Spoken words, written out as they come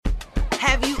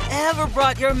Have you ever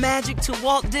brought your magic to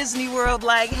Walt Disney World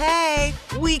like, hey,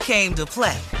 we came to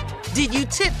play? Did you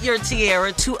tip your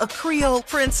tiara to a Creole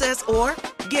princess or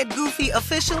get goofy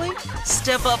officially?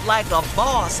 Step up like a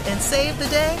boss and save the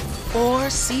day? Or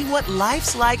see what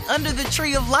life's like under the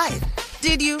tree of life?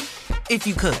 Did you? If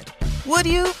you could. Would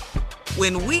you?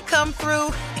 When we come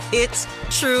through, it's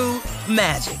true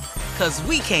magic. 'Cause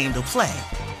we came to play.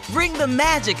 Bring the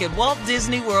magic at Walt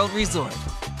Disney World Resort.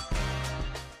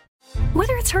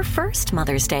 Whether it's her first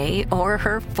Mother's Day or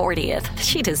her 40th,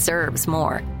 she deserves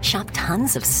more. Shop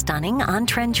tons of stunning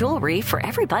on-trend jewelry for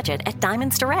every budget at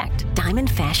Diamonds Direct.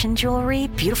 Diamond fashion jewelry,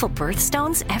 beautiful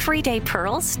birthstones, everyday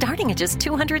pearls starting at just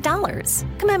 $200.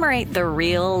 Commemorate the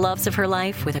real loves of her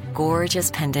life with a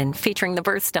gorgeous pendant featuring the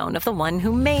birthstone of the one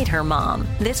who made her mom.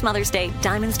 This Mother's Day,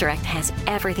 Diamonds Direct has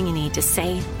everything you need to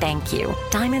say thank you.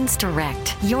 Diamonds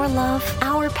Direct. Your love,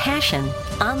 our passion.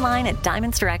 Online at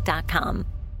diamondsdirect.com.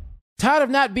 Tired of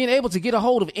not being able to get a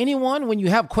hold of anyone when you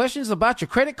have questions about your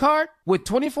credit card? With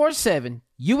 24/7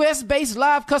 U.S.-based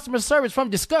live customer service from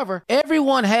Discover,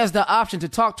 everyone has the option to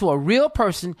talk to a real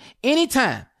person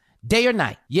anytime, day or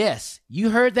night. Yes, you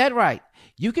heard that right.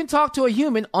 You can talk to a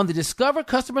human on the Discover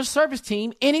customer service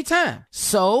team anytime.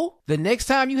 So, the next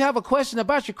time you have a question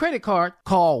about your credit card,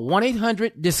 call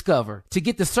 1-800-DISCOVER to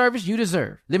get the service you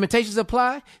deserve. Limitations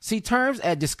apply. See terms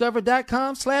at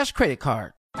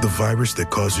discover.com/creditcard. The virus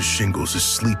that causes shingles is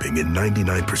sleeping in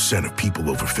 99% of people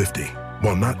over 50.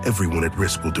 While not everyone at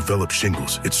risk will develop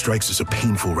shingles, it strikes as a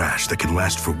painful rash that can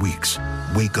last for weeks.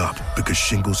 Wake up, because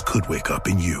shingles could wake up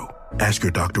in you. Ask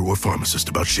your doctor or pharmacist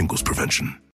about shingles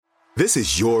prevention. This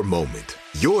is your moment,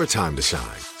 your time to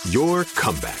shine, your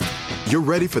comeback. You're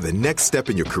ready for the next step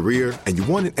in your career, and you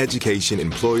want an education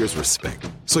employers respect.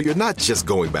 So you're not just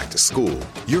going back to school,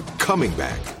 you're coming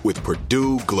back with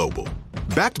Purdue Global.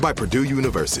 Backed by Purdue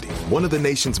University, one of the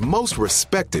nation's most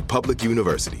respected public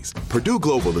universities, Purdue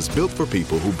Global is built for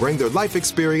people who bring their life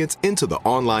experience into the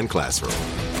online classroom.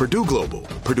 Purdue Global,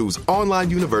 Purdue's online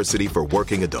university for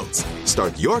working adults.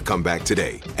 Start your comeback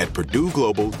today at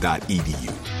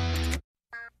purdueglobal.edu.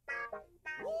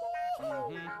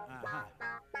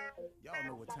 Y'all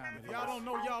know what time it is. Y'all don't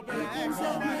know, y'all better ask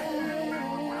somebody.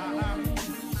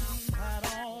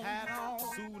 Hat on,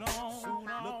 suit on,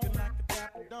 looking like a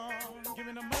dapper dog,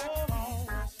 giving them all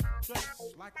dressed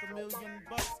like $1 million,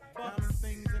 diamond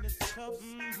things in its cuffs.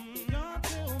 Y'all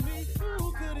tell me,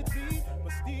 who could it be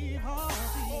but Steve Harvey?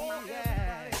 Oh,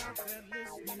 yeah. Everybody out there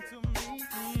listening to me,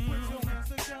 put your hands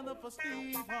together for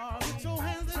Steve Harvey. Put your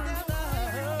hands together.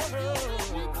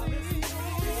 Steve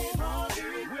Harvey,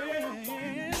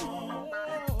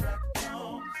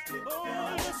 oh,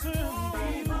 listen,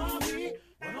 Steve Harvey,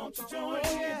 why don't you join me?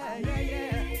 Yeah.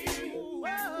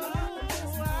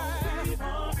 Steve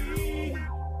Harvey,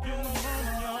 you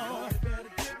know,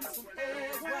 better give me some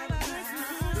eggs while I listen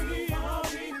to Steve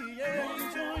Harvey. Yeah, you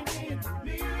join in with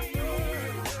me.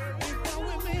 If you're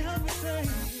with me, help me say,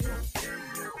 turn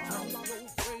your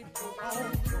radio on.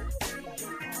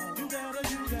 You gotta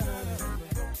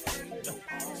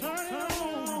turn it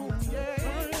on, yeah.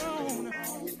 Turn it on.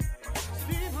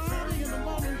 Steve Harvey in the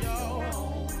morning,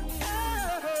 y'all.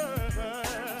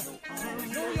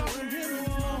 So y'all can hear me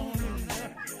on.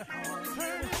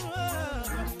 Turn it up.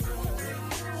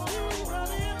 Steve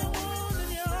Harvey in the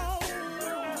morning, y'all.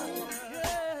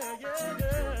 Yeah. Turn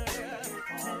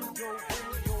your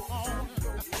radio on.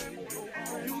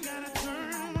 You gotta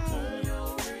turn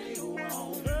your radio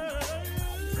on.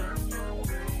 Turn your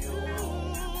radio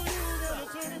on. You gotta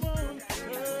turn it on.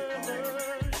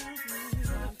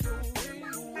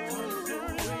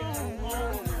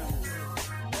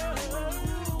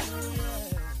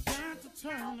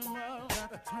 Turn them up,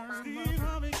 Steve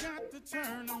Harvey got to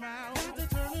turn them out. Got to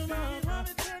turn them up,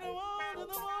 Harvey turn them on in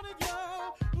the morning,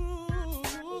 y'all.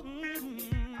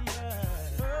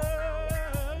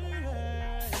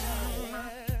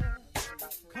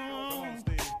 Come on,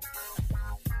 Steve.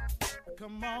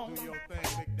 Come on, do your thing,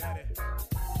 Big Daddy.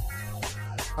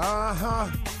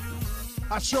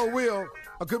 I sure will.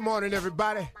 Good morning,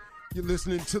 everybody. You're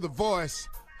listening to The Voice.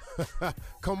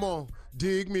 Come on,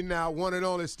 dig me now. One and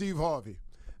only Steve Harvey.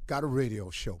 Got a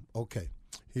radio show. Okay,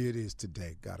 here it is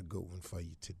today. Got a good one for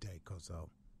you today because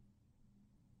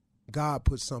God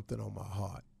put something on my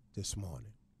heart this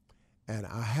morning. And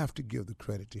I have to give the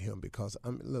credit to him because,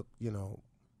 look, you know,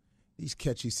 these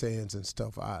catchy sayings and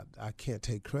stuff, I can't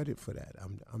take credit for that.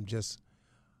 I'm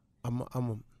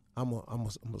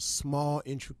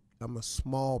a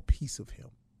small piece of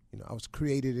him. You know, I was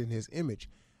created in his image,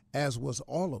 as was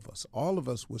all of us. All of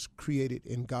us was created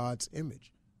in God's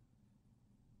image.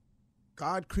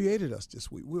 God created us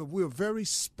this week. We're very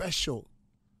special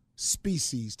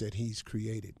species that he's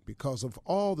created. Because of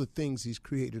all the things he's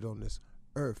created on this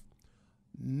earth,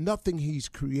 nothing he's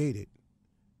created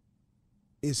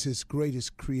is his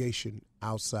greatest creation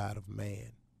outside of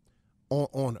man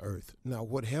on earth. Now,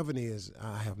 what heaven is,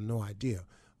 I have no idea.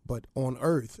 But on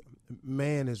earth,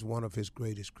 man is one of his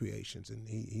greatest creations, and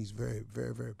he's very,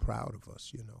 very, very proud of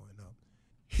us, you know.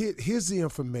 And here's the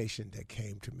information that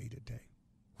came to me today.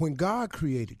 When God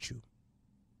created you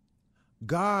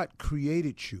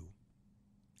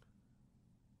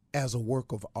as a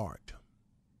work of art.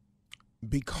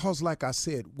 Because, like I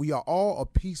said, we are all a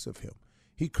piece of him.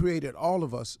 He created all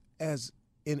of us as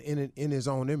in his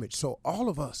own image. So all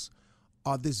of us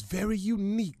are this very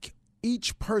unique.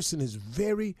 Each person is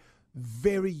very,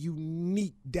 very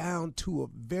unique down to a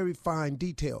very fine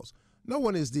details. No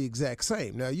one is the exact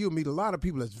same. Now, you'll meet a lot of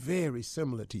people that's very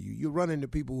similar to you. You run into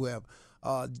people who have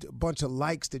a bunch of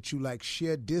likes that you like,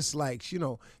 share dislikes. You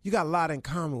know, you got a lot in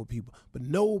common with people, but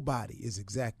nobody is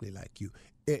exactly like you.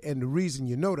 And the reason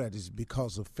you know that is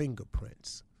because of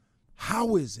fingerprints.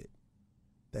 How is it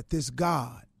that this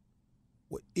God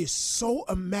is so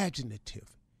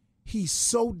imaginative, he's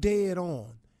so dead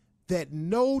on, that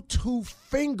no two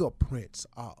fingerprints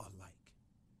are alike?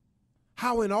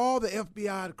 How in all the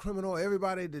FBI, the criminal,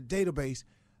 everybody in the database,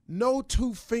 no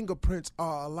two fingerprints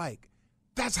are alike?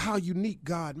 That's how unique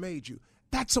God made you.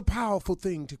 That's a powerful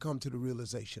thing to come to the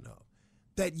realization of.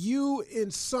 That you,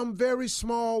 in some very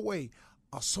small way,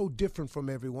 are so different from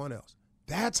everyone else.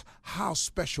 That's how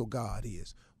special God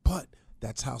is. But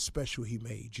that's how special he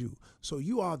made you. So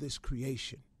you are this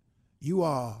creation. You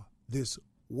are this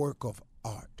work of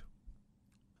art.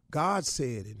 God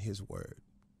said in his word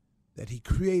that he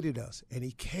created us and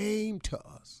he came to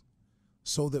us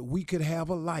so that we could have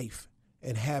a life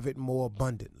and have it more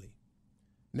abundantly.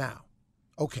 Now,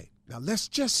 let's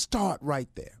just start right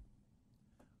there.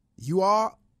 You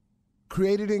are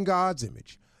created in God's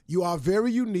image. You are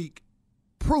very unique.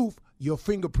 Proof your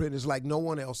fingerprint is like no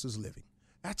one else is living.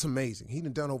 That's amazing. He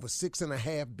done over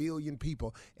 6.5 billion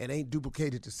people and ain't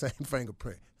duplicated the same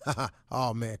fingerprint.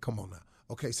 Oh, man, come on now.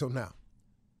 Okay, so now,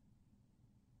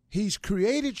 he's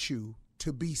created you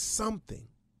to be something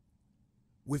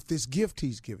with this gift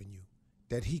he's given you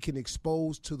that he can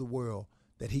expose to the world,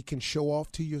 that he can show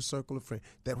off to your circle of friends,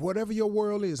 that whatever your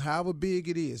world is, however big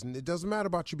it is, and it doesn't matter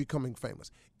about you becoming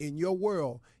famous, in your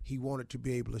world, he wanted to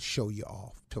be able to show you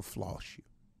off, to floss you,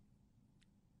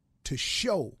 to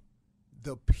show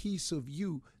the piece of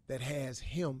you that has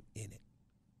him in it.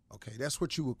 Okay, that's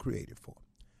what you were created for.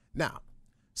 Now,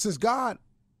 since God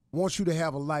wants you to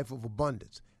have a life of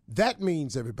abundance, that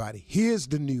means, everybody, here's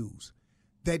the news,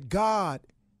 that God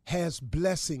has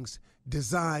blessings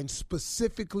designed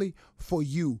specifically for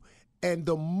you. And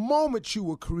the moment you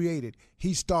were created,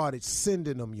 he started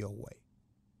sending them your way.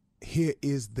 Here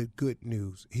is the good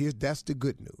news. That's the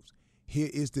good news. Here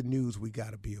is the news we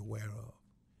got to be aware of.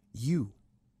 You,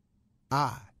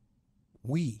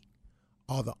 we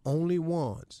are the only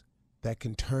ones that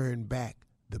can turn back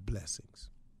the blessings.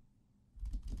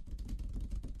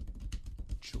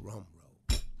 Drum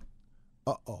roll.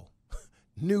 Uh-oh.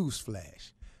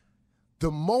 Newsflash.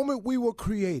 The moment we were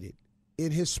created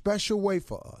in his special way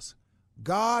for us,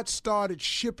 God started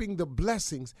shipping the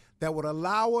blessings that would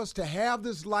allow us to have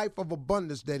this life of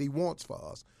abundance that he wants for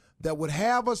us, that would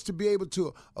have us to be able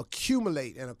to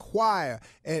accumulate and acquire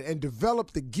and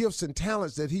develop the gifts and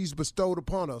talents that he's bestowed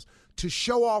upon us to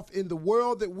show off in the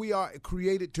world that we are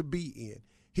created to be in.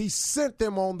 He sent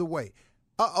them on the way.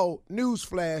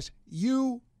 Newsflash,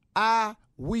 you,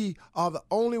 we are the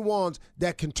only ones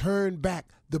that can turn back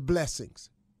the blessings.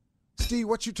 Steve,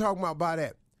 what you talking about by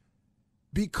that?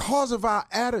 Because of our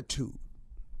attitude,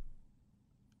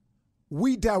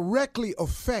 we directly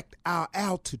affect our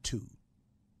altitude.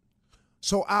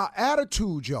 So our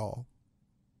attitude, y'all,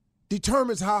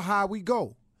 determines how high we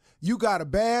go. You got a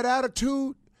bad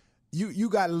attitude, you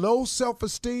got low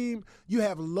self-esteem, you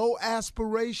have low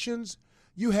aspirations,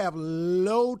 you have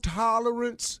low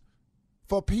tolerance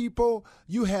for people,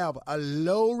 you have a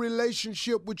low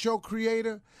relationship with your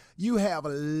Creator, you have a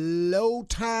low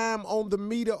time on the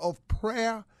meter of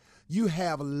prayer, you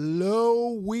have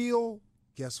low will,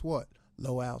 guess what?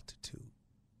 Low altitude.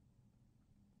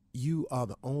 You are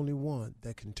the only one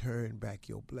that can turn back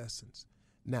your blessings.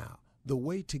 Now, the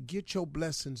way to get your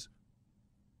blessings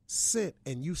sent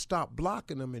and you stop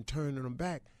blocking them and turning them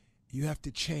back, you have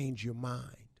to change your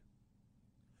mind.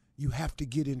 You have to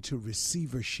get into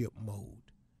receivership mode.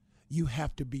 You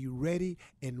have to be ready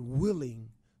and willing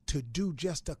to do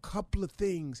just a couple of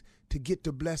things to get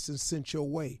the blessings sent your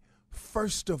way.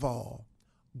 First of all,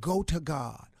 go to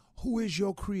God, who is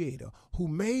your Creator, who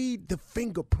made the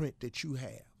fingerprint that you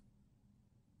have.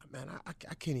 man,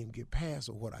 I can't even get past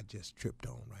what I just tripped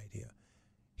on right here.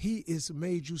 He is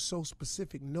made you so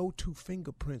specific. No two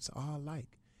fingerprints are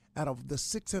alike. Out of the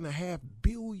 6.5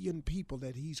 billion people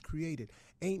that he's created,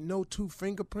 ain't no two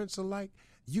fingerprints alike.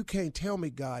 You can't tell me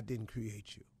God didn't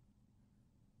create you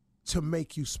to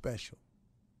make you special.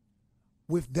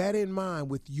 With that in mind,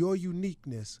 with your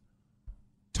uniqueness,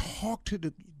 talk to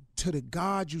the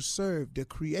God you serve, the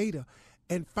creator,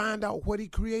 and find out what he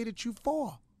created you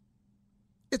for.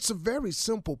 It's a very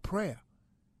simple prayer.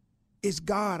 It's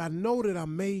God, I know that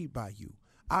I'm made by you.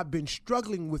 I've been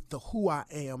struggling with the who I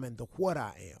am and the what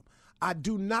I am. I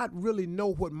do not really know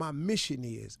what my mission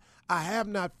is. I have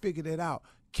not figured it out.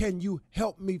 Can you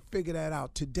help me figure that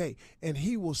out today? And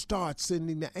he will start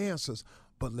sending the answers.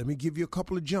 But let me give you a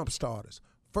couple of jump starters.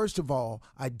 First of all,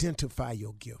 identify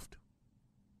your gift.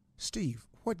 Steve,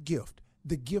 what gift?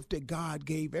 The gift that God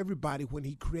gave everybody when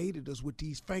he created us with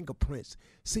these fingerprints.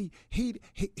 See, he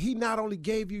not only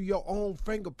gave you your own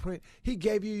fingerprint, he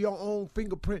gave you your own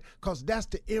fingerprint because that's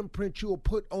the imprint you will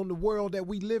put on the world that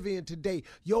we live in today.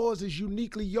 Yours is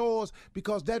uniquely yours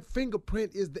because that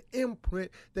fingerprint is the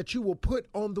imprint that you will put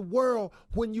on the world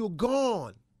when you're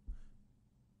gone.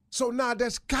 So now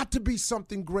there's got to be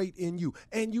something great in you.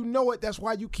 And you know it. That's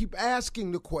why you keep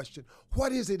asking the question,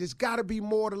 what is it? It's got to be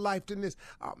more to life than this.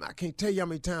 I can't tell you how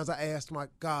many times I asked my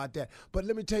God that. But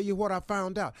let me tell you what I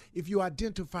found out. If you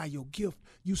identify your gift,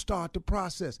 you start the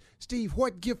process. Steve,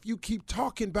 what gift you keep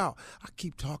talking about? I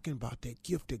keep talking about that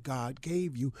gift that God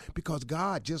gave you because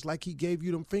God, just like he gave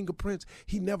you them fingerprints,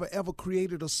 he never ever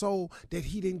created a soul that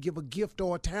he didn't give a gift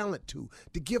or a talent to.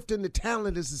 The gift and the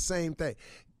talent is the same thing.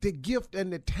 The gift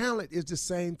and the talent is the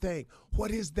same thing.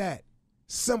 What is that?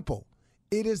 Simple.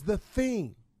 It is the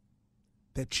thing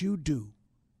that you do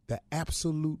the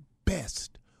absolute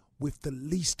best with the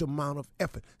least amount of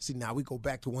effort. See, now we go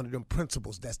back to one of them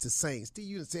principles that's the same. Steve,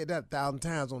 you done said that 1,000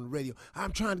 times on the radio.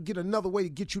 I'm trying to get another way to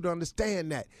get you to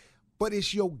understand that. But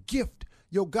it's your gift,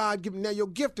 your God-given. Now, your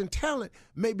gift and talent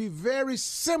may be very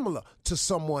similar to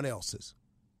someone else's.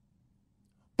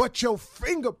 But your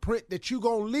fingerprint that you're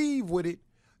going to leave with it,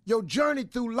 your journey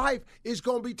through life is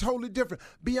going to be totally different.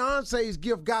 Beyonce's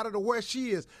gift got her to where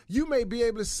she is. You may be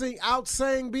able to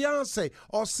out-sing Beyonce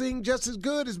or sing just as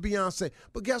good as Beyonce.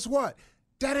 But guess what?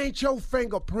 That ain't your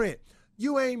fingerprint.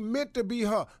 You ain't meant to be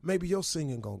her. Maybe your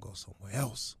singing going to go somewhere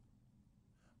else.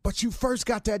 But you first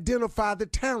got to identify the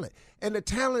talent. And the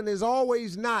talent is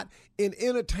always not in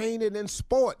entertaining and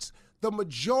sports. The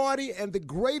majority and the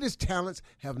greatest talents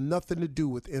have nothing to do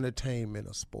with entertainment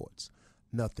or sports.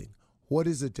 Nothing. What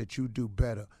is it that you do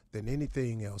better than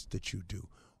anything else that you do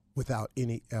without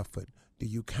any effort? Do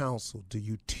you counsel? Do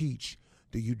you teach?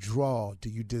 Do you draw? Do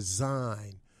you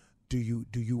design? Do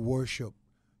you worship?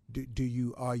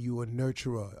 Are you a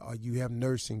nurturer? Or you have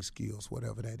nursing skills,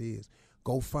 whatever that is?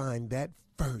 Go find that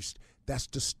first. That's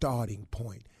the starting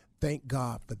point. Thank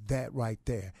God for that right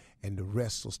there, and the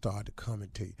rest will start to come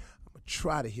into you. I'm going to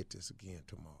try to hit this again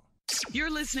tomorrow. You're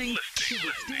listening to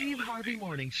the Steve Harvey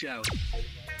Morning Show.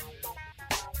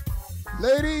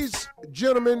 Ladies,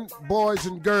 gentlemen, boys,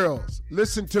 and girls,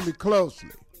 listen to me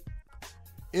closely.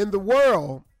 In the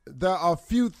world, there are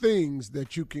few things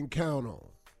that you can count on.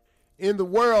 In the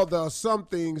world, there are some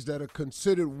things that are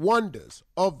considered wonders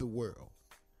of the world.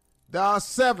 There are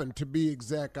 7 to be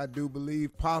exact, I do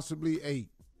believe, possibly 8.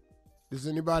 Does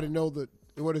anybody know the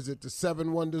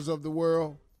 7 wonders of the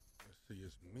world? Let's see,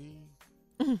 it's me.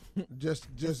 Just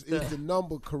is the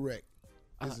number correct?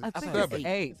 I think it's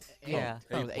 8. Yeah.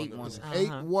 It was 8 wonders.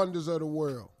 8 wonders of the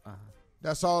world.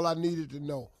 That's all I needed to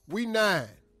know. We 9.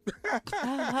 Yeah,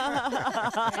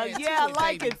 I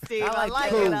like it, Steve. I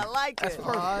like it. I like it. That's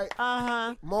perfect. All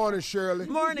right. Morning, Shirley.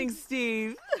 Morning,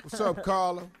 Steve. What's up,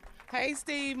 Carla? Hey,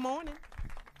 Steve. Morning.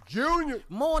 Junior.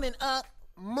 Morning, Unc.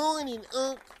 Morning,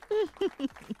 Unc.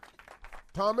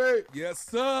 Tommy. Yes,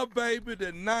 sir, baby.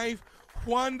 The 9th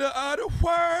wonder of the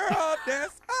world.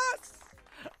 That's us.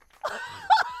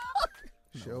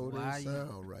 Show that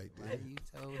sound right there.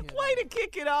 Way to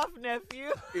kick it off,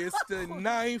 nephew. It's the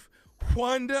 9th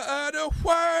wonder of the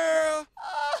world.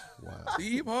 Wow.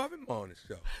 Steve Harvey Morning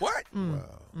Show. What?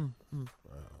 Wow.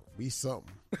 We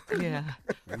something. Yeah.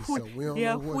 We something. We don't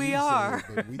Yeah, know what we he are.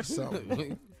 Said, but we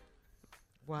something.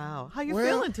 Wow. How you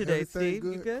feeling today, everything Steve?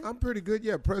 Good. You good? I'm pretty good.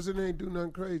 Yeah, President ain't do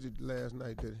nothing crazy last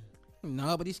night, did he?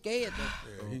 No, but he's scared,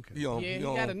 though. Yeah, He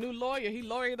got a new lawyer. He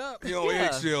lawyered up. He on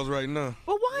eggshells right now.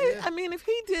 But why? I mean, if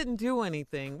he didn't do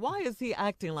anything, why is he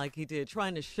acting like he did,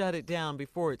 trying to shut it down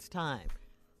before it's time?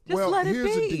 Just let it be.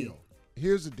 Here's the deal.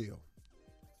 Here's the deal.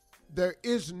 There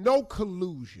is no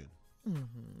collusion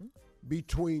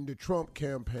between the Trump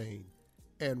campaign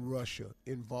and Russia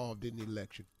involved in the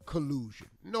election. Collusion.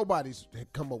 Nobody's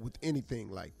had come up with anything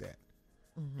like that.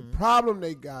 The problem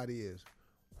they got is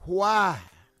why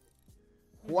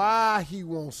he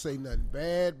won't say nothing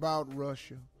bad about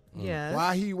Russia. Yes.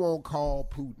 Why he won't call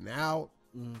Putin out.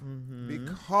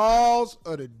 Because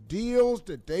of the deals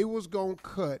that they was going to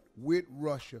cut with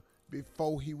Russia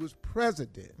before he was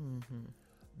president.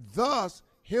 Thus,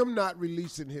 him not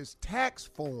releasing his tax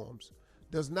forms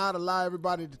does not allow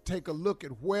everybody to take a look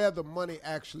at where the money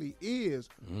actually is,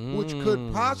 which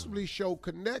could possibly show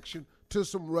connection to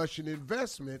some Russian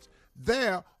investments.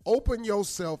 There, open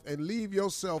yourself and leave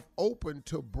yourself open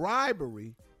to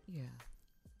bribery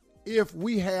if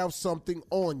we have something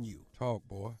on you. Talk,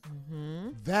 boy.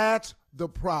 That's the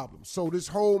problem. So this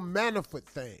whole Manafort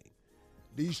thing,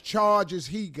 these charges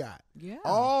he got,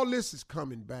 all this is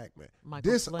coming back, man.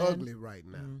 This ugly right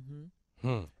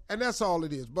now. And that's all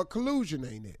it is. But collusion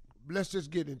ain't it. Let's just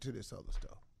get into this other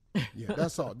stuff. Yeah,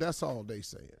 that's all. That's all they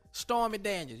saying. Stormy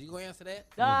Daniels, you gonna answer that?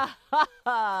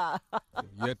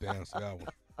 You have to answer that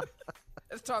one.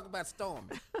 Let's talk about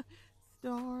Stormy.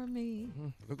 Stormy.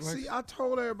 See, I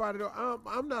told everybody though,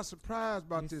 I'm not surprised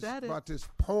about this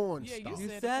porn stuff. You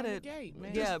said it. Gate,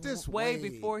 man. Yeah, This way way.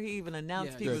 before he even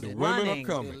announced he Yeah, was the women are running.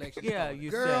 coming. Yeah,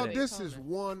 you Girl, said it. this is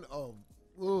one of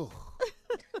Well,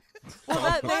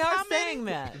 they are saying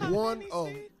that. one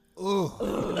of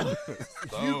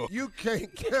you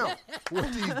can't count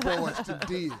what these boys done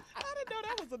did. I didn't know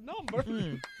that was a number.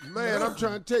 Man, I'm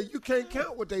trying to tell you, you can't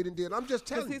count what they done did. I'm just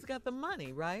telling Because you. he's got the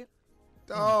money, right?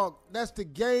 Dog, that's the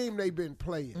game they've been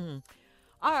playing.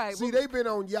 All right. See, they been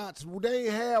on yachts. They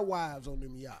ain't had wives on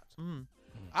them yachts.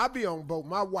 I be on boat.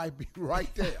 My wife be right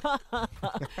there. All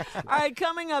right,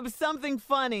 coming up, something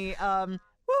funny.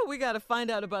 We got to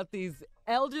find out about these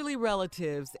elderly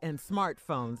relatives and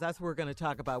smartphones. That's what we're going to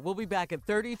talk about. We'll be back at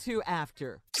 32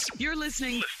 after. You're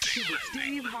listening to the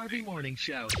Steve Harvey Morning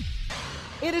Show.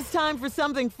 It is time for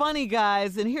something funny,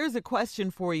 guys. And here's a question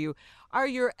for you. Are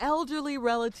your elderly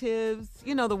relatives,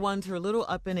 you know, the ones who are a little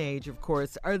up in age, of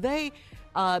course, are they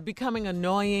becoming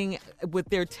annoying with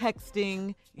their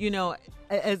texting, you know,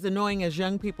 as annoying as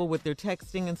young people with their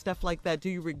texting and stuff like that? Do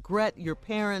you regret your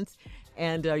parents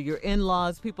and your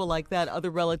in-laws, people like that, other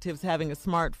relatives having a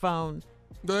smartphone?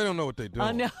 They don't know what they're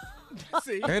doing. No.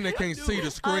 And they can't see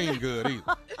the screen good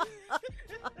either.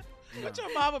 What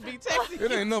your mama be texting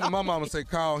It you? ain't nothing my mama say,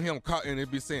 call him, and it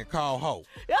be saying, call ho.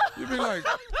 You be like,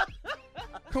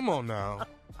 come on now.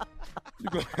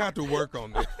 You're going to have to work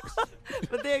on this.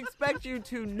 But they expect you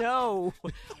to know.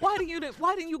 Why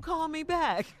didn't you call me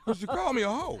back? Because you call me a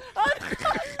hoe.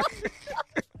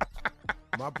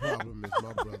 My problem is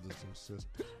my brothers and sisters.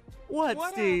 What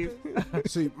Steve?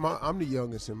 See, I'm the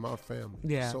youngest in my family.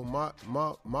 Yeah. So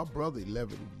my brother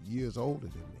 11 years older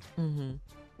than me.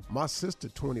 My sister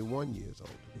 21 years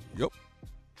older than me. Yep.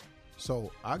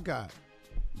 So I got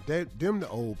them the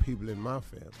old people in my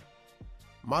family.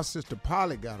 My sister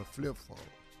Polly got a flip phone.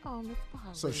 Oh, Miss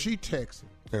Polly. So she texting.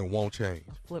 And won't change.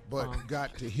 Flip But phone.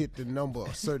 got to hit the number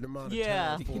a certain amount of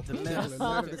Yeah. time for a To get the particular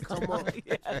letter to come up.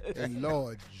 Yes. And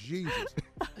Lord Jesus,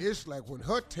 it's like when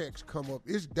her text come up,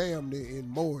 it's damn near in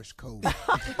Morse code.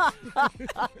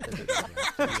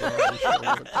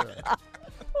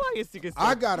 Well, I used to get so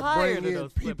I gotta tired bring of in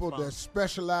those flip people that phones.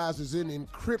 specializes in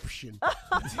encryption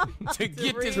to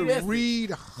get this to message. read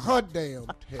her damn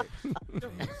text.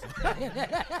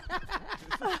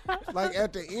 Like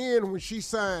at the end when she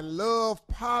signed Love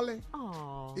Polly,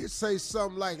 Aw. it say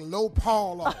something like Low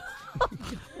Paul off.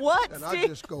 What, And I Steve?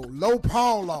 just go, Low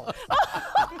Paul off.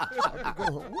 I go,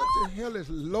 what the hell is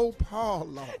Low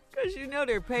Paul off? Because you know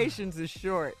their patience is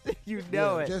short. You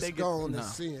know Yeah, it. just They go on No. to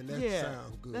sin. That yeah,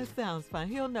 sounds good. that sounds fine.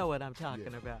 He'll know what I'm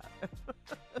talking about.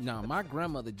 No, my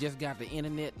grandmother just got the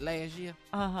internet last year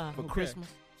for Christmas.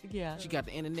 Yeah. She got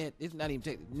the internet. It's not even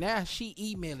taking. Now she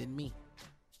emailing me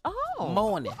Oh.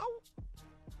 morning.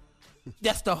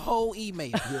 That's the whole email.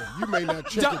 Yeah, you may not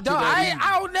check Dog, it to that evening.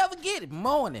 I'll never get it.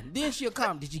 Morning. Then she'll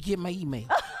come. Did you get my email?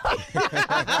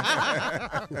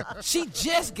 She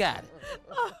just got it.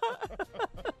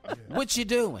 What you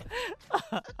doing?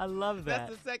 I love that.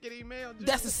 That's the second email. Jim?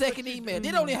 That's the second email.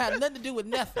 They don't even have nothing to do with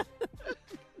nothing.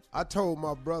 I told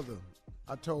my brother,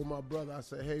 I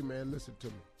said, hey man, listen to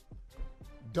me.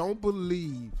 Don't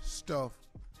believe stuff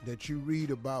that you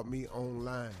read about me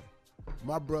online.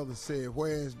 My brother said,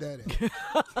 where is that at?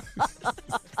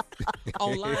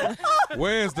 Online.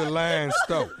 Where's the line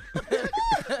stove?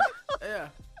 Yeah.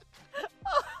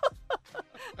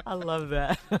 I love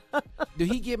that. Do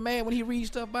he get mad when he reads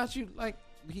stuff about you? Like,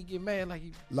 he get mad like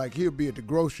he... Like he'll be at the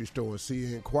grocery store and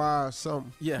see inquire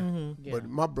something. Yeah. Yeah. But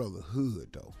my brother hood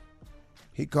though.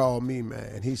 He called me,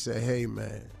 man. He said, hey,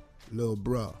 man, little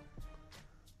bruh,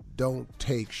 don't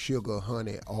take sugar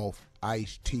honey off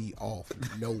iced tea off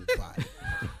nobody.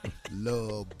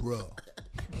 Love, bruh.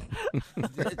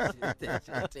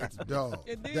 Dog,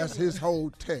 that's his whole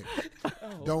text.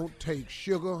 Don't take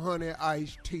sugar honey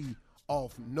iced tea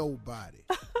off nobody.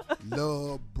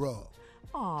 Love, bruh.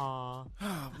 Aww.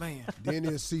 Oh, man. Then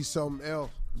he'll see something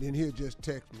else. Then he'll just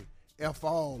text me, F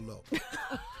all of them.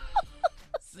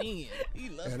 Sin. He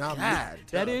loves And I God. mean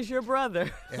That is your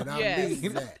brother. And I Yes.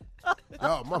 mean that.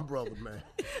 Oh, my brother, man.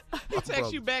 He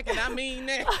texts you back, and I mean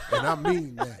that. And I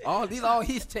mean that. All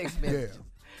his text messages. Yeah.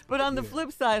 But on the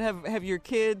flip side, have your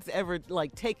kids ever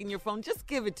like taken your phone? Just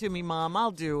give it to me, Mom.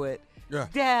 I'll do it. Yeah.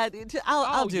 Dad,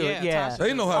 I'll do it. Yeah. Tasha.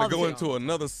 They know how to I'll go do it. into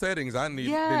another settings I didn't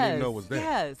Yes. even know was there.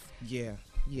 Yes.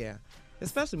 Yeah.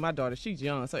 Especially my daughter. She's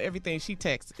young, so everything she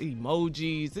texts,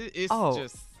 emojis, it's Oh,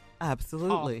 just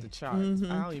absolutely. off the charts.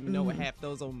 I don't even know what half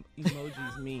those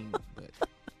emojis mean. But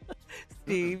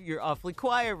Steve, you're awfully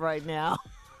quiet right now.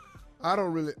 I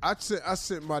don't really. I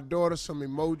sent my daughter some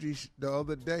emojis the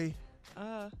other day,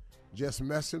 just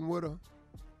messing with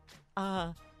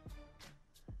her.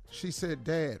 She said,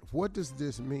 Dad, what does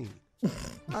this mean?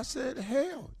 I said,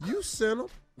 hell, you sent them.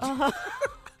 I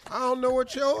don't know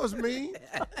what yours mean.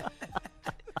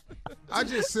 I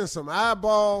just sent some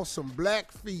eyeballs, some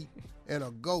black feet, and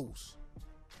a ghost.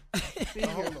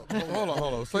 Hold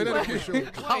on. Say that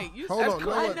again. wait, you Hold on.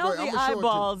 I know the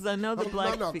eyeballs. I know the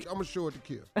black feet. I'm going to show it to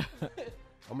Kill.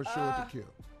 I'm going to show it to Kill.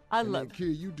 I and love then, Kill,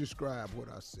 you describe what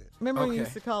I said. Remember when we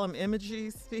used to call them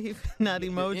emojis, Steve? Not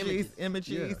emojis,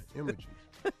 emojis. Yeah, emojis.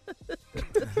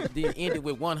 Then ended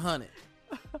with 100.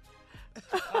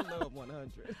 I love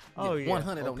 100. Oh, yeah.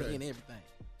 100 on the end of everything.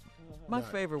 My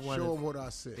favorite one Show is him what I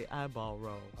said. the eyeball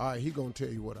roll. All right, he going to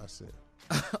tell you what I said.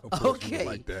 Of course you Okay.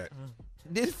 like that.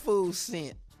 This fool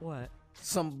sent What?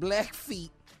 some black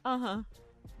feet, Uh-huh.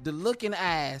 the looking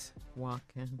eyes,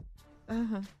 Walking.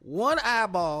 one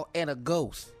eyeball, and a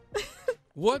ghost.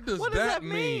 What does What does that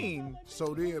mean?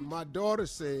 So then my daughter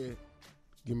said,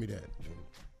 give me that, Jimmy.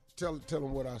 Tell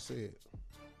him what I said.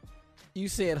 You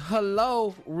said,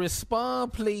 hello,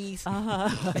 respond, please.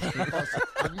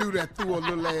 I knew that threw a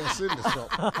little ass into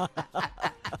something.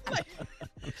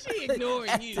 She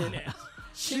ignoring you now.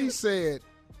 She said,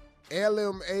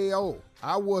 LMAO.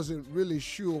 I wasn't really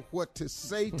sure what to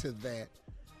say to that.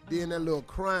 Then that little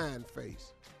crying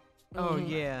face. Oh,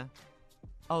 yeah.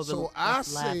 Oh, So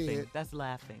that's I laughing. said- That's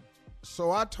laughing.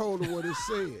 So I told her what it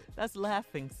said. That's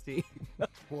laughing, Steve.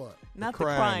 What? Not the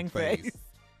crying crying face.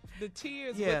 The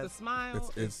tears Yes. with the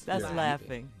smile. It's That's yeah.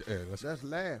 laughing. Yeah, That's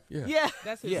laughing. yeah. Yeah.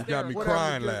 That's Yeah. hysterical. Got me What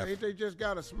crying happened? laughing. Ain't they just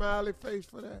got a smiley face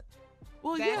for that?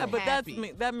 Well, That's yeah, but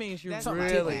happy. that means you're That's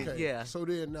really, happy. yeah. So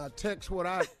then now text what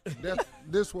I,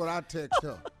 this what I text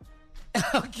her.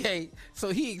 Okay, so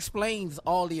he explains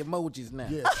all the emojis now.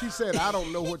 Yeah, she said, I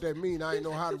don't know what that mean. I ain't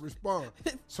know how to respond.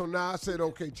 So now I said,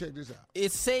 okay, check this out.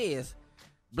 It says,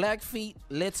 black feet,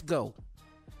 let's go.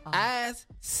 Eyes,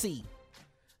 see.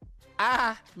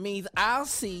 I means I'll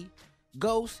see.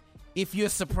 Ghost, if you're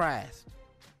surprised.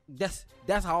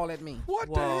 That's all that means.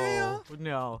 What the hell? Whoa.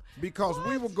 No. Because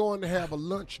we were going to have a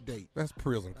lunch date That's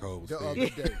prison code. the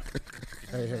Steve. other day.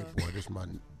 Hey, boy, this is my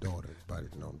daughter.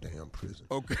 Everybody's no damn prison.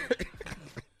 Okay.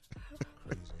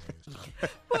 Crazy ass.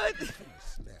 But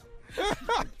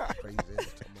Snap. Crazy ass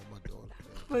talking about my daughter.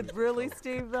 but really,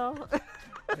 Steve, though?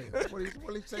 Hey,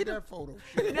 what he say that photo?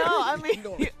 Shit. No, I mean,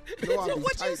 No, I be What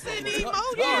you tight, said, though.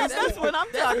 emoji? yeah, that's what I'm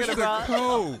talking It's the about.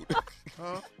 code.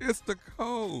 It's the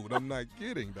code. I'm not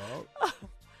getting, dog.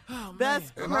 Oh,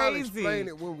 That's And I'll crazy. explain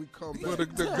it when we come back.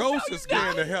 But the ghost is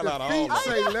scaring the hell out of all Feet of us.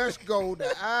 say let's go.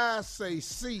 The eyes say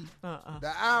see.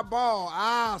 The eyeball,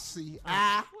 I'll see.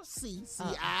 I see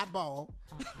eyeball.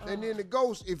 And then the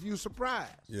ghost, if you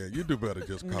surprised. Yeah, you do better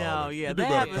just call No, it. yeah, You do they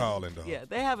better have call in, dog. Yeah,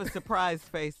 they have a surprise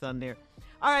face on there.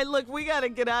 All right, look, we got to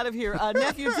get out of here.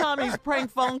 Nephew Tommy's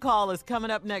prank phone call is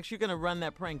coming up next. You're going to run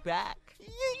that prank back.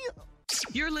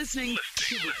 You're listening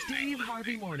to the Steve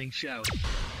Harvey Morning Show.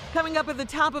 Coming up at the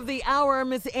top of the hour,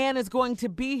 Miss Ann is going to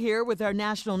be here with our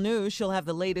national news. She'll have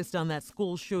the latest on that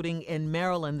school shooting in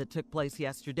Maryland that took place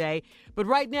yesterday. But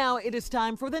right now, it is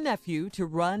time for the nephew to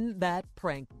run that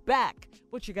prank back.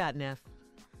 What you got, Neff?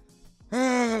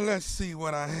 Let's see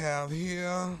what I have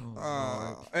here.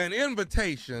 An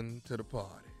invitation to the party.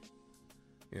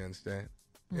 You understand?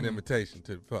 An invitation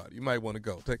to the party. You might want to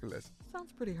go. Take a listen.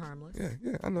 Sounds pretty harmless.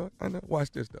 Yeah, I know.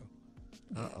 Watch this, though.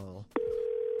 Uh-oh.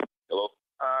 Hello?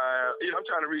 Yeah, I'm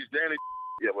trying to reach Danny.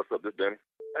 Yeah, what's up, this Danny?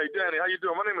 Hey, Danny, how you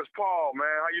doing? My name is Paul,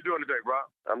 man. How you doing today, bro?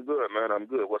 I'm good, man. I'm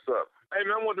good. What's up? Hey,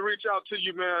 man, I wanted to reach out to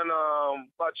you, man,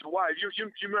 about your wife. You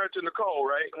married to Nicole,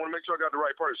 right? I want to make sure I got the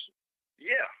right person.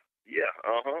 Yeah.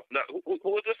 Now, who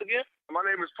is this again? My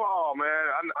name is Paul,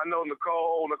 man. I know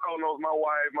Nicole. Nicole knows my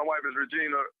wife. My wife is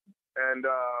Regina, and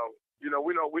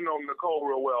we know Nicole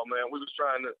real well, man. We was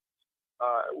trying to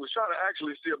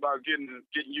actually see about getting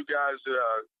you guys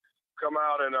to come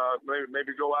out and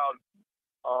maybe go out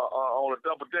on a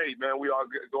double date, man. We all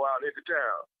go out and hit the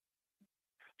town.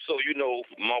 So you know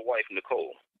my wife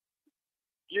Nicole?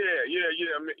 Yeah.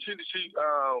 I mean, she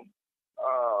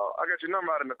I got your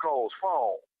number out of Nicole's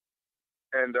phone,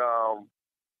 and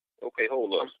okay,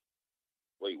 hold up.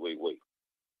 Wait.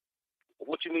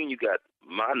 What you mean you got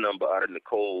my number out of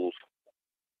Nicole's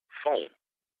phone?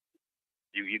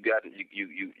 You got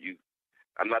you.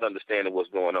 I'm not understanding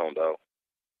what's going on, dog.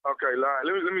 Okay,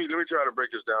 Larry, let me try to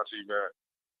break this down to you, man.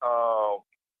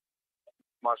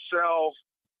 Myself,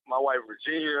 my wife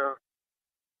Regina,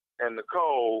 and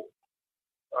Nicole,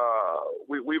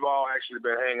 we've all actually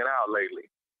been hanging out lately.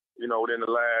 You know, within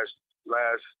the last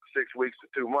 6 weeks to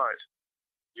 2 months.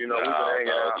 You know, we've been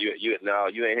hanging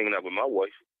out. You ain't hanging out with my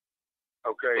wife.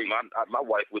 Okay. My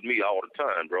wife with me all the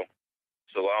time, bro.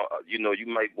 So you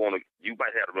might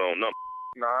have the wrong number.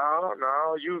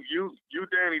 No, you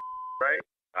Danny, right?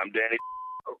 I'm Danny.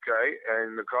 Okay,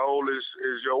 and Nicole is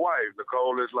your wife.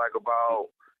 Nicole is like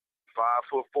about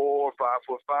 5'4", 5'5",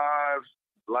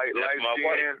 light my skin.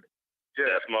 Wife. Yeah,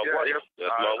 that's my wife.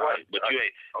 That's my wife. But you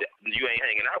ain't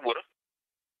hanging out with her.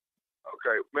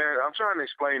 Okay, man, I'm trying to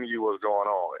explain to you what's going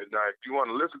on. And now, if you want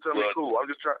to listen to me, cool. I'm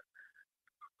just trying.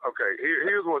 Okay,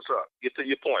 here's what's up. Get to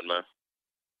your point, man.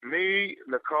 Me,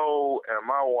 Nicole, and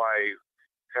my wife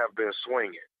have been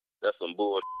swinging. That's some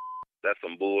bull. That's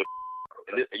some bull.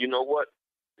 Okay. And you know what?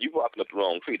 You walking up the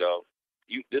wrong tree, dog.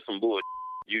 This some bull.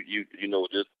 You know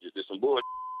this some bull.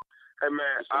 Hey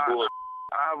man,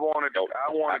 I wanted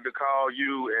to call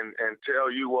you and tell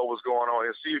you what was going on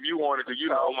and see if you wanted to.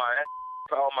 Call my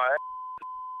ass.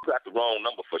 You got the wrong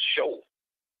number for sure.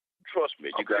 Trust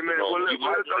me, you got the wrong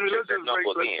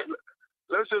number.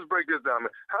 Let's just break this down,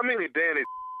 man. How many Danny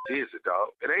is it,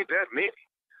 dog? It ain't that many.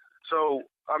 So,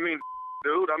 I mean,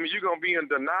 dude, you going to be in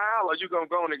denial or you going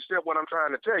to go and accept what I'm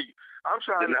trying to tell you? I'm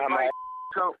trying to invite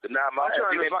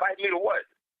me to what?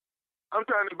 I'm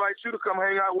trying to invite you to come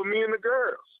hang out with me and the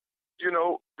girls. You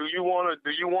know, do you want to,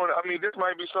 this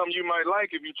might be something you might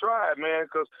like if you tried, man,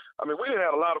 because, we done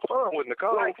had a lot of fun with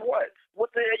Nicole. Like what?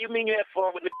 What the hell you mean you had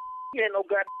fun with Nicole? You had no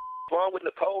goddamn fun with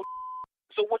Nicole.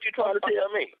 So what you trying to tell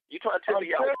me? You trying to tell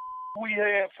me we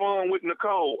had fun with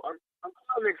Nicole. I'm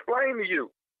trying to explain to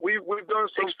you. We've done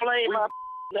some. Explain no,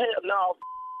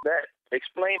 that.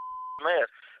 Explain, man.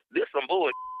 This some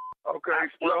bullshit. Okay.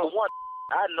 Number one,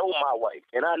 I know my wife,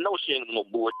 and I know she ain't no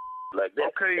bullshit like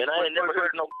that. Okay. And I ain't never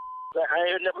heard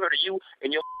of you and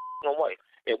your wife,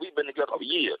 and we've been together for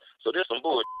years. So there's some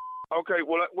bullshit. Okay.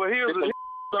 Well, here's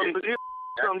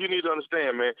something you need to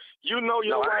understand, man. You know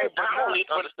your wife. I don't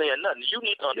need to understand nothing. You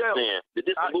need to understand that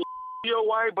this is bullshit. Your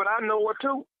wife, but I know her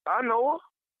too. I know her.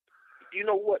 You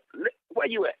know what? Where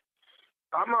you at?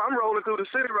 I'm rolling through the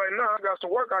city right now. I got some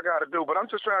work I got to do, but I'm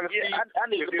just trying to see. I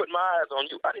need to put my eyes on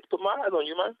you. I need to put my eyes on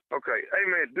you, man. Okay. Hey,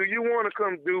 man, do you want to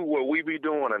come do what we be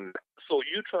doing? So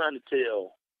you trying to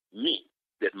tell me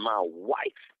that my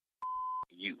wife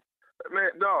you?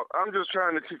 Man, dog, I'm just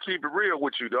trying to keep it real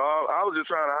with you, dog. I was just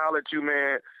trying to holler at you,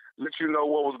 man, let you know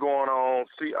what was going on.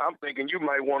 See, I'm thinking you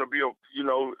might want to be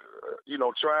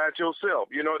try it yourself.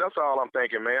 That's all I'm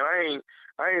thinking, man. I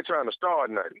ain't trying to start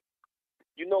nothing.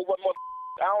 You know what,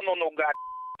 I don't know no guy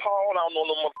Paul, I don't know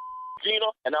no Gina,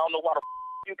 and I don't know why the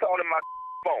you calling my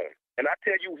phone. And I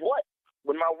tell you what,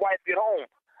 when my wife get home,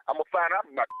 I'm gonna find out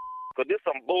about because this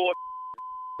some bull,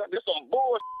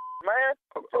 man.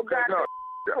 So okay, God,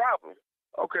 problem.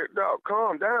 Okay, dog,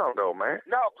 calm down though, man.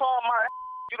 No, calm my.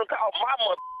 You done call my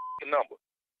mother number.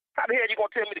 How the hell you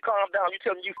gonna tell me to calm down? You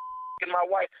telling you and my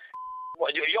wife?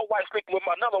 What, your wife sleeping with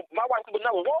my wife with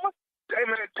another woman? Hey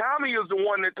man, Tommy is the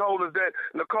one that told us that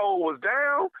Nicole was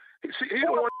down. He the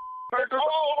one.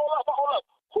 Hold up.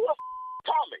 Who the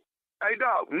Tommy? Hey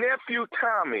dog, nephew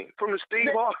Tommy from the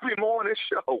Steve Harvey Morning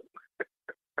Show.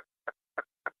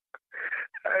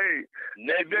 Hey,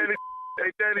 Danny,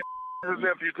 this is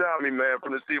nephew Tommy, man,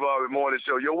 from the Steve Harvey Morning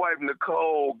Show. Your wife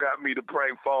Nicole got me to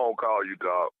prank phone call you,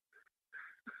 dog.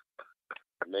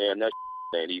 Man, that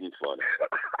ain't even funny.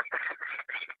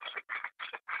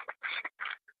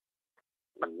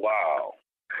 Wow.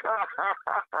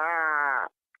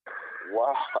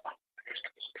 Wow.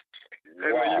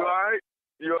 Hey, man, you all right?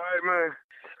 You all right, man?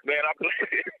 Man,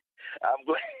 I'm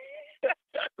glad.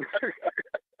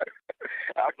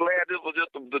 I'm glad this was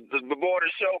just the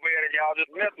morning show, man, and y'all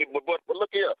just messed me. But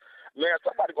look here, man,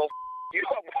 somebody gonna you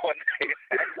up one day.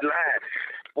 That's lying.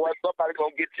 Boy, somebody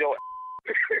gonna get your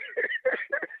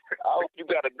I hope you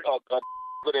got a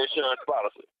good insurance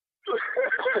policy.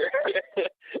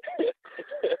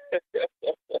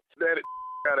 Daddy,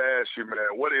 gotta ask you,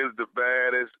 man, what is the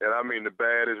baddest, and I mean the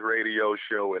baddest radio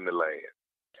show in the land?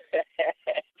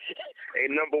 Hey,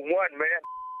 number one, man.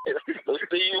 The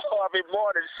Steve Harvey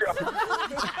Morning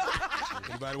Show.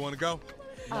 Anybody want to go?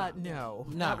 No.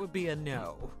 That would be a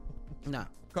no. No.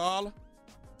 Carla?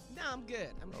 No, I'm good.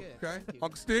 I'm good. Okay.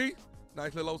 Uncle Steve?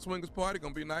 Nice little old swingers party.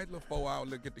 Gonna be nice. Little 4-hour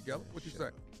little get together. What you say?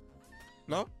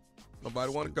 No?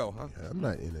 Nobody want to go, huh? Yeah, I'm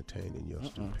not entertaining your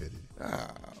stupidity. Oh,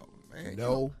 man.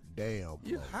 No damn.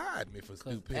 You hide me for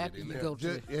stupidity. After you go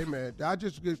to Hey man, I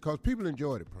just because people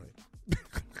enjoy the prank.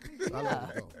 I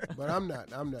let it go, but I'm not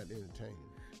entertaining.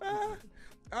 All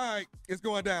right, it's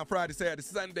going down Friday, Saturday,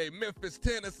 Sunday, Memphis,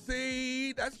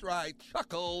 Tennessee. That's right,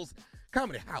 Chuckles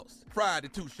Comedy House. Friday,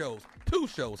 2 shows. 2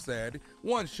 shows Saturday,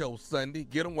 1 show Sunday.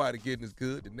 Get them while the getting is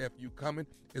good. The nephew coming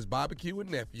is Barbecue and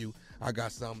Nephew. I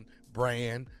got something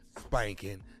brand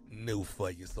spanking new for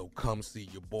you, so come see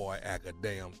your boy act a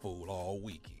damn fool all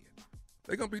weekend.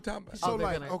 They're going to be talking about it.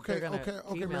 So okay, man,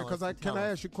 email because us can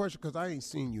I ask you a question? Because I ain't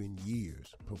seen you in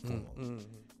years perform.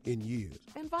 In years.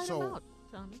 Invite him out,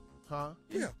 Tommy. Huh?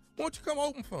 Yeah. Why don't you come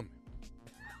open for me?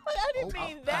 I didn't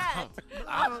mean that.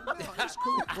 No, that's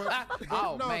cool.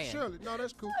 But no, man. Shirley, no,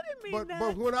 that's cool. I didn't mean that.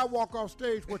 But when I walk off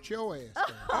stage, what's your ass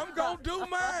doing? I'm going to do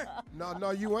mine.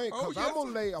 No, you ain't, because I'm going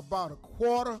to lay about a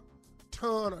quarter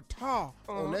ton of tar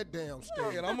on that damn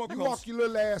stage. And I'm gonna you come walk your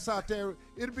little ass out there,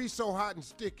 it'll be so hot and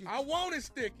sticky. I want it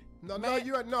sticky. No,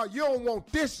 you don't want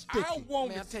this sticky. I want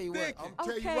Man, it I'll tell you sticky. what, I'm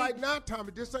telling you right now,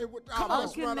 Tommy, this ain't what Come I'll on,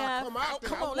 mess around, I'll come out there.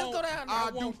 Come on, let's go down there.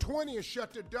 I'll do 20 and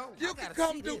shut the door. You can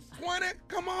come do 20.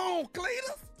 Come on,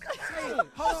 Cletus.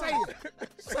 Hold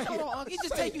on, Uncle. It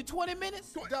just take you 20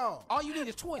 minutes? Dog. All you need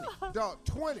is 20. Dog,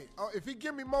 20. If he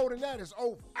give me more than that, it's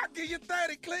over. I'll give you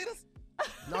 30, Cletus.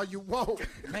 No, you won't.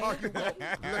 No, you won't.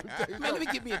 Man, let me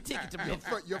get me a ticket to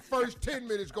Memphis. Your first 10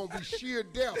 minutes going to be sheer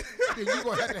death. Then you're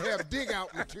going to have dig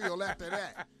out material after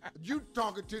that. You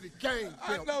talking to the king.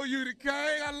 I know you the king.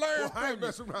 I learned Well, I from ain't you.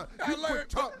 messing around. I You quit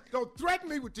learned. don't threaten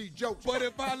me with these jokes. But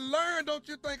if I learn, don't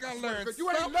you think I learned? Because you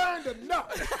ain't learned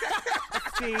enough.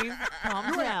 Steve,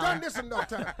 calm You ain't down. done this enough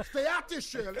time. Stay out this,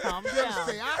 Shirley. Calm You down.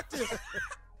 Stay out this.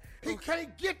 He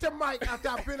can't get the mic after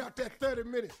I've been out there 30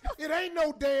 minutes. It ain't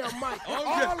no damn mic.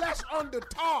 All that's under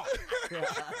talk.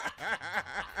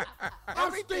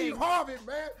 I'm Steve Harvey,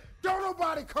 man. Don't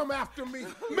nobody come after me.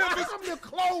 Memphis. I'm the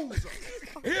closer.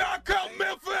 Here I come,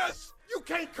 Memphis. You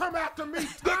can't come after me,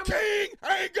 The Tommy. king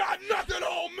ain't got nothing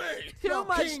on me. Too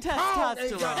much King Kong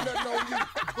ain't got testosterone. nothing on you.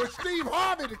 But Steve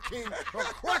Harvey, the king, will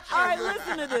crush you. All right,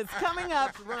 listen to this. Coming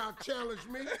up, Around challenge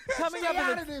me. Coming Stay up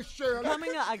out at of the- this, Shirley.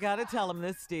 coming up, I got to tell him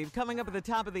this, Steve. Coming up at the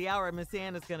top of the hour, Miss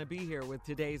Ann is going to be here with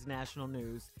today's national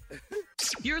news.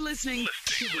 You're listening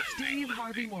to the Steve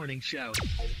Harvey Morning Show.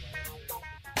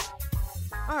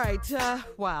 All right,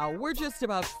 wow, we're just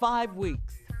about 5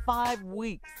 weeks, 5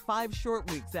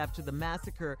 short weeks after the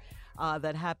massacre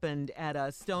that happened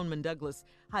at Stoneman Douglas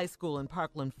High School in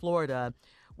Parkland, Florida.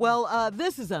 Well,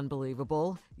 this is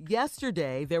unbelievable.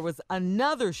 Yesterday, there was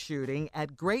another shooting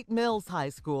at Great Mills High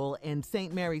School in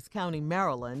St. Mary's County,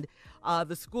 Maryland.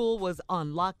 The school was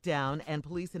on lockdown, and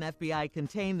police and FBI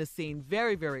contained the scene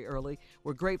very, very early.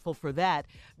 We're grateful for that.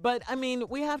 But, I mean,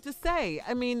 we have to say,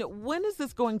 when is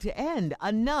this going to end?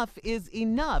 Enough is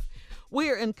enough. We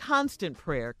are in constant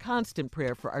prayer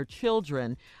for our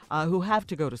children who have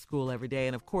to go to school every day,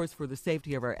 and of course for the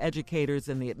safety of our educators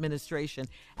and the administration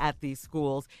at these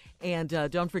schools. And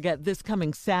don't forget, this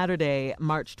coming Saturday,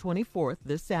 March 24th,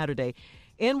 this Saturday,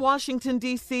 in Washington,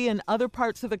 D.C. and other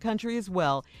parts of the country as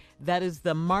well, that is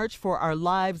the March for Our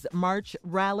Lives March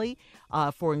rally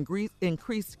for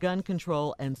increased gun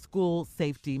control and school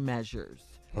safety measures.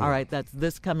 All right, that's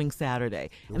this coming Saturday.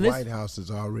 The And this- White House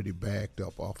is already backed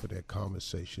up off of that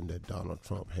conversation that Donald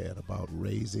Trump had about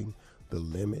raising the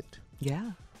limit.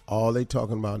 Yeah. All they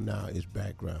talking about now is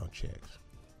background checks.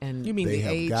 And You mean They the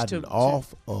have age gotten to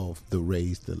off of the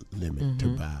raise the limit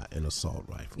to buy an assault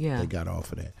rifle. Yeah. They got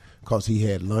off of that because he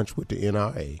had lunch with the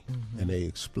NRA and they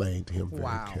explained to him very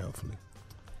carefully.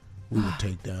 We will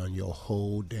take down your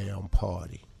whole damn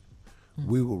party.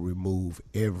 We will remove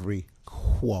every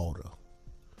quarter.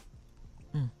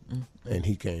 And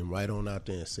he came right on out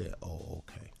there and said, "Oh,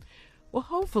 okay." Well,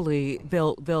 hopefully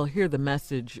they'll hear the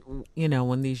message,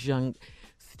 when these young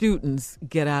students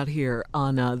get out here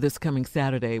on this coming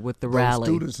Saturday with the Those rally.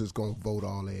 students is going to vote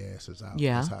all their asses out.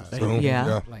 Yeah. That's how it's going.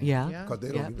 Yeah. Because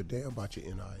they don't give a damn about your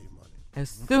NIA money. As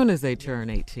soon as they turn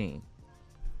 18.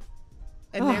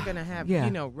 And they're going to have,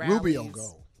 rallies. Rubio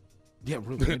go. Yeah,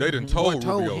 Rubio. They done told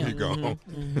Rubio he go.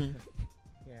 Mm-hmm.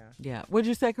 Yeah. What'd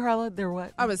you say, Carla? They're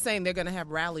what? I was saying they're going to have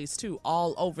rallies, too,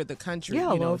 all over the country. Yeah,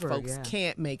 all if over, folks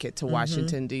can't make it to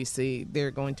Washington, D.C., there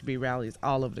are going to be rallies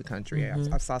all over the country.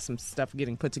 I saw some stuff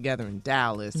getting put together in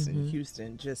Dallas and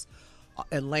Houston, just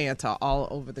Atlanta, all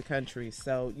over the country.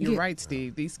 So you're right,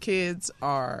 Steve. These kids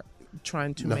are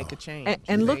trying to make a change.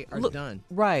 And they are done.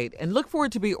 Right. And look for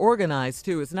it to be organized,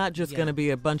 too. It's not just going to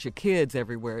be a bunch of kids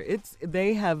everywhere.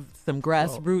 They have some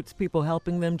grassroots people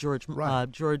helping them, George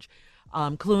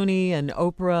Clooney and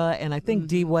Oprah, and I think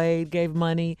D. Wade gave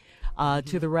money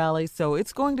to the rally. So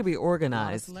it's going to be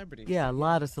organized. A lot of celebrities. Yeah, a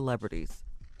lot of celebrities.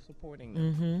 Supporting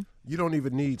them. You don't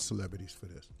even need celebrities for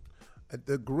this.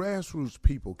 The grassroots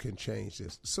people can change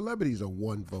this. Celebrities are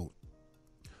one vote.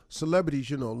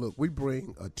 Celebrities, look, we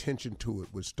bring attention to it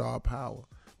with star power,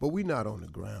 but we're not on the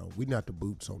ground. We're not the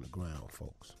boots on the ground,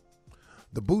 folks.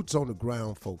 The boots on the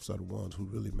ground folks are the ones who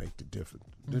really make the difference.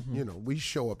 We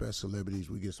show up as celebrities,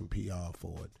 we get some PR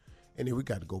for it, and then we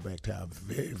got to go back to our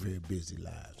very, very busy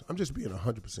lives. I'm just being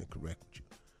 100% correct with you.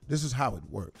 This is how it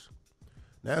works.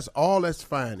 Now, that's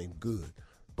fine and good,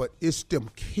 but it's them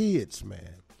kids,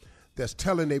 man, that's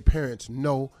telling their parents,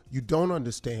 no, you don't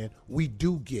understand. We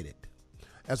do get it.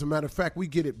 As a matter of fact, we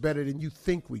get it better than you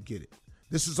think we get it.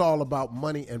 This is all about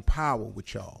money and power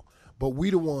with y'all. But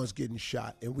we the ones getting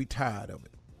shot, and we tired of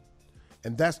it.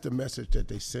 And that's the message that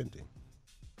they sending.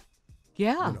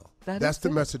 Yeah, that's the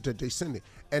message that they sending.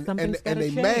 And Something's they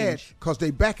gotta mad change. because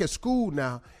they back at school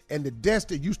now, and the desk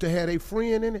that used to have their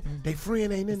friend in it, their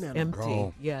friend ain't in there.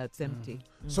 Empty. Yeah, it's empty.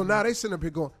 So now they sitting up here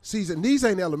going, see, and these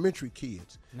ain't elementary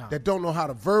kids that don't know how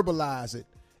to verbalize it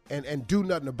and do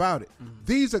nothing about it.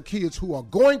 These are kids who are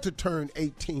going to turn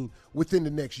 18 within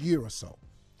the next year or so.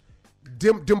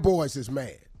 Them boys is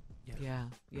mad. Yeah.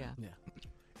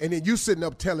 And then you sitting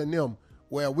up telling them,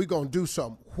 well, we're going to do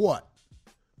something. What?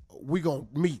 We're going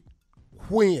to meet.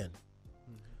 When?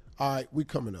 All right, we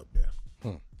coming up there.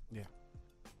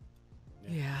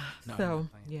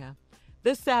 Yeah.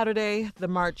 This Saturday, the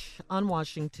March on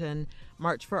Washington,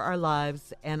 March for Our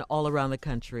Lives, and all around the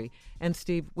country. And,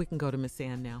 Steve, we can go to Miss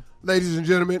Ann now. Ladies and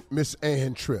gentlemen, Miss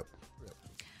Ann Tripp.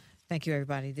 Thank you,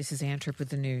 everybody. This is Ann Tripp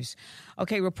with the news.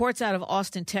 Okay, reports out of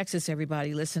Austin, Texas,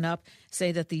 everybody, listen up,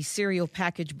 say that the serial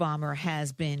package bomber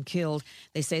has been killed.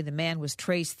 They say the man was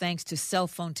traced thanks to cell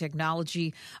phone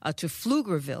technology to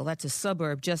Pflugerville. That's a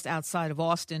suburb just outside of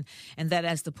Austin. And that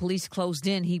as the police closed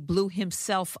in, he blew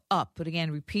himself up. But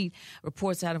again, repeat,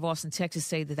 reports out of Austin, Texas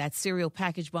say that serial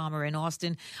package bomber in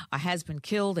Austin has been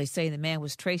killed. They say the man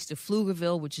was traced to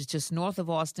Pflugerville, which is just north of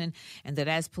Austin, and that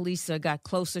as police got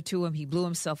closer to him, he blew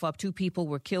himself up. 2 people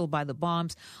were killed by the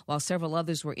bombs, while several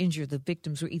others were injured. The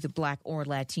victims were either black or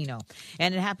Latino.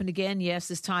 And it happened again, yes,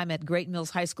 this time at Great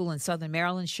Mills High School in Southern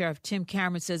Maryland. Sheriff Tim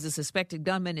Cameron says the suspected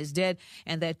gunman is dead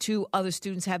and that 2 other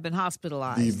students have been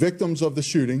hospitalized. The victims of the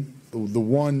shooting, the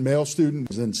one male student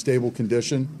is in stable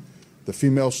condition. The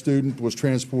female student was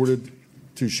transported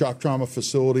to shock trauma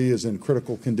facility, is in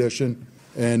critical condition.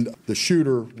 And the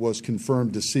shooter was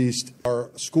confirmed deceased. Our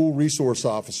school resource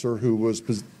officer, who was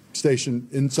stationed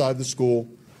inside the school,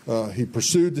 he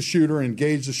pursued the shooter,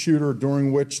 engaged the shooter,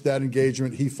 during which that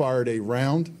engagement he fired a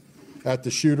round at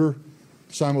the shooter.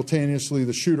 Simultaneously,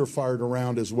 the shooter fired a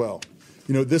round as well.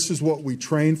 This is what we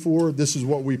train for, this is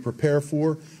what we prepare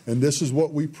for, and this is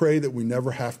what we pray that we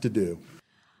never have to do.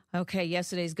 Okay,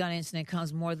 yesterday's gun incident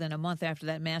comes more than a month after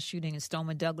that mass shooting in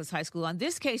Stoneman Douglas High School. On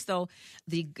this case, though,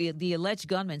 the alleged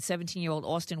gunman, 17-year-old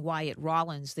Austin Wyatt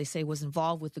Rollins, they say was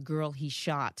involved with the girl he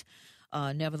shot.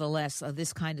 Nevertheless,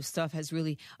 this kind of stuff has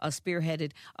really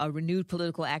spearheaded renewed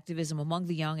political activism among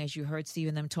the young, as you heard Steve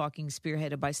and them talking,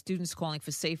 spearheaded by students calling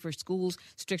for safer schools,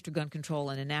 stricter gun control,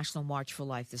 and a national march for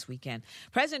life this weekend.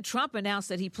 President Trump announced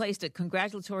that he placed a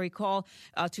congratulatory call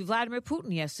to Vladimir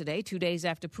Putin yesterday, 2 days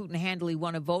after Putin handily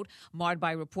won a vote marred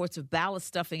by reports of ballot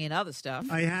stuffing and other stuff.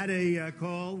 I had a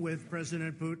call with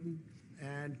President Putin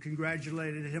and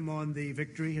congratulated him on the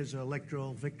victory, his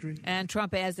electoral victory. And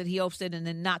Trump adds that he hopes that in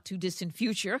the not-too-distant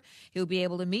future, he'll be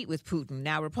able to meet with Putin.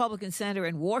 Now, Republican Senator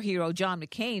and war hero John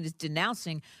McCain is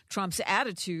denouncing Trump's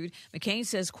attitude. McCain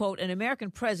says, quote, an American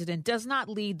president does not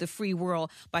lead the free world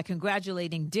by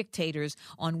congratulating dictators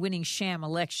on winning sham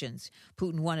elections.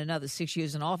 Putin won another 6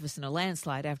 years in office in a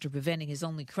landslide after preventing his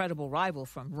only credible rival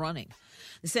from running.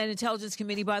 The Senate Intelligence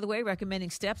Committee, by the way,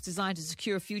 recommending steps designed to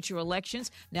secure future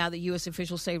elections now that U.S.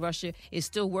 officials say Russia is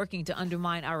still working to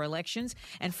undermine our elections.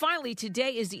 And finally,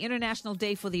 today is the International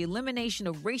Day for the Elimination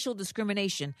of Racial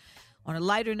Discrimination. On a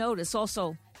lighter note, it's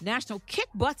also National Kick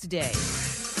Butts Day.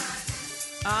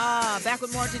 Back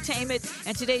with more entertainment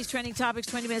and today's trending topics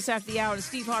 20 minutes after the hour, the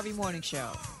Steve Harvey Morning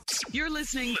Show. You're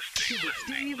listening to the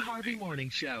Steve Harvey Morning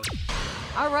Show.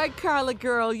 All right, Carla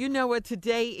girl, you know what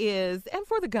today is, and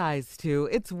for the guys too,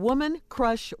 it's Woman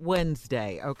Crush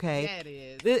Wednesday, okay? Yeah, it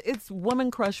is. It's Woman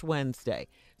Crush Wednesday.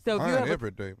 So if you have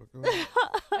every day. But go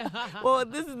ahead. well,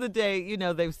 this is the day,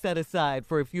 they've set aside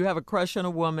for if you have a crush on a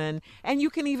woman, and you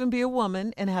can even be a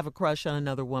woman and have a crush on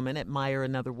another woman, admire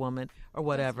another woman or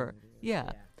whatever.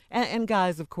 Yeah. And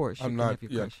guys, of course, you I'm can not. have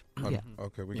your crush.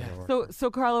 Okay, we can. Go So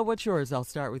Carla, what's yours? I'll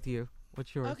start with you.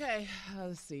 What's yours? Okay,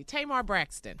 let's see. Tamar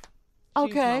Braxton.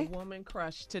 Okay. She's my woman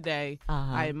crush today.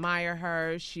 Uh-huh. I admire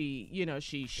her. She,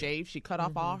 she shaved. She cut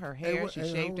off all her hair. She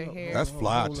shaved her hair. That's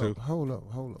fly, too. Hold up.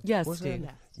 Yes, What's Steve.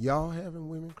 that? Y'all having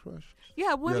women crush?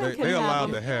 Yeah, women can they have allowed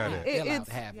them. to have that. They're allowed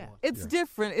to have one. It's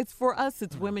different. It's for us.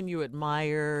 It's women you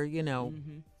admire.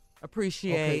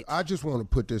 Appreciate. Okay, I just want to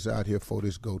put this out here before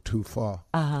this go too far.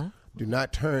 Do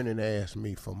not turn and ask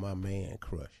me for my man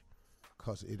crush,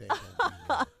 cause it ain't gonna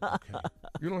be right, okay?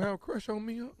 You don't have a crush on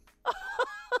me, huh?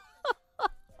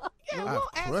 Yeah, we'll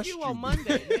ask you on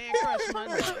Monday, Man Crush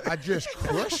Monday. I just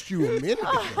crushed you a minute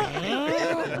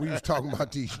ago. We was talking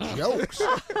about these jokes,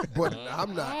 but I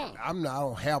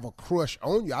don't have a crush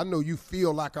on you. I know you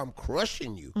feel like I'm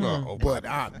crushing you, but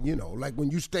like when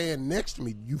you stand next to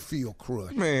me, you feel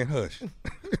crushed. Man, hush.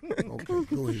 Okay,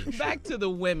 go ahead. Back to the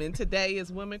women. Today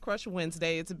is Women Crush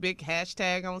Wednesday. It's a big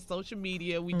hashtag on social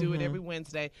media. We do it every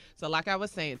Wednesday. So like I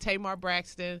was saying, Tamar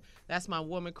Braxton, that's my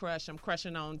woman crush. I'm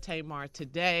crushing on Tamar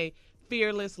today.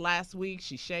 Fearless last week.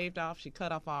 She shaved off. She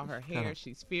cut off all her hair.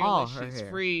 She's fearless. She's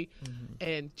free.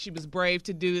 And she was brave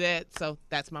to do that. So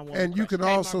that's my woman And you crush, can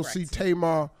Tamar also Braxton. see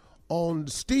Tamar on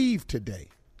Steve today.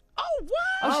 Oh, what?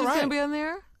 Oh, she's right. going to be on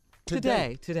there?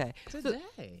 Today.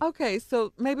 Okay,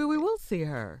 so maybe we will see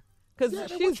her. Because Yeah,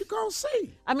 that's what you gonna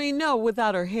see. I mean, no,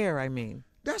 without her hair, I mean.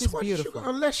 That's she's what beautiful.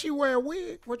 unless she wear a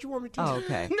wig. What you want me to do? Oh,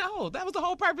 okay. No, that was the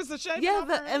whole purpose of shaving Yeah, off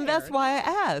her and hair. that's why I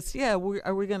asked. Yeah,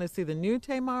 are we going to see the new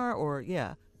Tamar or,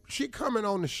 yeah? She coming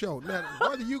on the show. Now,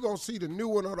 whether you going to see the new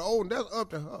one or the old one, that's up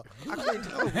to her. I can't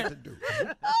tell her what to do.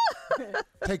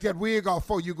 Take that wig off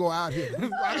before you go out here.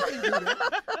 I can't do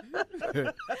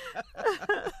that.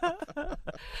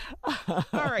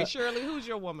 All right, Shirley, who's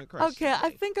your woman crush? Okay, I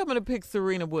think I'm going to pick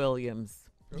Serena Williams.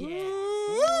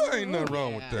 Ooh, ain't nothing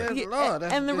wrong with that.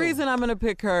 And the reason I'm going to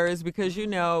pick her is because,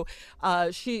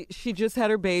 she just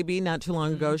had her baby not too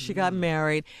long ago. She got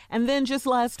married. And then just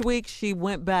last week, she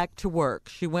went back to work.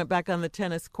 She went back on the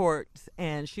tennis courts,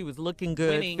 and she was looking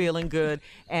good, feeling good,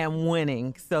 and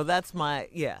winning. So that's my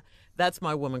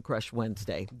Woman Crush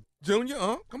Wednesday.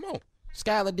 Junior, come on.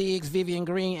 Skylar Diggs, Vivian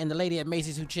Green, and the lady at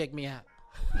Macy's who checked me out.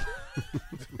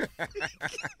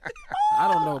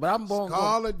 I don't know, but I'm born.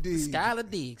 Skylar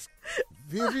Diggs.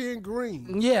 Vivian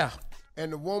Green. Yeah.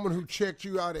 And the woman who checked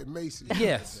you out at Macy's.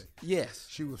 Yes. Yes.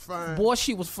 She was fine. Boy,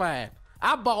 she was fine.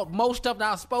 I bought most stuff that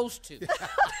I was supposed to.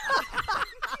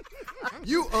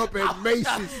 You up at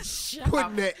Macy's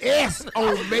putting the S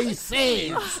on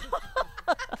Macy's.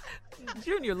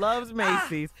 Junior loves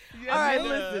Macy's. All right,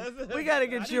 listen, we got to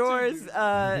get yours,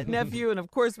 nephew, and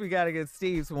of course we got to get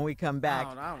Steve's when we come back.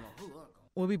 I don't know who.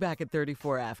 We'll be back at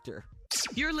 34 after.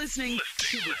 You're listening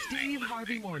to the Steve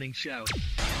Harvey Morning Show.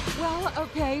 Well,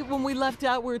 okay, when we left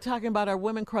out, we were talking about our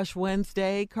Women Crush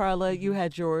Wednesday. Carla, you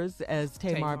had yours as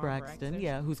Tamar Braxton,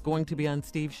 who's going to be on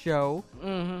Steve's show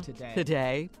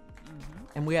today.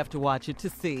 And we have to watch it to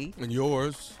see. And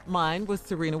yours? Mine was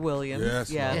Serena Williams.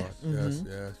 Yes, yes, Lord. Yes,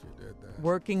 you did that.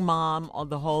 Working mom,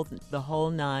 the whole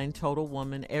nine, total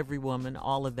woman, every woman,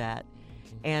 all of that.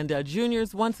 And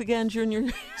Junior's, once again, Junior.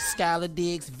 Skylar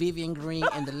Diggs, Vivian Green,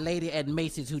 and the lady at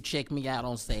Macy's who checked me out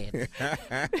on Saturday.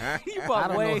 I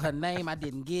don't know her name. I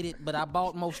didn't get it, but I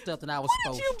bought most stuff that I was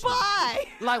supposed to. What did you buy?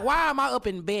 Like, why am I up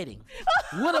in bedding?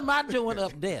 What am I doing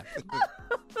up there?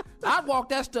 I'd walk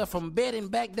that stuff from bedding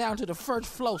back down to the first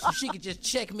floor so she could just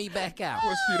check me back out.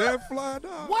 Was she that fly,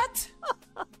 dog? What?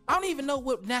 I don't even know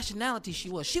what nationality she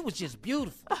was. She was just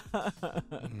beautiful.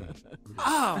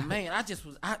 Oh, man.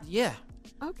 Yeah.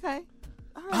 Okay.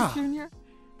 All right, Junior.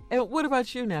 And what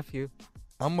about you, nephew?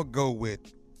 I'm going to go with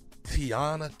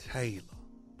Tiana Taylor.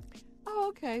 Oh,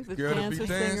 okay. The Girl to be dancer,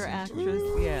 singer, dancing. actress.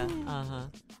 Yeah. Uh-huh.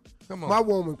 Come on. My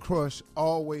woman crush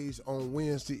always on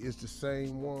Wednesday is the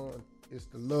same one. It's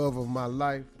the love of my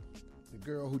life, the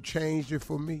girl who changed it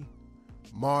for me,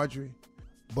 Marjorie.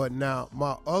 But now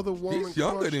my other woman She's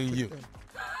younger crush than you. today-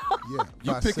 Yeah.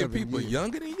 You about picking 7 people years.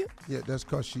 younger than you? Yeah, that's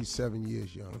because she's 7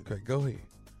 years younger. Okay, go ahead.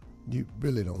 You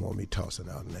really don't want me tossing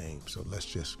out names, so let's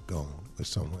just go on with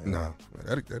somewhere. No.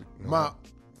 My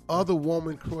other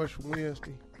woman crush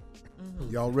Wednesday.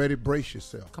 Y'all ready? Brace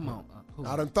yourself. Come on.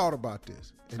 I done thought about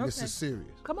this, and this Okay. is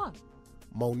serious. Come on.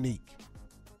 Monique.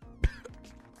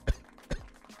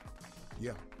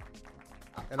 Yeah.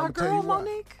 And Our I'ma tell girl you why.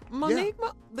 Monique? Monique,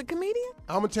 the comedian?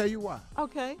 I'm going to tell you why.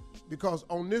 Okay. Because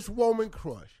on this woman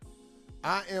crush,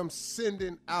 I am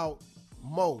sending out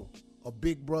Mo a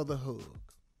big brother hug.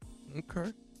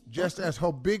 Okay. Just as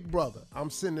her big brother, I'm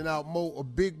sending out Mo a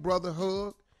big brother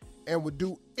hug and would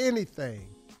do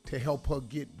anything to help her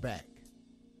get back.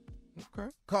 Okay.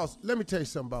 Because let me tell you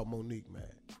something about Monique, man.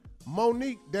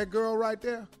 Monique, that girl right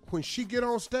there, when she get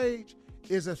on stage,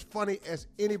 is as funny as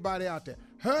anybody out there.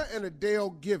 Her and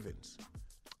Adele Givens.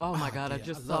 Oh, my God, I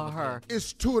just saw her.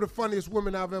 It's two of the funniest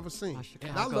women I've ever seen. And I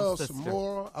Chicago love sister.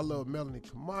 Samora. I love Melanie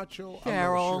Camacho. Cheryl, I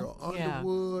love Cheryl yeah.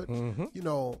 Underwood. You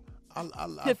know, I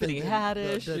Tiffany think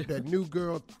Haddish. that new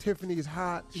girl, Tiffany's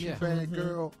hot. She's a bad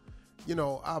girl. You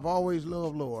know, I've always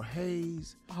loved Laura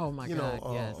Hayes. Oh, my God,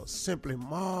 yes. Simply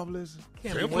Marvelous.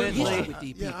 Kim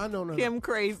Whitley. Yeah, I know. Kim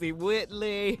Crazy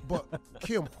Whitley. But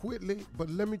Kim Whitley, but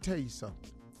let me tell you something.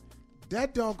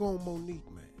 That doggone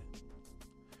Monique, man.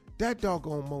 That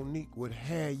doggone Monique would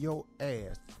have your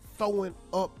ass throwing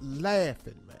up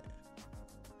laughing, man.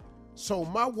 So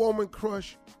my woman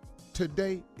crush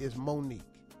today is Monique.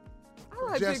 All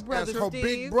right, Just big brother as her Steve.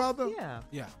 big brother,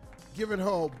 Yeah. giving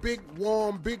her a big,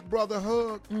 warm, big brother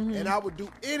hug, and I would do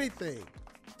anything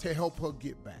to help her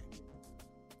get back.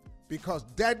 Because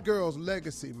that girl's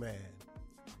legacy, man,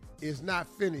 is not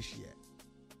finished yet.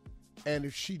 And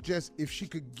if she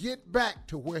could get back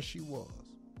to where she was,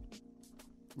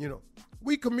 you know,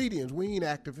 we comedians, we ain't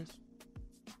activists.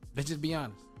 Let's just be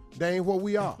honest. They ain't what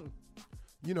we are.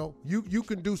 You know, you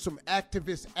can do some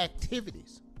activist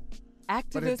activities.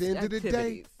 But at the end of the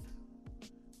day,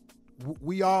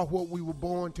 we are what we were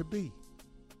born to be.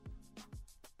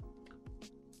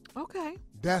 Okay.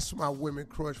 That's my Women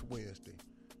Crush Wednesday.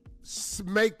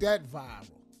 Make that viral.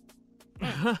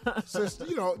 Since,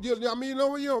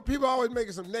 people always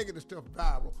making some negative stuff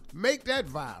viral. Make that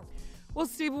viral. Well,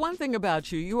 Steve, one thing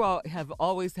about you, you all have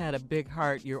always had a big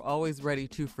heart. You're always ready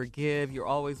to forgive. You're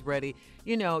always ready.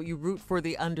 You know, you root for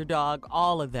the underdog,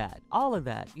 all of that,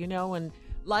 you know, and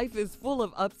life is full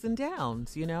of ups and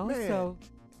downs, you know. Man, so,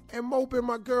 and Mo been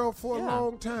my girl for a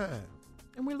long time.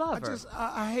 And we love her.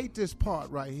 I hate this part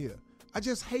right here. I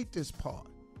just hate this part.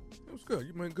 It was good.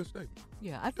 You made a good statement.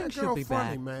 Yeah, I think That she'll girl be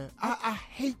funny, back. man. I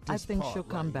hate this I think part she'll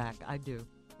come right back. I do.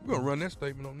 We're going to run that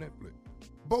statement on Netflix.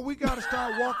 But we got to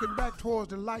start walking back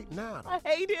towards the light now. I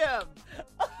hate him.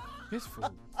 This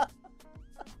fool.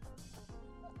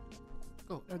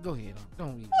 Go ahead.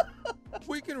 Don't even.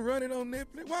 We can run it on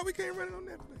Netflix. Why we can't run it on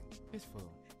Netflix? This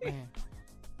fool. Man.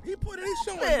 He's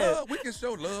showing love. We can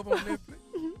show love on Netflix.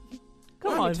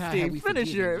 Come on, Steve.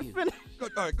 Finish your. All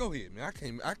right, go ahead, man.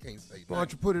 I can't say Why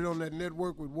don't you put it on that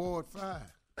network with Ward 5?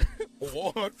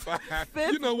 Ward 5.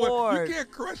 Fifth You know what? Ward. You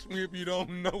can't crush me if you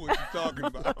don't know what you're talking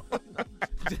about.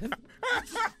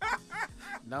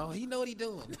 No, he know what he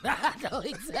doing. I know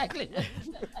exactly.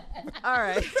 All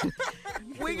right.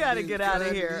 We got to get out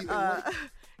of here.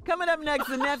 Coming up next,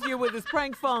 the nephew with his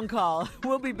prank phone call.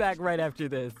 We'll be back right after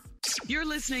this. You're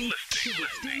listening to the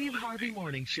Steve Harvey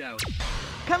Morning Show.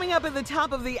 Coming up at the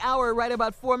top of the hour, right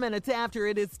about 4 minutes after,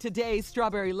 it is today's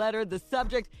Strawberry Letter. The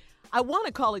subject, I want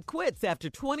to call it quits after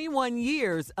 21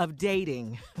 years of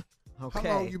dating. Okay.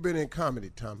 How long you been in comedy,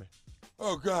 Tommy?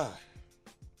 Oh, God.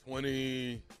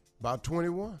 20. About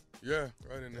 21. Yeah,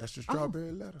 right in there. That's the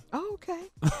Strawberry Letter. Oh, okay.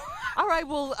 All right,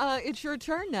 well, it's your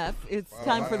turn, Neff. It's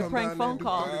time for the prank phone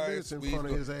call. 30 minutes in front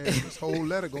of his ass. This whole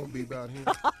letter going to be about him.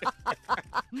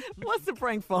 What's the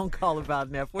prank phone call about,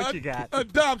 Neff? What you got?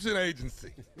 Adoption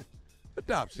agency.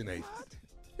 Adoption agency.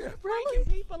 Yeah. Really?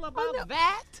 People about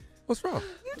that? What's wrong?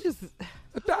 You just...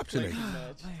 Adoption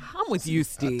agency. I'm with you,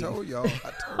 Steve. I told y'all.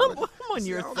 I'm on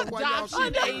your I don't know why y'all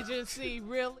Adoption keep- agency,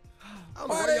 really? I don't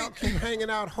know why y'all keep hanging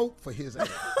out hope for his ass.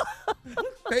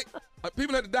 Hey,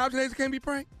 people at the adoption agency can't be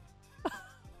pranked?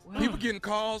 People getting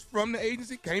calls from the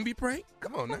agency can't be pranked?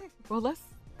 Come on now. Well, let's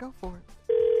go for it.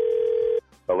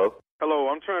 Hello? Hello,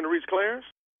 I'm trying to reach Clarence.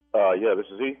 Yeah, this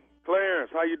is he. Clarence,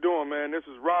 how you doing, man? This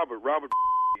is Robert.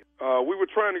 We were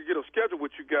trying to get a schedule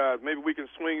with you guys. Maybe we can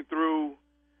swing through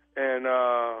and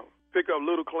pick up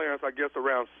little Clarence, I guess,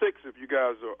 around 6 if you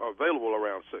guys are available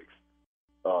around 6.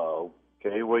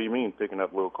 Okay, what do you mean picking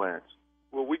up little Clarence?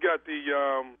 Well, we got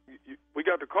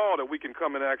the call that we can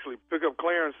come and actually pick up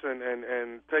Clarence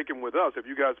and take him with us. Have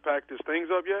you guys packed his things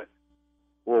up yet?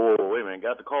 Whoa, wait a minute.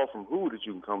 Got the call from who that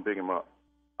you can come pick him up?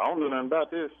 I don't know nothing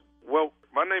about this. Well,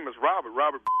 my name is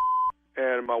Robert,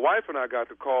 and my wife and I got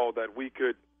the call that we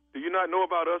could. Do you not know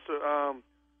about us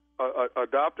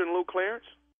adopting little Clarence?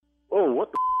 Oh,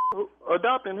 what the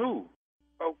adopting who?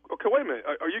 Oh, okay. Wait a minute.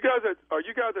 Are you guys at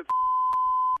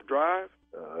Drive?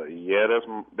 Yeah,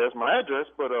 that's my address.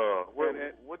 But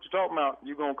what you talking about?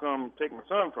 You gonna come take my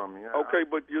son from me? Okay,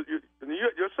 but your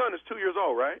son is 2 years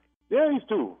old, right? Yeah, he's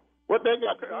 2. What they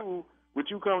got to do with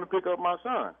you coming to pick up my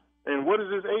son? And what is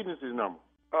this agency's number?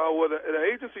 Well, the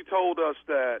agency told us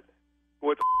that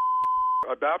with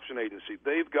adoption agency,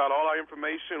 they've got all our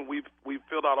information. We've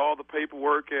filled out all the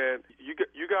paperwork, and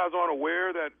you guys aren't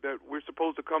aware that we're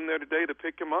supposed to come there today to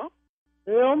pick him up?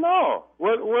 Hell no.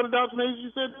 What adoption agency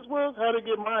you said this was? How to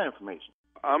get my information?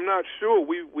 I'm not sure.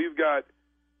 We've got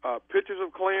pictures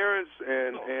of Clarence,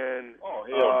 and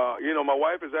my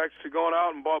wife has actually gone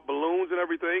out and bought balloons and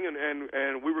everything,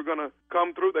 and we were going to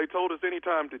come through. They told us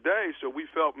anytime today, so we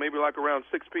felt maybe like around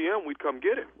 6 p.m. we'd come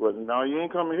get him. Well, no, you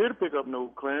ain't coming here to pick up no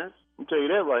Clarence. I'll tell you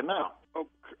that right now.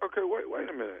 Okay, wait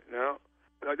a minute now.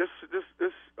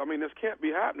 This can't be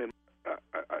happening.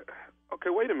 Okay,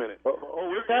 wait a minute.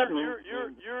 What's happening?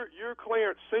 You're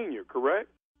Clarence Senior, correct?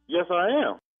 Yes, I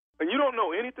am. And you don't know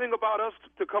anything about us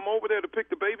to come over there to pick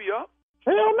the baby up?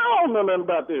 Hell no, I don't know nothing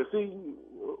about this. See,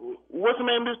 what's the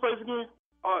name of this place again?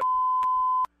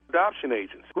 Adoption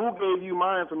agents. Who gave you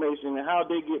my information and how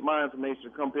they get my information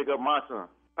to come pick up my son?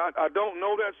 I don't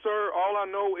know that, sir. All I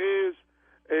know is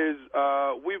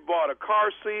we've bought a car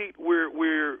seat. We're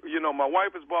my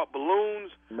wife has bought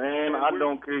balloons. Man, I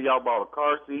don't care. Y'all bought a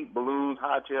car seat, balloons,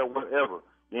 high chair, whatever.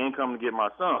 You ain't coming to get my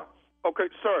son. Okay,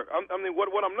 sir.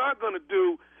 What I'm not going to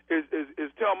do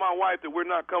is tell my wife that we're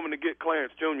not coming to get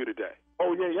Clarence Jr. today.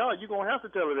 Oh, yeah, you're going to have to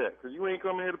tell her that because you ain't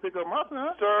coming here to pick up my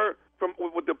son. Sir,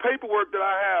 with the paperwork that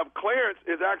I have, Clarence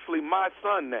is actually my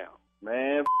son now.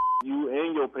 Man, you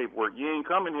and your paperwork. You ain't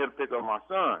coming here to pick up my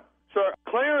son. Sir,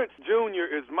 Clarence Jr.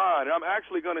 is mine. I'm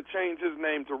actually going to change his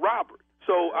name to Robert.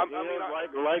 So,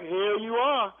 like hell you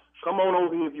are. Come on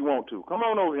over here if you want to. Come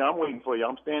on over here. I'm waiting for you.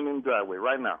 I'm standing in the driveway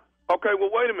right now. Okay,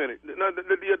 well, wait a minute. Now,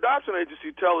 the adoption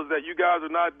agency tells us that you guys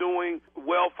are not doing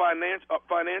well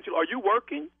financial. Are you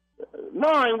working? No,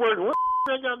 I ain't working. What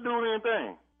that got to do with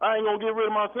anything? I ain't gonna get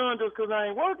rid of my son just because I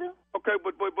ain't working. Okay,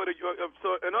 but so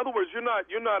in other words, you're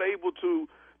not able to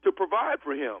provide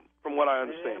for him, from what I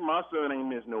understand. Man, my son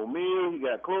ain't missed no meal. He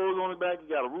got clothes on his back.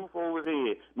 He got a roof over his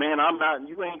head. Man, I'm not.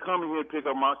 You ain't coming here to pick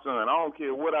up my son. I don't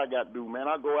care what I got to do, man.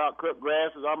 I go out, cut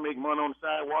grasses. I make money on the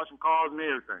side, washing cars and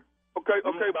everything. Okay,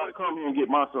 but come here and get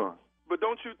my son. But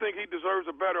don't you think he deserves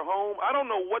a better home? I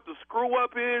don't know what the screw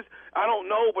up is. I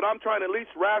don't know, but I'm trying to at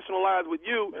least rationalize with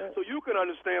you so you can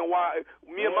understand why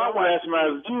me and my wife.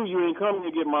 Rationalize with you. You ain't coming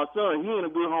to get my son. He in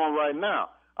a good home right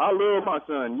now. I love my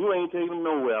son. You ain't taking him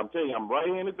nowhere. I'm telling you, I'm right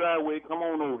here in the driveway. Come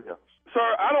on over here. Sir,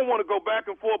 I don't want to go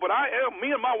back and forth, but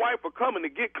me and my wife are coming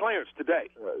to get Clarence today.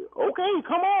 Okay,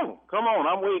 come on. Come on.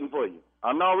 I'm waiting for you.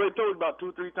 I already told you about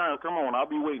 2-3 times. Come on, I'll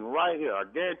be waiting right here. I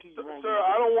guarantee you. Sir,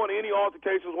 I don't want any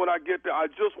altercations when I get there. I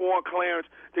just want Clarence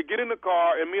to get in the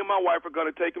car, and me and my wife are going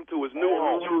to take him to his new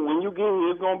home. When you get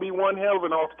here, it's going to be one hell of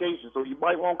an altercation. So you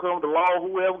might want to come to law,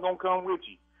 whoever's going to come with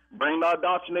you. Bring the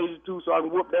adoption agent too, so I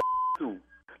can whoop that too.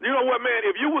 You know what, man?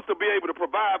 If you was to be able to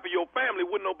provide for your family,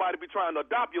 wouldn't nobody be trying to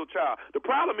adopt your child. The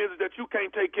problem is that you can't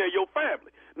take care of your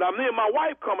family. Now, me and my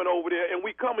wife coming over there, and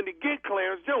we coming to get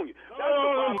Clarence Jr. That's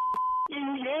the problem.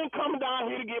 You ain't coming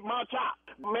down here to get my child.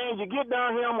 Man, you get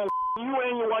down here, I'm going to you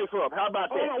and your wife up. How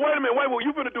about that? Hold on, wait a minute. Wait,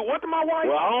 you finna do what to my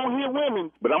wife? Well, I don't hear women,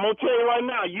 but I'm going to tell you right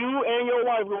now, you and your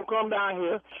wife going to come down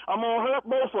here. I'm going to hurt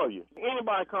both of you.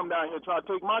 Anybody come down here try to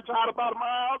take my child up out of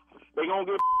my house, they going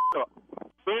to get up.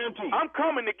 Guarantee. I'm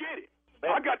coming to get it.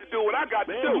 I got to do what I got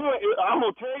to do. I'm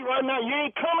going to tell you right now, you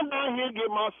ain't coming down here to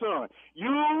get my son.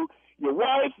 You, your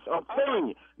wife, I'm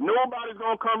telling you, nobody's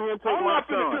going to come here and take my son. I'm not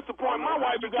going to disappoint my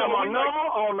wife. You got my number.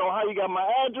 I don't know how you got my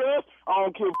address. I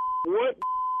don't care what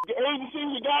agency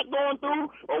you got going through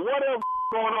or whatever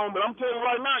going on. But I'm telling you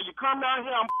right now, you come down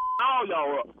here, I'm all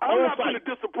y'all up. I'm not going to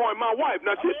disappoint my wife.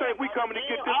 Now, she think we coming to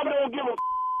get this. I don't give a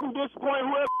disappoint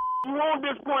whoever you won't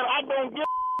disappoint. I don't give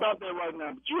about that right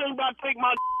now. But you ain't about to take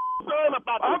my son up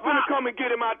out I'm gonna come and get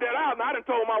him out that house. And I done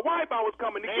told my wife I was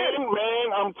coming to get him. Man,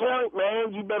 I'm telling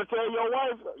you, better tell your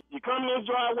wife. You come in this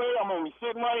driveway, I'm gonna be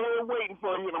sitting right here waiting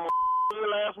for you, and I'm gonna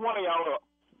every last one of y'all up.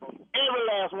 Every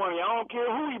last one of y'all. I don't care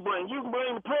who you bring. You can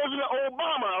bring the President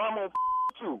Obama, and I'm gonna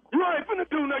you. You ain't finna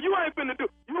do nothing. You ain't finna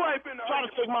try to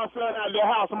take my son out of your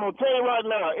house. I'm gonna tell you right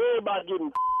now, everybody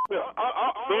getting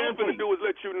All I'm going to do is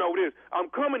let you know this. I'm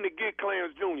coming to get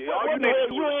Clarence Jr. All What the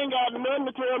hell? You ain't got nothing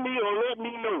to tell me or let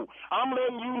me know. I'm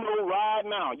letting you know right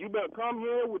now. You better come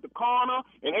here with the coroner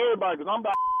and everybody, because I'm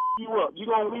about to you up. You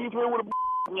going to leave here with a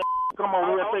come on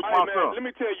here and take my son. Let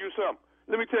me tell you something.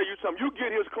 You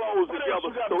get his clothes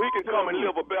together so he can come and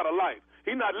live a better life.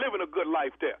 He's not living a good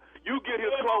life there. You get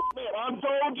his clothes. I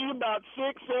told you about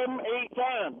 6, 7, 8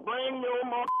 times. Bring your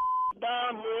mother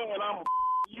down here, and I'm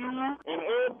you and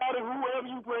everybody, whoever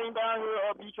you bring down here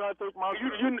up, you try to take my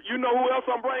son. You know who else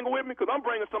I'm bringing with me? Because I'm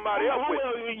bringing somebody else with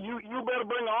me. You better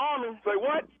bring an army. Say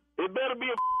what? It better be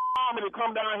a army to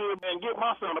come down here and get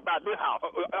my son about this house.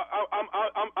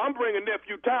 I'm bringing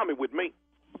nephew Tommy with me.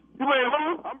 You bringing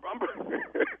who?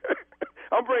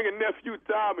 I'm bringing nephew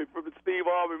Tommy from the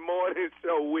Steve Harvey Morning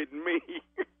Show with me.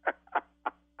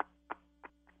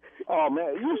 Oh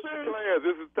man, you serious? Clarence,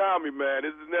 this is Tommy, man.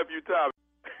 This is nephew Tommy.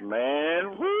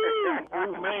 Man, woo,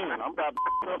 man, I'm about to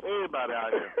up everybody out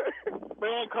here.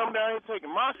 Man, come down here taking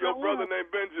my son. Your brother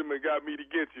named Benjamin got me to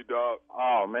get you, dog.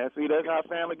 Oh, man, see, that's how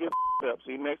family gets up.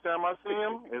 See, next time I see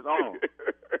him, it's on.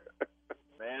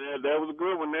 Man, that was a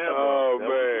good one there. Oh,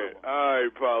 man. All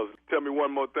right, Paul. Tell me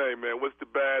one more thing, man. What's the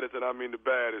baddest, and I mean the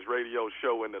baddest, radio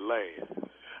show in the land?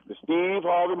 The Steve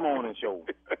Harvey Morning Show.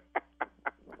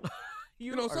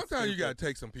 You know, sometimes you got to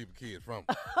take some people's kids from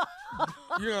them.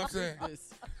 You know what I'm saying?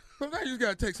 Sometimes you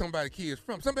got to take somebody's kids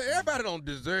from somebody. Everybody don't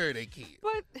deserve their kids.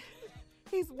 But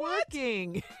he's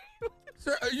working.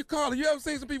 Sir, you ever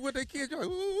seen some people with their kids? You're like,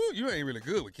 ooh, you ain't really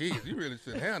good with kids. You really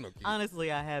shouldn't have no kids.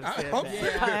 Honestly, I have said that.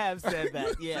 Yeah. I have said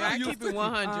that, yeah. I keep it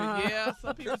 100. Yeah,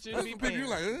 some people shouldn't be paying. You're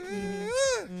like,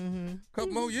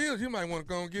 couple more years, you might want to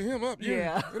go and get him up.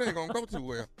 Yeah. It ain't going to go too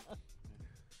well.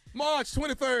 March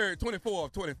 23rd,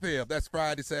 24th, 25th. That's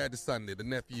Friday, Saturday, Sunday. The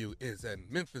nephew is in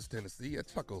Memphis, Tennessee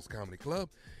at Chuckles Comedy Club.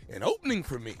 And opening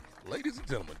for me, ladies and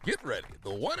gentlemen, get ready.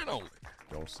 The one and only.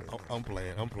 Don't say that. I'm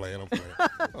playing. I'm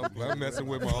messing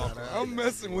with my offer. I'm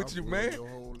messing with you, man.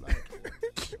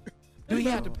 Do he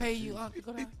have to pay you to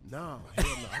go down? No, hell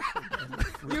no.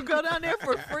 You go down there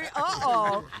for free?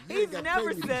 Uh-oh. He's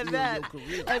never said that.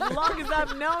 As long as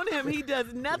I've known him, he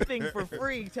does nothing for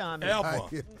free, Tommy.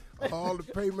 All the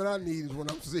payment I need is when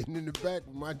I'm sitting in the back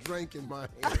with my drink in my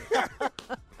hand,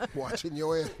 watching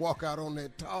your ass walk out on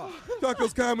that tar.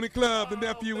 Chuckles Comedy Club, the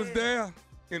nephew is there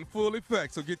in full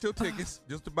effect. So get your tickets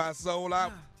just about sold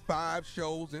out. 5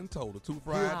 shows in total. 2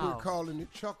 Friday. We're calling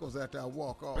it Chuckles after I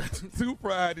walk off. 2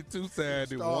 Friday, 2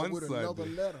 Saturday, Start 1 with Sunday. another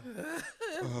letter.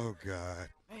 Oh, God.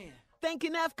 Man. Thank you,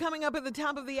 Neff. Coming up at the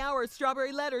top of the hour,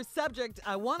 Strawberry Letter. Subject,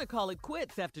 I want to call it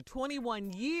quits after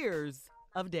 21 years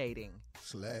of dating.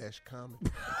 /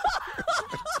 comedy.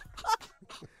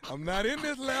 I'm not in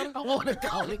this letter. I want to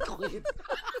call it quits.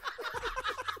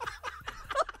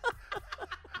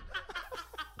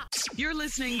 You're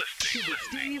listening to the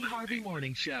Steve Harvey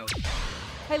Morning Show.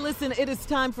 Hey, listen, it is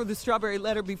time for the Strawberry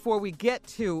Letter. Before we get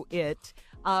to it,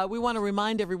 we want to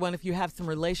remind everyone, if you have some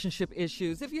relationship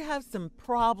issues, if you have some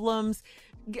problems,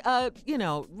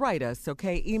 write us,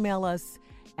 okay? Email us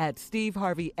at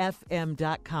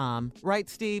steveharveyfm.com. Right,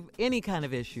 Steve? Any kind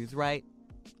of issues, right?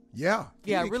 Yeah.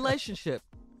 Yeah, relationship.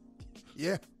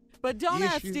 Yeah. But don't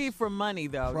ask Issues, Steve for money,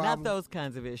 though. problems. Not those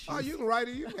kinds of issues. Oh, you can write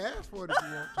it. You can ask for it if you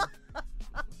want to.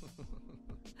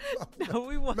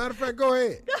 No, Matter of fact, go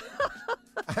ahead.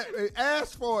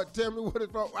 Ask for it. Tell me what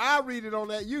it's for. I'll read it on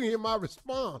that. You can hear my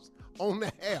response on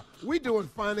the air. We doing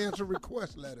financial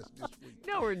request letters this week.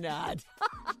 No, we're not.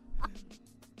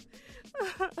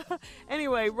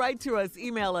 Anyway, write to us.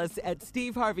 Email us at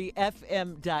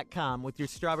steveharveyfm.com with your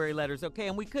Strawberry Letters, okay?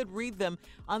 And we could read them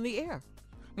on the air.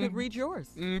 Could read yours.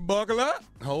 Buckle up.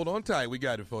 Hold on tight. We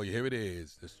got it for you. Here it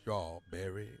is, the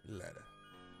Strawberry Letter.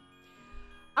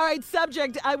 All right,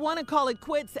 subject, I want to call it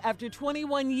quits after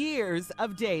 21 years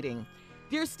of dating.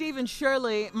 Dear Steve and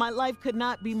Shirley, my life could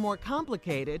not be more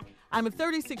complicated. I'm a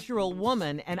 36-year-old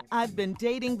woman, and I've been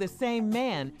dating the same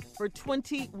man for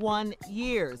 21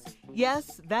 years.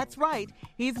 Yes, that's right.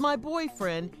 He's my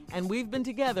boyfriend, and we've been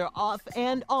together off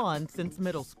and on since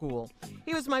middle school.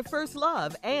 He was my first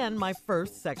love and my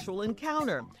first sexual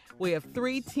encounter. We have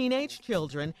 3 teenage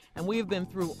children, and we have been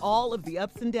through all of the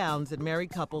ups and downs that married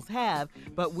couples have,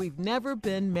 but we've never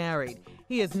been married.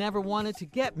 He has never wanted to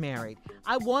get married.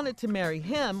 I wanted to marry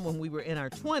him when we were in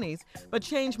our 20s, but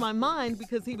changed my mind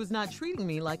because he was not treating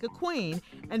me like a queen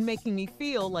and making me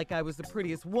feel like I was the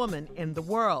prettiest woman in the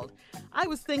world. I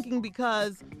was thinking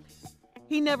because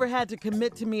he never had to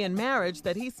commit to me in marriage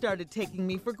that he started taking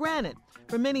me for granted.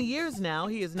 For many years now,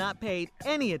 he has not paid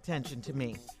any attention to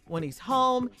me. When he's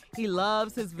home, he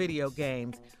loves his video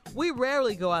games. We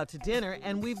rarely go out to dinner,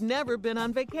 and we've never been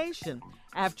on vacation.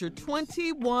 after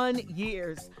 21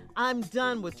 years. I'm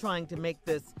done with trying to make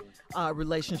this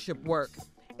relationship work.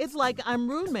 It's like I'm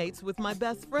roommates with my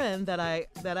best friend that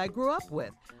I grew up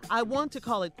with. I want to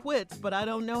call it quits, but I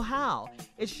don't know how.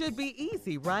 It should be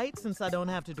easy, right? Since I don't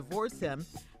have to divorce him.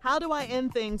 How do I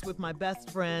end things with my best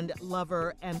friend,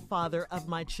 lover, and father of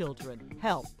my children?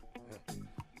 Help.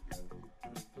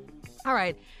 All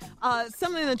right.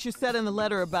 Something that you said in the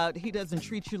letter about he doesn't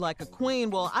treat you like a queen.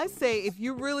 Well, I say if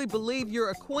you really believe you're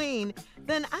a queen,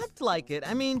 then act like it.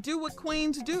 I mean, do what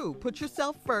queens do. Put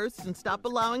yourself first and stop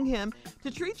allowing him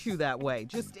to treat you that way,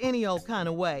 just any old kind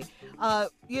of way.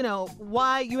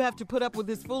 Why you have to put up with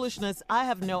this foolishness, I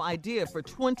have no idea. For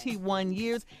 21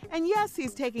 years. And yes,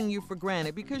 he's taking you for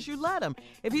granted because you let him.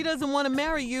 If he doesn't want to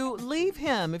marry you, leave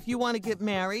him. If you want to get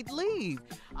married, leave.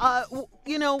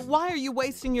 Why are you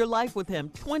wasting your life with him?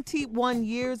 21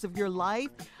 years of your life?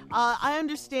 I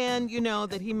understand,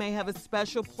 that he may have a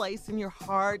special place in your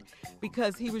heart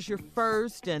because he was your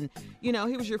first and, he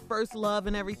was your first love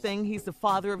and everything. He's the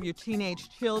father of your teenage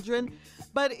children.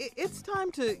 But it's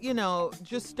time to,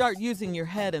 just start using your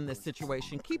head in this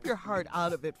situation. Keep your heart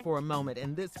out of it for a moment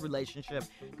in this relationship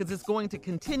because it's going to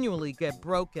continually get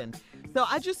broken. So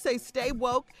I just say stay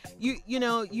woke.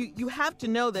 You have to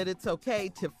know that it's okay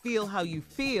to feel how you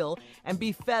feel and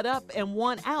be fed up and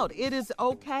want out. It is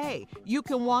okay. You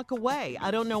can walk away.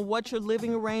 I don't know what your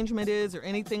living arrangement is or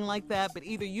anything like that, but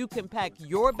either you can pack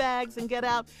your bags and get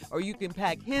out or you can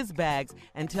pack his bags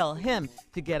and tell him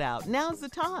to get out. Now's the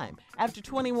time. After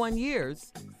 21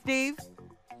 years. Steve?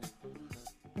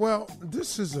 Well,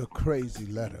 this is a crazy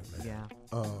letter, man.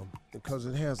 Yeah. Because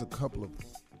it has a couple of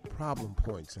problem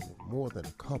points in it, more than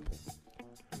a couple.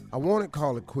 I want to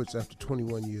call it quits after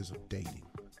 21 years of dating.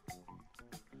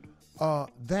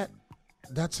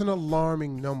 That's an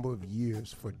alarming number of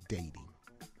years for dating.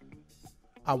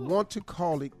 I want to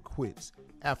call it quits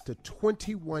after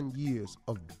 21 years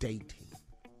of dating.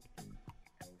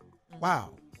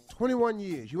 Wow. 21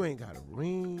 years, you ain't got a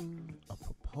ring, a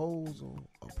proposal,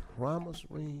 a promise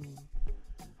ring,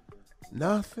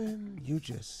 nothing. You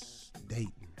just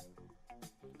dating.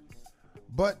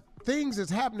 But things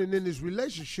is happening in this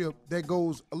relationship that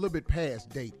goes a little bit past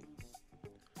dating.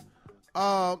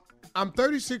 I'm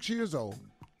 36 years old,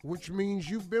 which means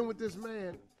you've been with this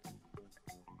man,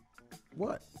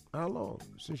 what? How long?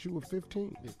 Since you were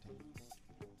 15? 15.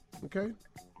 Okay.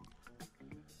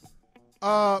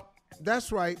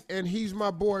 That's right, and he's my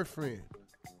boyfriend.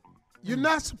 You're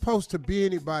not supposed to be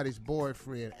anybody's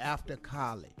boyfriend after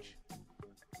college.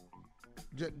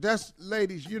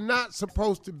 Ladies, you're not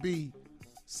supposed to be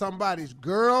somebody's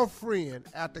girlfriend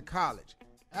after college.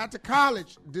 After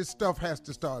college, this stuff has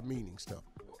to start meaning stuff.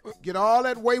 Get all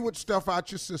that wayward stuff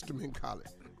out your system in college.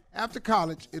 After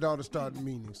college, it ought to start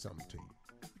meaning something to you.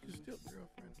 You're still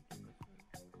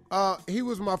girlfriend. He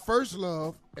was my first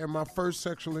love and my first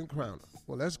sexual encounter.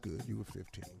 Well, that's good. You were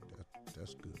 15.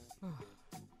 That's good.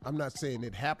 I'm not saying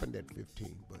it happened at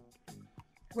 15, but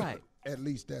right. At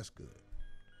least that's good.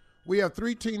 We have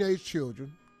 3 teenage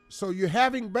children, so you're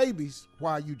having babies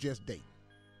while you just date.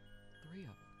 3 of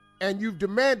them. And you've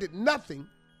demanded nothing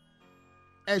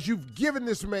as you've given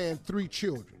this man 3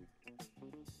 children.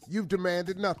 You've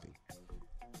demanded nothing.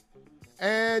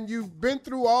 And you've been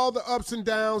through all the ups and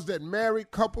downs that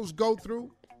married couples go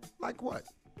through. Like what?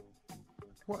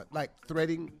 What? Like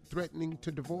threatening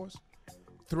to divorce?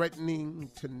 Threatening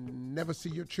to never see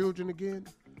your children again?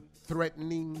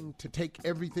 Threatening to take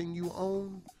everything you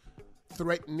own?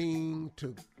 Threatening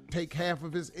to take half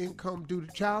of his income due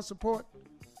to child support?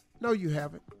 No, you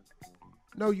haven't.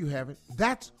 No, you haven't.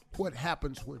 That's what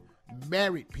happens when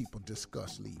married people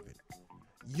discuss leaving.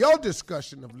 Your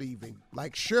discussion of leaving,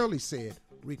 like Shirley said,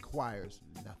 requires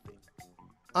nothing.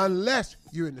 Unless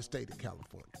you're in the state of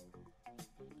California.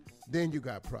 Then you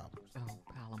got problems.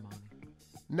 Oh, palimony.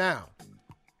 Now,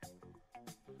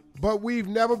 but we've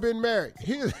never been married.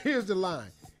 Here's the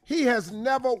line. He has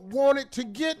never wanted to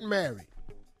get married.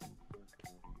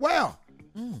 Well,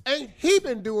 ain't he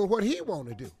been doing what he want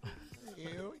to do?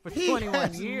 For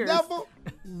 21 he years. has never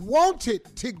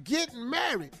wanted to get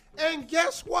married. And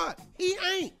guess what? He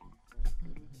ain't.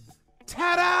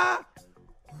 Ta-da!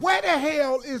 Where the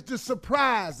hell is the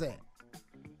surprise at?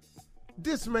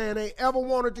 This man ain't ever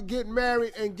wanted to get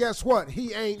married, and guess what?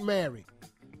 He ain't married.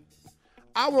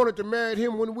 I wanted to marry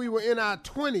him when we were in our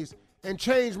 20s and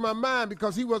changed my mind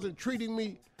because he wasn't treating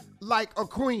me like a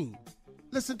queen.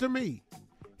 Listen to me.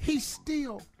 He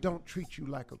still don't treat you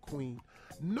like a queen,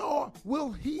 nor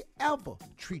will he ever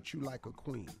treat you like a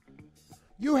queen.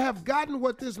 You have gotten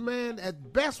what this man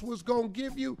at best was going to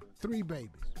give you, 3 babies.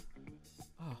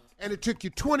 And it took you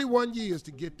 21 years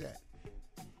to get that.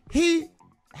 He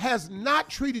has not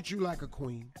treated you like a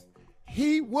queen,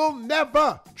 he will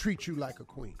never treat you like a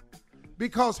queen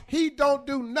because he don't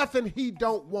do nothing he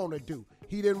don't want to do.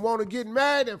 He didn't want to get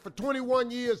married, and for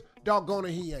 21 years, doggone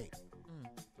it, he ain't.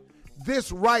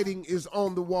 This writing is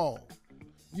on the wall.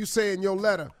 You say in your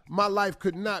letter, my life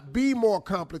could not be more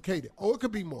complicated. Oh, it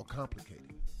could be more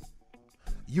complicated.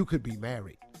 You could be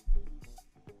married.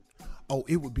 Oh,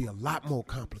 it would be a lot more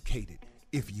complicated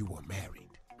if you were married.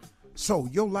 So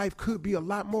your life could be a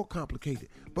lot more complicated.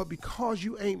 But because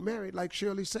you ain't married, like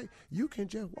Shirley say, you can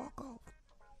just walk off.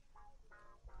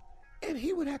 And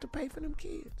he would have to pay for them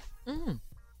kids.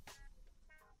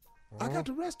 I got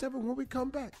the rest of it when we come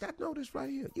back. That notice right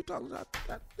here. You talking about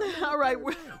that? All right,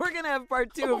 we're going to have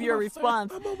part 2 of your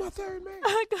response. I'm on my third man.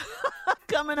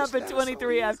 Coming up at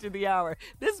 23 after the hour.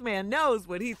 This man knows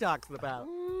what he talks about.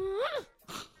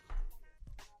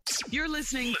 You're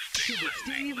listening to the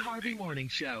Steve Harvey Morning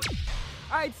Show.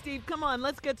 All right, Steve, come on.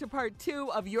 Let's get to part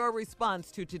 2 of your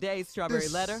response to today's Strawberry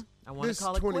Letter. I want to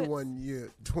call it quits. This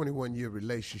 21-year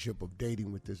relationship of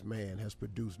dating with this man has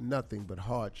produced nothing but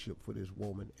hardship for this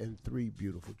woman and 3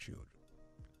 beautiful children.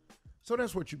 So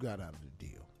that's what you got out of the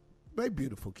deal. They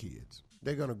beautiful kids.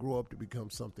 They're going to grow up to become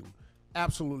something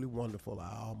absolutely wonderful.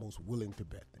 I'm almost willing to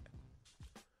bet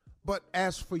that. But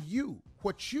as for you,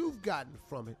 what you've gotten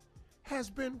from it has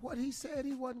been what he said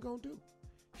he wasn't going to do.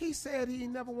 He said he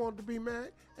never wanted to be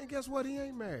married, and guess what? He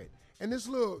ain't married. And this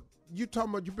little, you talking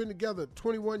about you've been together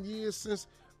 21 years since,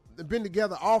 been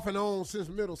together off and on since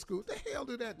middle school. What the hell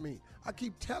do that mean? I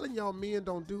keep telling y'all men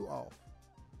don't do off.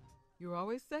 You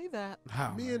always say that.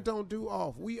 Men don't do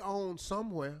off. We own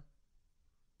somewhere.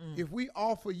 If we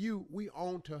offer you, we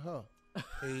own to her.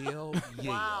 Hell yeah.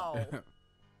 Wow.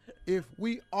 If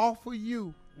we offer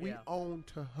you, we own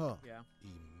to her. Yeah.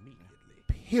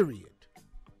 Immediately. Period.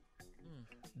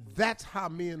 That's how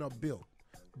men are built.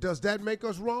 Does that make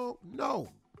us wrong? No.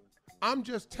 I'm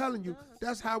just telling you,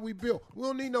 that's how we build. We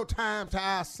don't need no time to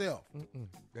ourselves.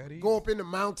 Go up in the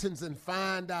mountains and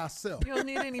find ourselves. You don't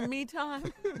need any me time?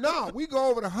 No, we go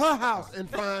over to her house and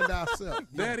find ourselves.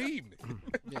 That evening.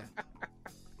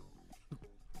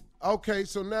 Okay,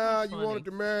 so now you wanted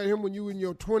to marry him when you were in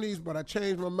your 20s, but I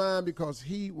changed my mind because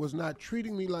he was not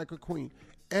treating me like a queen.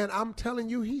 And I'm telling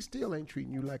you, he still ain't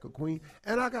treating you like a queen.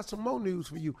 And I got some more news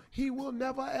for you. He will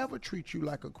never, ever treat you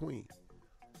like a queen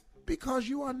because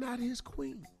you are not his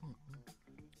queen.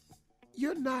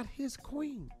 You're not his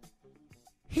queen.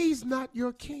 He's not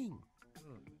your king.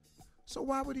 So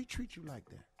why would he treat you like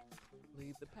that?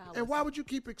 Leave the palace. And why would you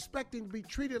keep expecting to be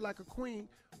treated like a queen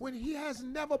when he has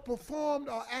never performed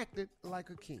or acted like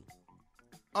a king?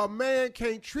 A man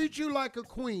can't treat you like a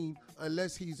queen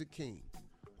unless he's a king.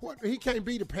 What? He can't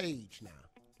be the page now.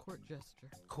 Court jester.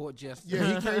 Court jester.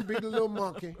 Yeah, he can't be the little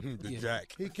monkey. The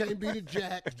jack. He can't be the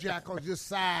jack on just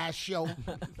sideshow.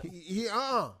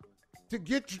 To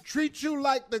get to treat you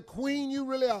like the queen you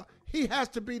really are, he has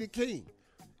to be the king.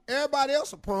 Everybody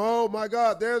else, oh my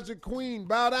God, there's the queen,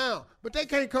 bow down. But they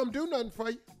can't come do nothing for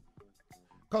you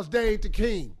because they ain't the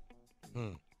king.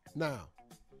 Now,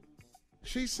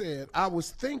 she said, I was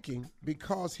thinking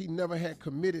because he never had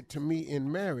committed to me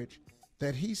in marriage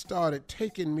that he started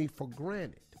taking me for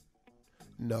granted.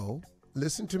 No,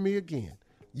 listen to me again.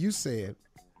 You said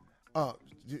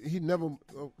he never,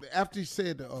 after he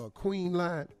said the queen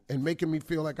line and making me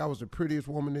feel like I was the prettiest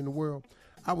woman in the world,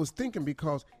 I was thinking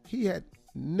because he had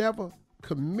never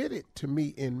committed to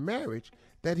me in marriage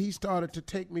that he started to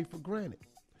take me for granted.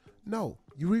 No,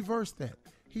 you reverse that.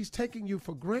 He's taking you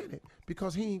for granted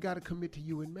because he ain't got to commit to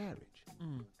you in marriage.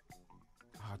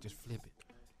 I'll just flip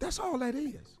it. That's all that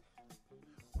is.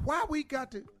 Why we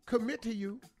got to commit to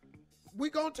you? We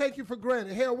gonna take you for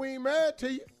granted. Hell, we ain't married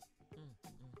to you.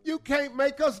 You can't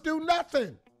make us do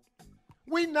nothing.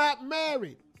 We not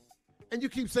married. And you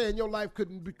keep saying your life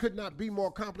could not be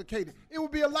more complicated. It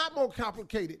would be a lot more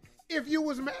complicated if you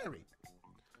was married.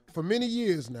 For many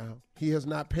years now, he has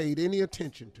not paid any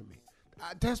attention to me.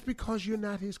 That's because you're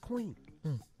not his queen.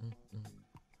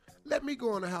 Let me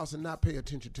go in the house and not pay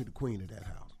attention to the queen of that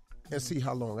house and see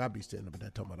how long I be standing up at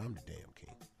that talking about I'm the damn king.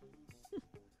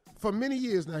 For many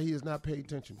years now, he has not paid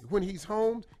attention to me. When he's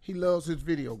home, he loves his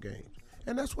video games.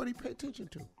 And that's what he pay attention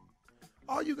to.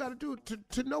 All you got to do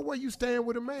to know where you stand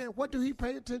with a man, what do he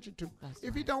pay attention to?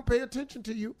 If he don't pay attention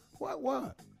to you,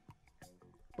 what?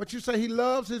 But you say he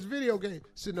loves his video game.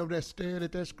 Sitting over there staring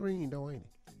at that screen, though, ain't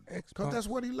he? Because that's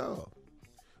what he loves.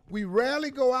 We rarely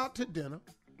go out to dinner.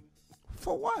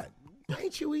 For what?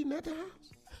 Ain't you eating at the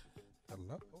house?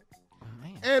 Hello?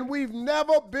 And we've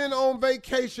never been on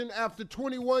vacation after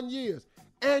 21 years.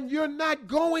 And you're not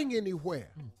going anywhere.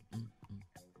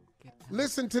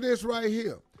 Listen to this right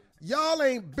here. Y'all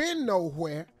ain't been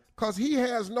nowhere because he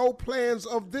has no plans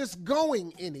of this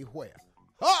going anywhere.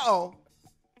 Uh-oh.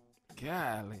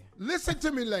 Golly. Listen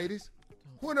to me, ladies.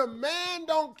 When a man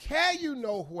don't carry you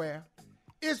nowhere,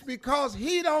 it's because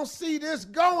he don't see this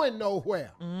going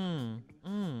nowhere.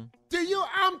 I'm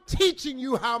teaching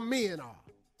you how men are.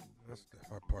 That's the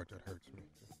hard part that hurts me.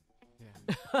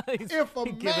 If a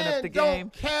man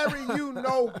don't carry you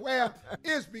nowhere,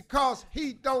 it's because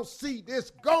he don't see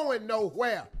this going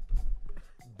nowhere.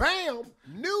 Bam,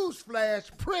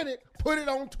 newsflash, print it, put it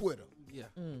on Twitter. Yeah.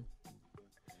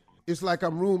 It's like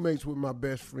I'm roommates with my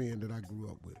best friend that I grew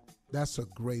up with. That's a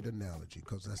great analogy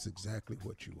because that's exactly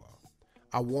what you are.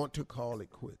 I want to call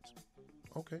it quits.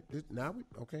 Okay, now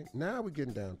we're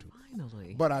getting down to it.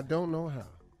 Finally. But I don't know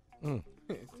how.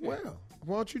 Well,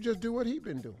 why don't you just do what he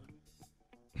been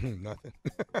doing? Nothing.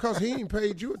 Because he ain't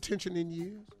paid you attention in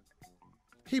years.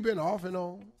 He been off and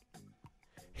on.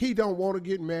 He don't want to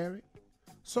get married.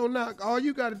 So now all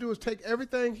you got to do is take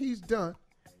everything he's done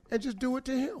and just do it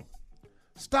to him.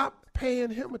 Stop paying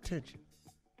him attention.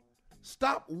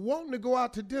 Stop wanting to go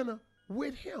out to dinner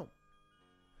with him.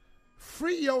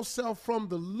 Free yourself from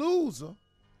the loser,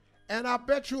 and I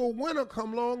bet you a winner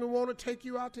come along and want to take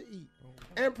you out to eat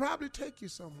and probably take you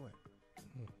somewhere.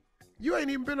 You ain't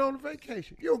even been on a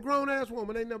vacation. You're a grown-ass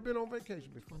woman, ain't never been on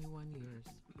vacation before. 21 years.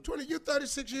 You're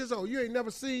 36 years old. You ain't never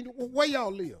seen, where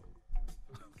y'all live?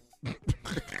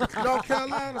 North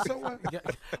Carolina somewhere?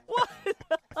 What?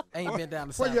 Ain't been down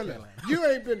to South Carolina. You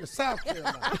ain't been to South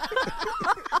Carolina.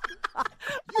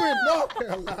 You in North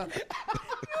Carolina.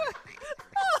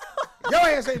 Your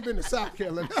ass ain't been to South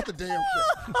Carolina. That's a damn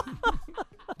shame.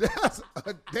 That's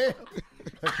a damn.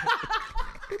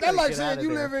 That's like saying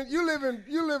you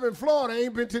live in Florida,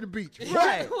 ain't been to the beach.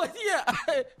 Right. Yeah,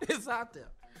 it's out there.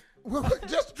 Well,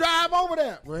 just drive over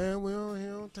there. Well, he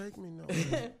don't take me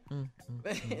nowhere.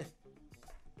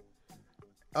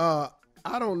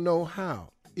 I don't know how.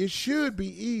 It should be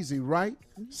easy, right?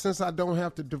 Since I don't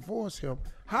have to divorce him.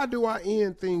 How do I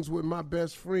end things with my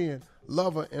best friend,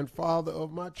 lover, and father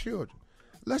of my children?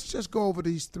 Let's just go over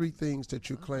these 3 things that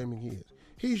you're claiming he is.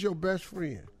 He's your best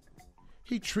friend.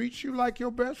 He treats you like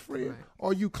your best friend,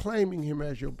 or you claiming him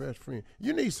as your best friend?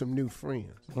 You need some new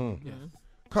friends.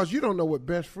 Because you don't know what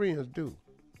best friends do.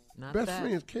 Best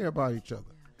friends care about each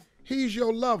other. He's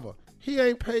your lover. He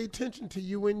ain't paid attention to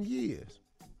you in years.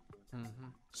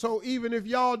 So even if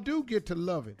y'all do get to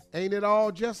loving, ain't it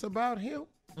all just about him?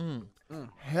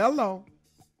 Hello.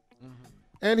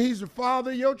 And he's the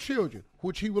father of your children,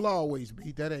 which he will always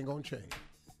be. That ain't going to change.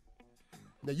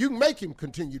 Now, you can make him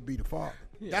continue to be the father.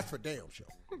 That's for damn sure.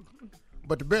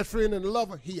 But the best friend and the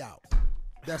lover, he out.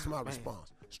 That's my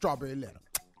response. Strawberry letter.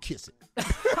 Kiss it. All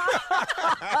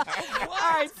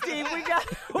right, Steve, we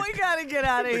got to get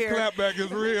out of here. The clapback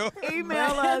is real.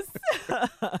 Email us.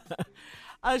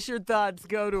 Us your thoughts.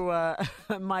 Go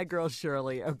to my girl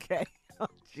Shirley, okay? Oh,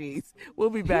 jeez. We'll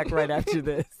be back right after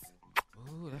this.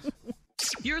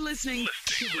 You're listening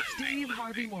to the Steve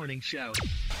Harvey Morning Show.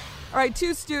 All right,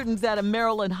 2 students at a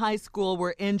Maryland high school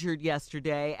were injured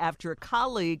yesterday after a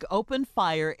colleague opened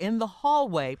fire in the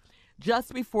hallway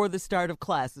just before the start of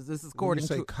classes. This is according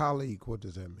to... When you say to colleague, what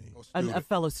does that mean? A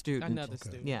fellow student. Another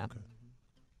student. Yeah. Okay.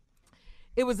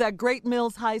 It was at Great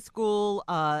Mills High School,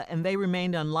 and they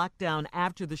remained on lockdown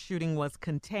after the shooting was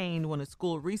contained when a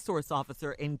school resource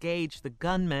officer engaged the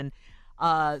gunman.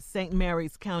 St.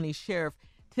 Mary's County Sheriff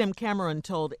Tim Cameron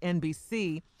told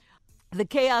NBC. The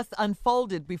chaos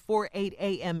unfolded before 8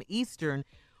 a.m. Eastern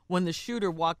when the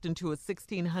shooter walked into a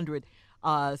 1,600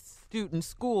 student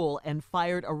school and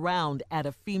fired a round at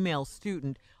a female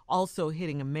student, also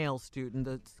hitting a male student.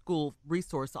 The school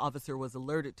resource officer was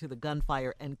alerted to the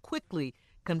gunfire and quickly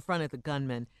confronted the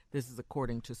gunman. This is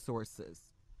according to sources.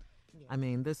 Yeah. I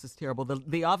mean, this is terrible.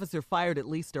 The officer fired at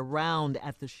least a round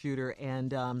at the shooter,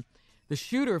 and the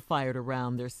shooter fired a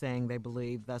round, they're saying, they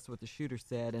believe. That's what the shooter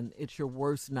said, and it's your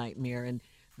worst nightmare. And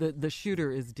the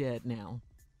shooter is dead now.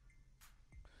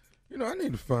 You know, I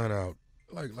need to find out.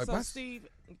 So, Steve,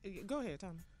 go ahead,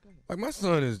 Tommy. Go ahead. Like, my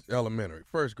son is elementary,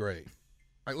 1st grade.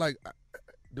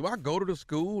 Do I go to the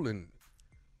school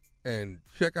and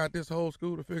check out this whole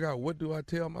school to figure out what do I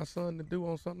tell my son to do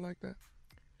on something like that?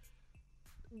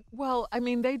 Well, I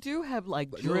mean, they do have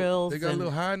drills. They got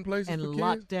little hiding places and for kids?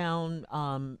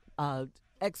 lockdown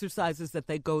exercises that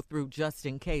they go through just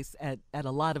in case at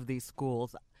a lot of these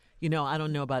schools. You know, I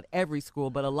don't know about every school,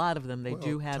 but a lot of them, they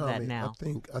do have Tommy, that now.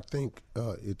 I think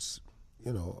it's,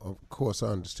 you know, of course I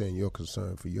understand your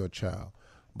concern for your child,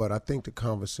 but I think the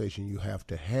conversation you have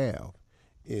to have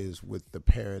is with the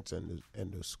parents and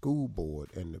the school board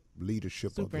and the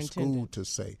leadership of the school to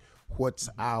say, what's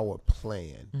our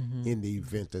plan in the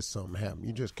event that something happens?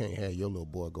 You just can't have your little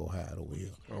boy go hide over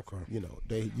here. Okay. You know,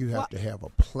 you have to have a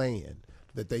plan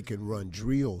that they can run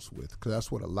drills with, because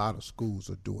that's what a lot of schools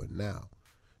are doing now.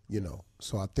 You know,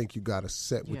 so I think you got to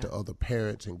sit with the other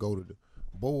parents and go to the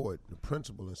board, the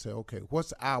principal, and say, okay,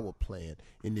 what's our plan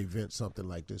in the event something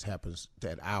like this happens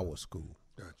at our school?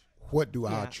 Gotcha. What do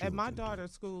our children At my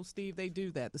daughter's school, Steve, they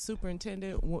do that. The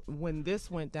superintendent, when this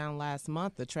went down last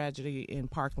month, the tragedy in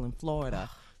Parkland, Florida,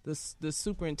 the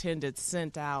superintendent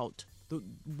sent out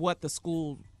what the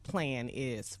school plan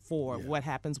is for what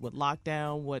happens with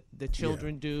lockdown, what the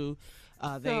children do.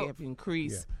 They have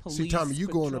increased police. See, Tommy, you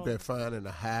patrol. going up there finding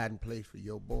a hiding place for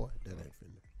your boy? That ain't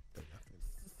finna.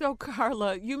 So,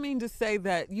 Carla, you mean to say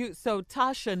that so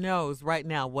Tasha knows right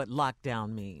now what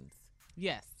lockdown means?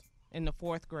 Yes, in the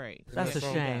 4th grade. That's a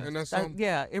shame. And that's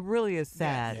yeah, it really is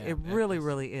sad. Yeah, it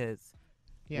really is.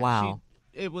 Yeah, wow.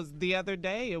 It was the other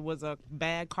day. It was a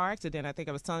bad car accident. I think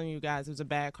I was telling you guys it was a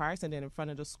bad car accident in front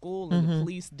of the school, and the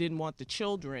police didn't want the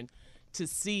children to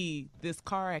see this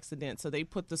car accident, so they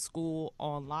put the school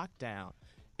on lockdown.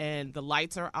 And the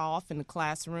lights are off in the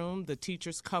classroom. The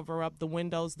teachers cover up the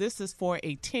windows. This is for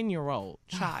a 10-year-old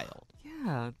child.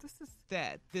 Yeah, this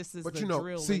is But the you know,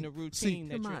 drill see- and the routine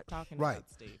that too you're much. talking Right. about,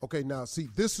 Steve. Okay, now, see,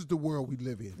 this is the world we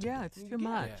live in today. yeah, it's too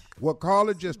much. What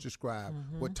Carla just described,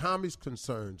 what Tommy's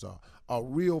concerns are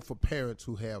real for parents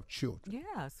who have children.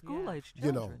 Yeah, school-age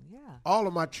You children. know, yeah. all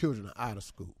of my children are out of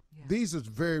school. These are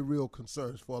very real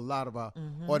concerns for a lot of our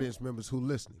audience members who are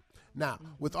listening. Now,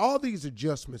 with all these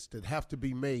adjustments that have to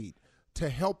be made to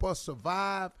help us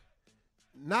survive,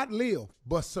 not live,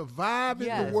 but survive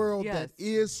in the world that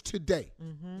is today,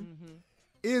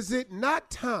 is it not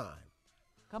time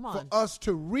for us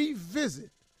to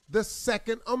revisit the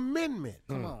Second Amendment?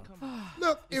 Come on.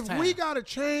 Look, if we got to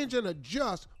change and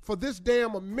adjust for this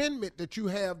damn amendment that you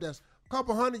have that's a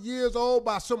couple hundred years old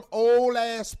by some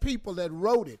old-ass people that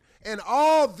wrote it, and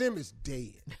all of them is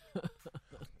dead.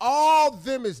 All of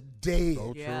them is dead.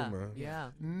 So true, man. Yeah.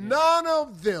 None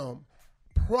of them,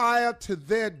 prior to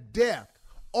their death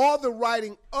or the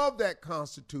writing of that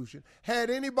Constitution, had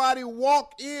anybody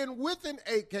walk in with an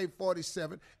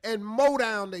AK-47 and mow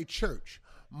down their church,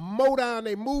 mow down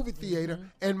their movie theater,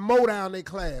 and mow down their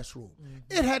classroom.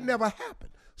 It had never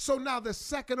happened. So now the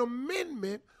Second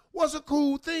Amendment was a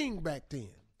cool thing back then.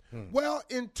 Well,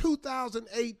 in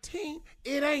 2018,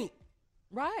 it ain't.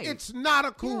 Right. It's not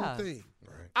a cool thing.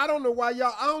 Right. I don't know why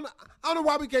I don't know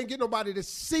why we can't get nobody to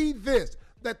see this,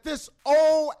 that this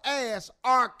old ass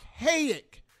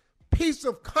archaic piece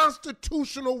of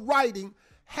constitutional writing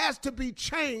has to be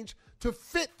changed to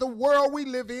fit the world we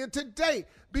live in today,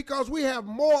 because we have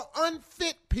more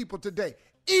unfit people today,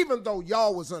 even though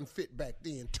y'all was unfit back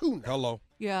then too. Now. Hello.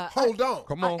 Yeah. Hold on.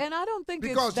 Come on. And I don't think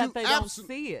Because it's that you they don't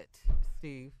see it,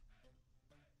 Steve.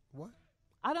 What?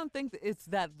 I don't think it's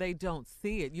that they don't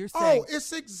see it. You're saying. Oh,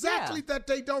 it's exactly that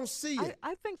they don't see it.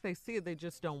 I think they see it. They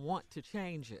just don't want to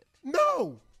change it.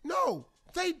 No,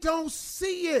 they don't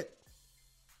see it.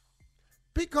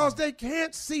 Because they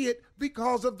can't see it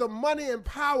because of the money and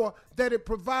power that it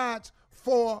provides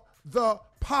for the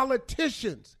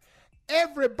politicians.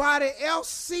 Everybody else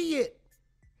see it.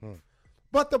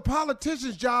 But the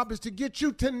politician's job is to get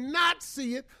you to not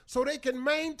see it so they can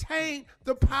maintain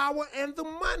the power and the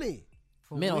money.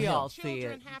 Mental we all health. see it.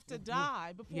 Children have to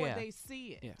die before they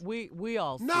see it. Yeah. We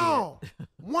all see No, it.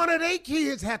 one of their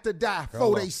kids have to die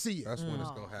before they see it. That's when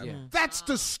it's going to happen. Yeah. That's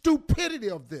the stupidity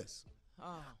of this.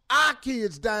 Our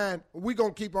kids dying, we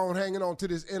going to keep on hanging on to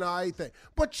this NRA thing.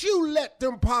 But you let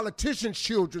them politicians'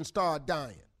 children start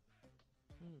dying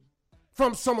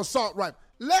from some assault rifle.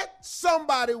 Let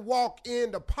somebody walk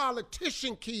in the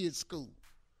politician kids' school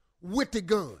with the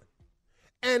gun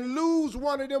and lose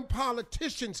one of them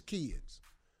politicians' kids.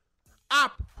 I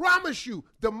promise you,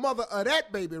 the mother of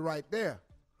that baby right there,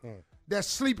 that's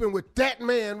sleeping with that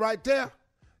man right there,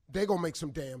 they going to make some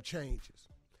damn changes.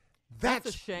 That's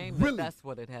a shame really, that that's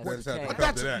what it has That's to how take. it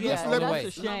comes to that. Yeah, let me-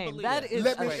 that's a shame. That is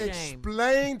Let me a shame.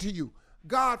 explain to you.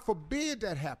 God forbid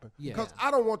that happen. Yeah. Because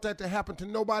I don't want that to happen to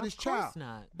nobody's Of course child.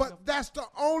 not. But that's the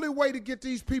only way to get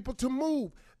these people to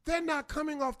move. They're not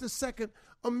coming off the Second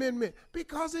Amendment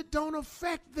because it don't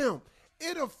affect them.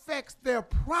 It affects their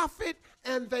profit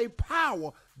and their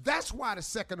power. That's why the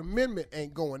Second Amendment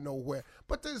ain't going nowhere.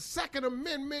 But the Second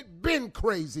Amendment been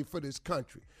crazy for this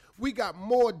country. We got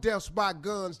more deaths by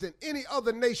guns than any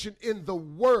other nation in the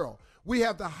world. We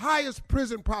have the highest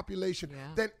prison population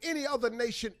than any other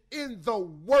nation in the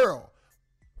world.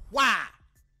 Why?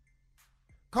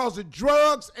 Because of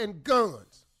drugs and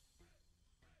guns.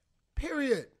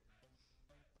 Period.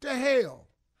 The hell.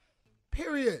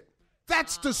 Period.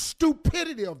 That's the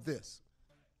stupidity of this.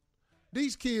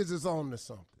 These kids is on to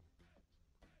something.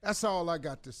 That's all I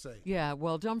got to say. Yeah,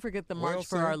 well, don't forget the March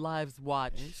for Our Lives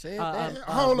watch.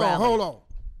 Hold on.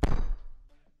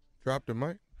 Drop the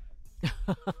mic.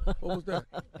 What was that?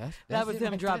 That was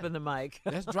him dropping the mic.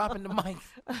 That's dropping the mic.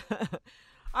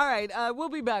 All right, we'll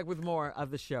be back with more of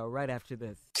the show right after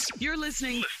this. You're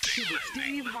listening to the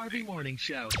Steve Harvey Morning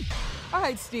Show. All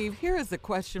right, Steve, here is a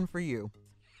question for you.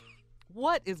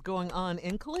 What is going on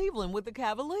in Cleveland with the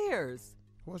Cavaliers?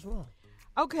 What's wrong?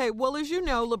 Okay, well, as you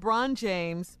know, LeBron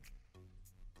James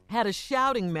had a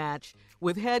shouting match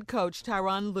with head coach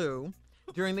Tyronn Lue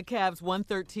during the Cavs'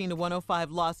 113-105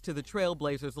 loss to the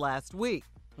Trailblazers last week.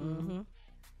 Mm-hmm.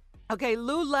 Okay,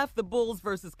 Lue left the Bulls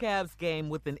versus Cavs game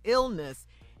with an illness.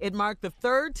 It marked the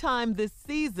third time this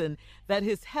season that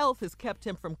his health has kept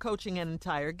him from coaching an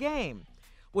entire game,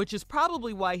 which is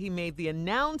probably why he made the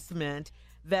announcement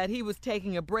that he was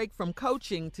taking a break from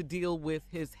coaching to deal with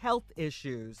his health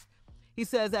issues. He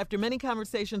says, after many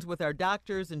conversations with our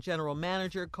doctors and general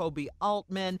manager, Kobe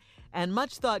Altman, and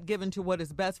much thought given to what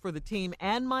is best for the team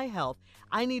and my health,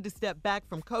 I need to step back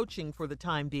from coaching for the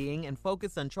time being and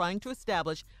focus on trying to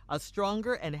establish a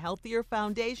stronger and healthier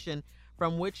foundation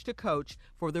from which to coach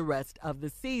for the rest of the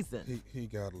season. He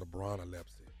got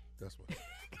LeBron-epilepsy. That's what.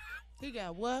 He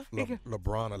got what?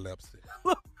 LeBron-epilepsy.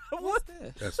 What's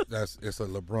that? It's a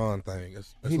LeBron thing.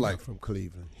 It's He's like not from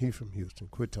Cleveland. He's from Houston.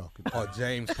 Quit talking. Or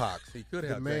James Cox. He could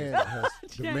have.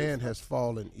 The man has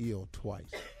fallen ill twice.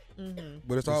 Mm-hmm.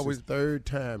 But it's This always is third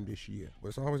time this year. But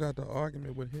it's always out the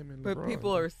argument with him and But LeBron.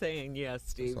 people are saying, yes,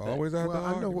 Steve. It's always out the Well, I know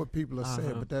argument. what people are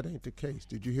saying, but that ain't the case.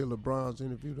 Did you hear LeBron's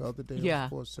interview the other day Yeah. on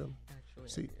Sports Center?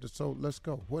 See, so let's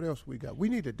go. What else we got? We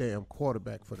need a damn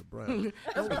quarterback for the Browns.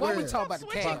 Why we talking about the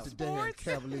About Cavs? the damn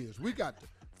Cavaliers. We got the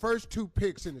first two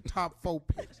picks in the top 4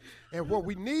 picks. And what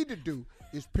we need to do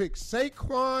is pick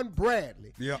Saquon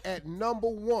Bradley at number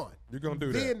 1. You're going to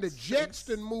do Then that. the Jets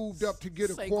done moved up to get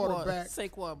a quarterback.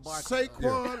 Saquon Barkley.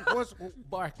 Saquon, what's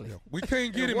Barkley. We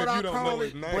can't get him what if I you don't call know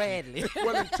it, his name. Bradley.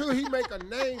 Well, until he make a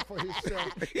name for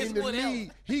himself in the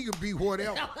league, he can be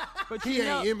whatever. But he you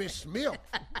ain't know- Emmitt Smith.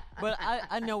 But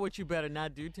I know what you better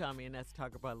not do, Tommy, and that's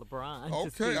talk about LeBron. to Okay,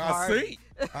 Steve I Harvey.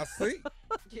 see.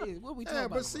 Yeah, what we talking Yeah,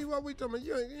 about? but see what we talking about.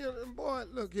 You, boy,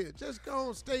 look here. Just go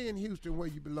and stay in Houston where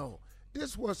you belong.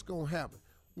 This what's going to happen.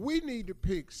 We need to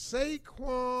pick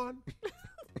Saquon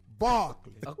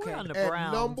Barkley We're on the at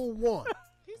Browns. number 1.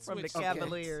 From the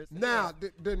Cavaliers. Now,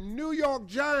 the New York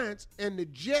Giants and the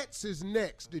Jets is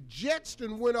next. The Jets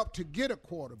then went up to get a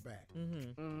quarterback.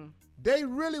 They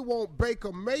really want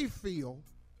Baker Mayfield,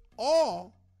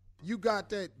 or you got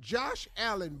that Josh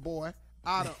Allen boy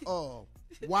out of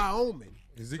Wyoming.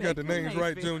 Is he got the Baker names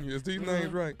right, Mayfield. Junior? Is these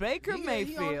names right? Baker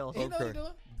Mayfield. He know he Okay.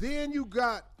 doing. Then you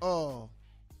got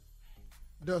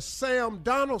the Sam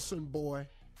Donaldson boy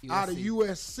out of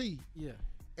USC. Yeah.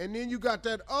 And then you got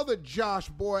that other Josh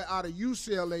boy out of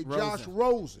UCLA, Josh Rosen.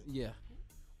 Rosen. Yeah.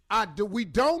 We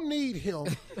don't need him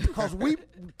because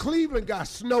Cleveland got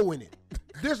snow in it.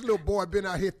 This little boy been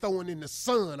out here throwing in the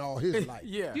sun all his life.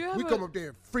 Yeah. Do you have We a- come up there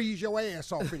and freeze your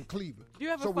ass off in Cleveland. Do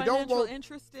you have So a we don't financial want-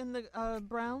 interest in the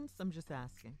Browns? I'm just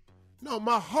asking. No,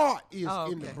 my heart is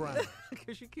Oh, in the okay. Browns.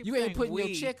 Because you keep You ain't saying putting we.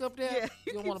 your check up there? Yeah,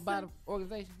 You don't keep want to buy the saying-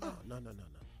 organization? No.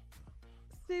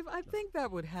 Steve, I think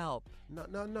that would help. No.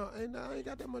 I ain't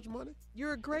got that much money.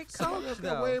 You're a great Some coach, of us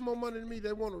got though. way more money than me.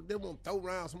 They want to throw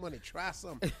around some money, try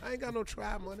something. I ain't got no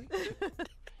try money.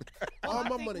 All I my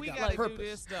think money we got gotta purpose. do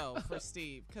this though for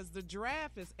Steve, because the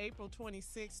draft is April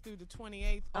 26th through the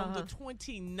 28th. On the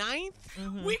 29th,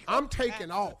 I'm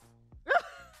taking off.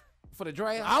 For the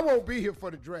draft? I won't be here for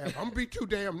the draft. I'm gonna be too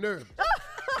damn nervous.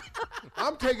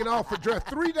 I'm taking off for draft.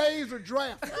 3 days of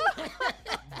draft.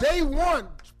 Day 1,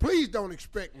 please don't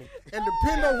expect me. And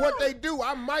depending on what they do,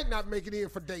 I might not make it in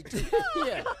for day 2.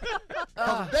 Yeah.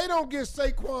 Because if they don't get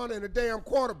Saquon and a damn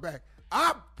quarterback,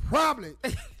 I'm probably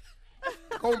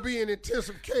gonna be in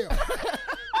intensive care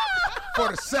for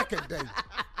the second day.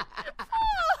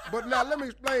 But now let me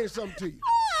explain something to you.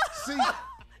 See,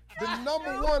 the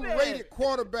number 1 rated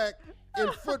quarterback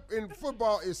in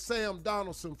football is Sam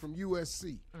Donaldson from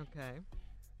USC. Okay.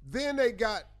 Then they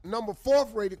got number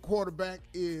 4th rated quarterback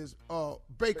is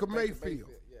Baker Mayfield.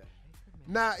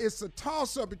 Now it's a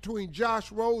toss-up between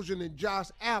Josh Rosen and Josh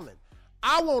Allen.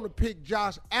 I want to pick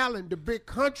Josh Allen, the big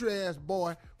country ass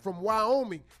boy from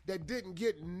Wyoming that didn't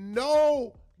get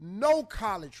no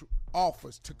college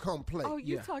offers to come play. Oh,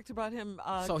 you talked about him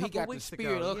So he a couple got the weeks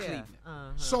spirit ago. of Yeah.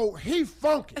 Cleveland. So he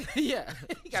funky. Yeah.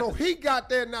 So he got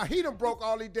there. Now he done broke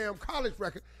all these damn college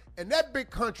records. And that big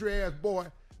country ass boy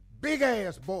Big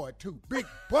ass boy too. Big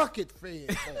bucket fed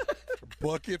boy.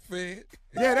 Bucket fed?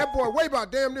 Yeah, that boy weigh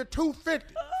about damn near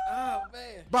 250. Oh,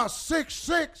 man. About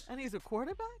 6'6". And he's a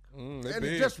quarterback? And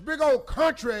he's just a big old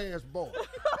country ass boy.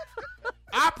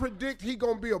 I predict he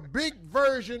gonna be a big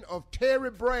version of Terry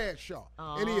Bradshaw.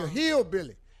 And he a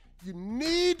hillbilly. You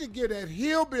need to get that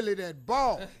hillbilly that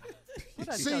ball. What did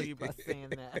I tell you about saying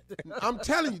that? I'm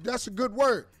telling you, that's a good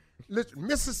word. Listen,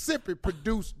 Mississippi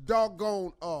produced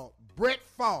doggone Brett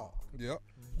Favre. Yep.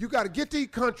 You got to get these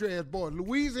country ass boys.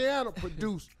 Louisiana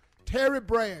produced Terry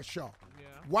Bradshaw.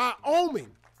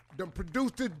 Wyoming done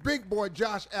produced this big boy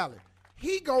Josh Allen.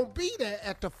 He gonna be there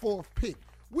at the 4th pick.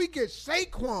 We get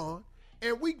Saquon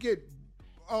and we get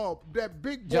that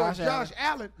big boy Josh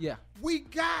Allen. Yeah. We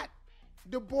got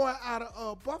the boy out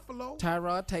of Buffalo.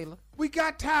 Tyrod Taylor. We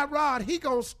got Tyrod. He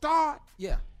gonna start.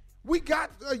 Yeah. We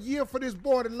got a year for this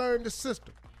boy to learn the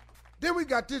system. Then we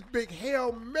got this big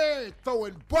Hail Mary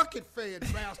throwing bucket fed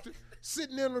bastard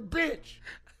sitting on the bench.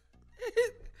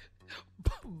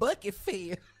 Bucket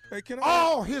fed. Hey,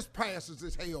 all his passes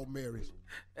is Hail Marys.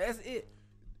 That's it.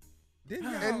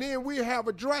 And then we have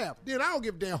a draft. Then I don't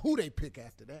give a damn who they pick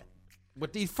after that.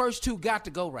 But these first two got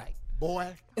to go right.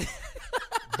 Boy. You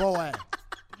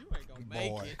ain't gonna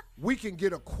make it. We can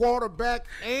get a quarterback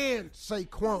and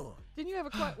Saquon. Didn't you have a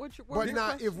question? But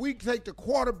now, if we take the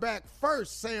quarterback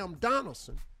first, Sam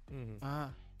Donaldson,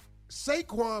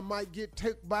 Saquon might get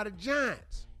taken by the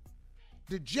Giants.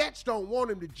 The Jets don't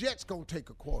want him. The Jets going to take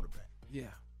a quarterback. Yeah.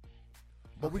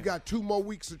 But we got 2 more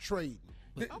weeks of trading.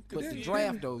 But the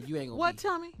draft, though, you ain't going to What,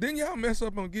 Tommy? Didn't y'all mess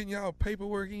up on getting y'all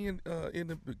paperwork in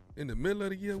the middle of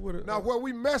the year? With Now, where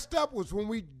we messed up was when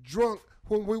we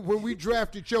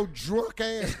drafted your drunk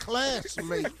ass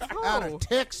classmate out of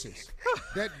Texas.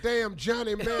 That damn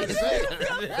Johnny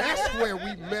Manziel. That's where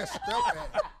we messed up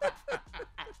at.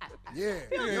 Yeah.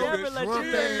 Your drunk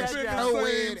ass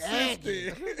co-ed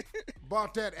Aggie.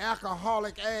 Bought that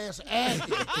alcoholic ass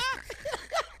Aggie.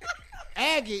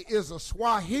 Aggie is a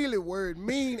Swahili word,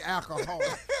 mean alcoholic.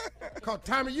 Because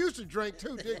Tommy used to drink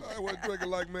too, didn't he? I wasn't drinking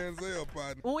like Manziel,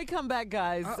 partner. When we come back,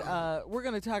 guys, we're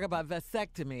going to talk about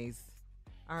vasectomies.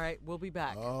 All right, we'll be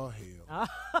back. Oh, hell.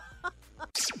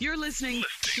 You're listening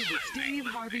to the Steve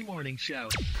Harvey Morning Show.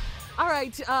 All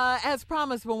right, as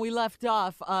promised when we left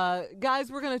off,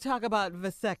 guys, we're going to talk about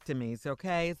vasectomies,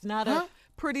 okay? It's not a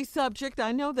pretty subject.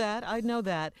 I know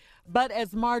that. But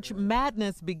as March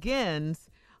Madness begins,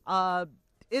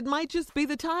 it might just be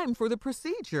the time for the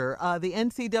procedure. The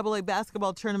NCAA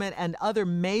basketball tournament and other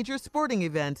major sporting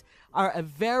events are a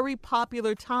very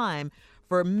popular time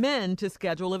for men to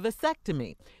schedule a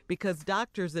vasectomy because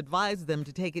doctors advise them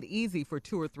to take it easy for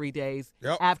 2 or 3 days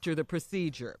after the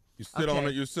procedure. You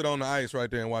sit on the ice right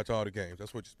there and watch all the games.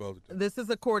 That's what you're supposed to do. This is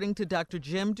according to Dr.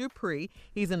 Jim Dupree.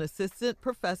 He's an assistant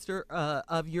professor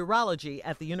of urology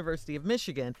at the University of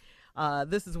Michigan.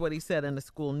 This is what he said in a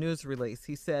school news release.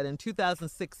 He said in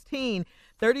 2016,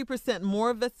 30%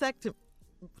 more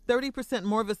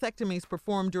vasectomies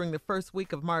performed during the first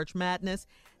week of March Madness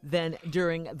than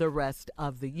during the rest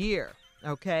of the year.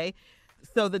 Okay?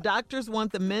 So the doctors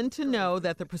want the men to know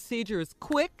that the procedure is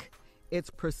quick, it's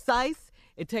precise,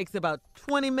 it takes about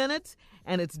 20 minutes,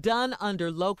 and it's done under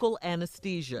local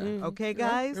anesthesia. Okay,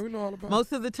 guys? Yeah, we know all about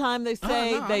Most of the time they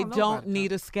say they don't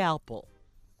need a scalpel.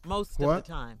 Most of the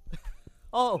time.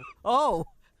 Oh.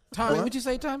 Tommy, what'd you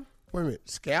say, Tommy? Wait a minute,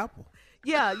 scalpel?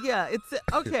 Yeah, it's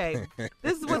okay.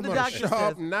 This is what the doctor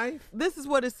says. Knife? This is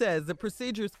what it says. The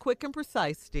procedure is quick and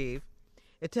precise, Steve.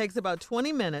 It takes about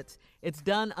 20 minutes. It's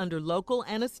done under local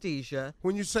anesthesia.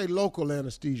 When you say local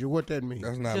anesthesia, what that means?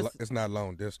 It's not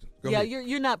long distance. Go yeah, ahead.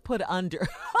 you're not put under.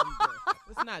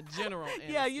 It's not general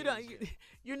anesthesia. Yeah,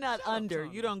 you're not under.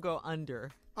 You don't go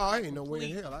under. Oh, I ain't no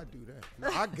way in hell I do that. No,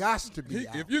 I got to be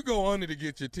out. If you go under to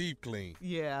get your teeth clean.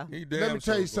 Yeah. Let me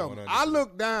tell you something. I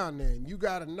look down there and you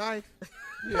got a knife.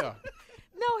 Yeah.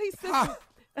 No, he said.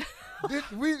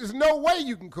 There's no way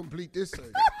you can complete this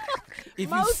surgery. If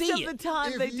Most you see of it. the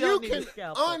time, they If don't you need can a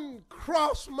scalpel.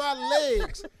 uncross my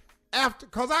legs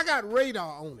because I got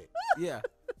radar on it. Yeah.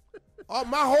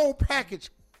 My whole package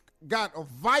got a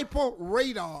Viper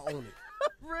radar on it.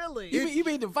 Really? You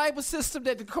mean the Viper system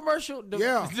that the commercial,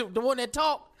 Yeah. the one that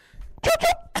talk?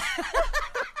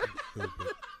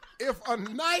 If a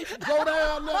knife go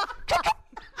down there,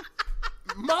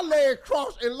 my leg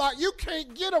cross and lock, you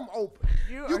can't get them open.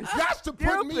 You got to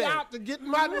put me out to get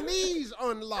my knees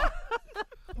unlocked.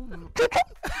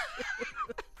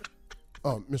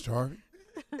 Mr. Harvey?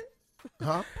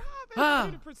 Huh?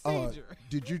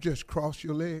 Did you just cross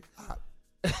your leg?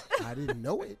 I didn't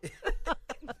know it.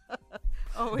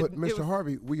 But Mr.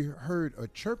 Harvey, we heard a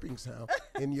chirping sound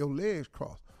and your legs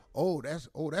crossed. Oh, that's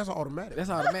automatic. That's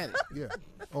automatic. Yeah.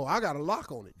 Oh, I got a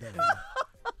lock on it. Damn.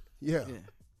 Yeah.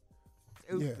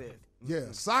 Stupid.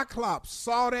 Yeah. Cyclops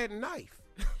saw that knife.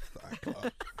 Cyclops.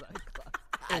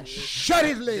 And shut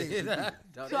his legs.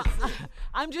 So,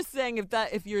 I'm just saying,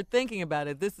 if you're thinking about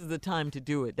it, this is the time to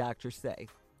do it, doctors say.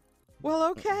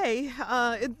 Well, okay.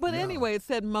 Anyway, it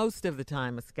said most of the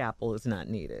time a scalpel is not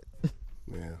needed.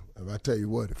 Yeah. If I tell you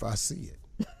what, if I see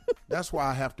it, that's why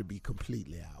I have to be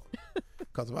completely out.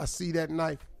 Because if I see that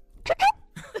knife.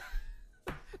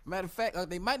 Matter of fact,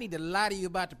 they might need to lie to you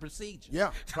about the procedure.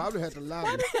 Yeah, probably have to lie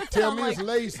to you. Tell me it's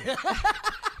laser.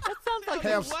 That sounds like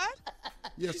what?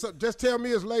 Yeah, so just tell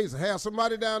me it's laser. Have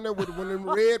somebody down there with one of them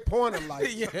red pointer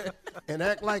lights and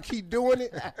act like he doing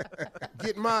it.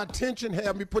 Get my attention.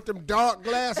 Have me put them dark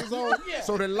glasses on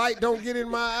so the light don't get in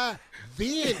my eye.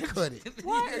 Then cut it.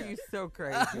 Why are you so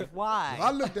crazy? Why?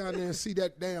 I look down there and see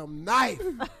that damn knife.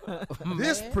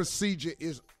 This procedure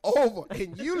is over,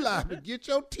 and you liable to get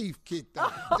your teeth kicked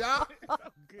out. Oh,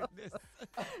 goodness.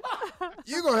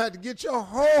 You're going to have to get your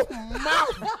whole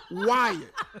mouth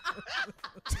wired.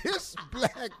 This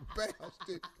black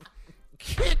bastard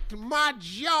kicked my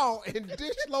jaw and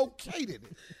dislocated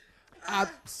it. I'm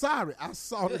sorry, I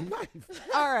saw the knife.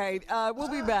 All right, we'll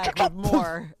be back with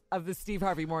more of the Steve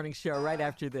Harvey Morning Show right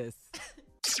after this.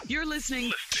 You're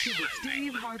listening to the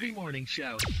Steve Harvey Morning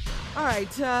Show. All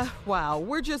right, wow,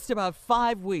 we're just about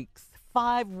 5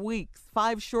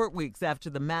 short weeks after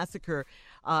the massacre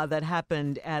that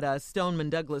happened at Stoneman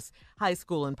Douglas High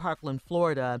School in Parkland,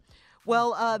 Florida.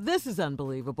 Well, this is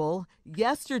unbelievable.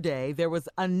 Yesterday, there was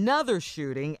another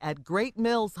shooting at Great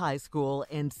Mills High School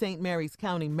in St. Mary's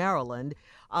County, Maryland.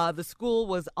 The school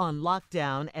was on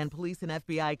lockdown, and police and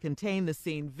FBI contained the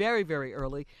scene very, very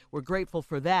early. We're grateful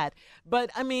for that. But,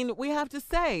 I mean, we have to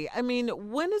say,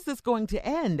 when is this going to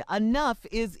end? Enough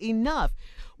is enough.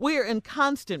 We are in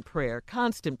constant prayer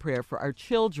for our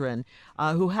children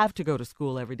who have to go to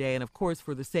school every day, and, of course,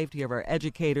 for the safety of our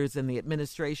educators and the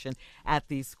administration at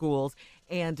these schools.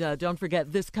 And don't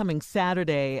forget, this coming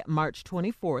Saturday, March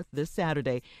 24th, this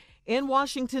Saturday, in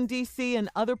Washington, D.C. and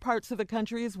other parts of the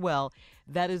country as well,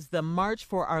 that is the March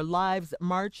for Our Lives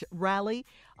March rally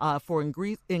for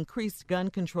increased gun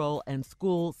control and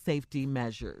school safety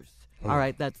measures. All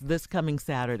right, that's this coming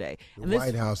Saturday. The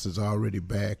White House is already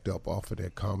backed up off of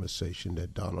that conversation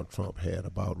that Donald Trump had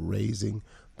about raising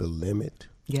the limit.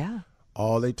 Yeah.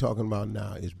 All they talking about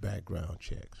now is background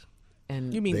checks.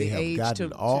 And you mean they the have age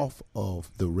gotten off of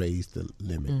the raise the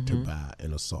limit to buy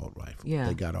an assault rifle. Yeah.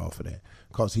 They got off of that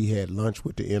because he had lunch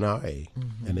with the NRA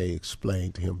and they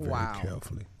explained to him very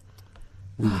carefully.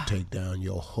 We will take down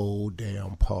your whole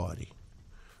damn party.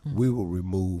 We will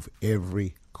remove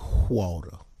every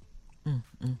quota.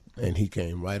 And he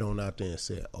came right on out there and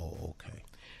said, "Oh, okay."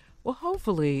 Well,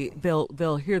 hopefully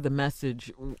they'll hear the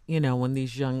message, when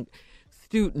these young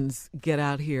students get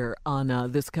out here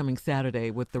on this coming Saturday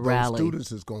with the rally.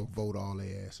 Students is going to vote all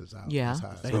their asses out. Yeah.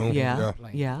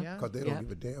 Yeah. Because they don't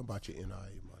give a damn about your NIA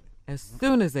money. As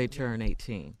soon as they turn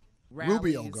 18.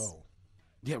 Rubio go.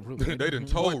 Yeah, Rubio. They done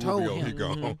told Rubio he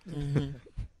gone.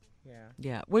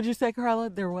 Yeah. What'd you say,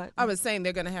 Carla? They're what? I was saying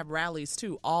they're going to have rallies,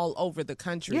 too, all over the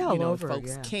country. Yeah, all over,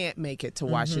 folks can't make it to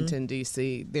Washington,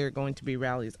 D.C., there are going to be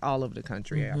rallies all over the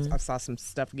country. I saw some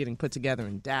stuff getting put together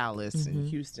in Dallas and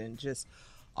Houston, just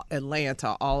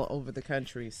Atlanta, all over the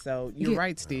country. So you're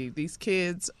right, Steve. These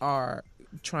kids are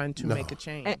trying to make a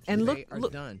change. And they are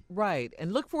done. Right.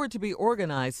 And look for it to be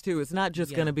organized, too. It's not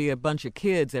just going to be a bunch of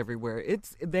kids everywhere.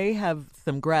 They have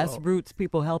some grassroots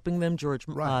people helping them, George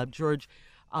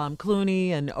Clooney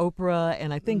and Oprah,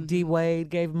 and I think D. Wade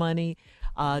gave money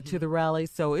to the rally.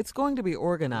 So it's going to be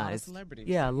organized. A lot of celebrities.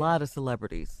 Yeah, a lot of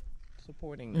celebrities.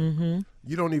 Supporting them.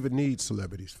 You don't even need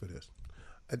celebrities for this.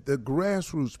 The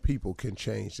grassroots people can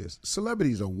change this.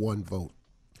 Celebrities are one vote.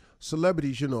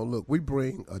 Celebrities, look, we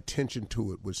bring attention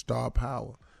to it with star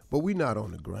power, but we're not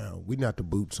on the ground. We're not the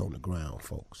boots on the ground,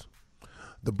 folks.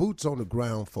 The boots on the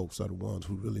ground folks are the ones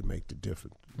who really make the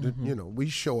difference. We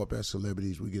show up as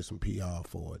celebrities, we get some PR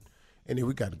for it, and then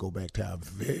we got to go back to our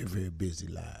very, very busy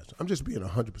lives. I'm just being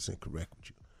 100% correct with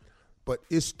you. But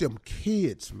it's them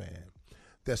kids, man,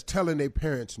 that's telling their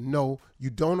parents, no,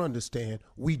 you don't understand.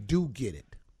 We do get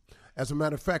it. As a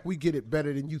matter of fact, we get it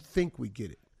better than you think we get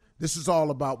it. This is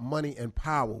all about money and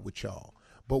power with y'all.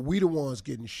 But we the ones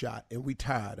getting shot, and we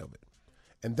tired of it.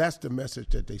 And that's the message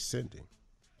that they sending.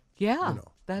 Yeah,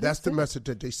 that's the message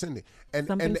that they sending, and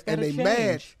they change.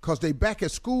 mad because they back at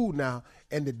school now,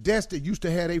 and the desk that used to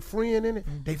have their friend in it,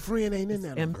 their friend ain't in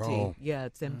there. Empty. Yeah,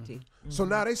 it's empty. So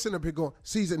now they sitting up here going,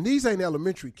 and these ain't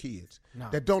elementary kids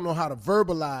that don't know how to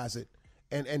verbalize it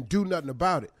and do nothing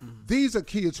about it. These are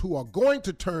kids who are going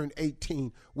to turn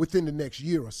 18 within the next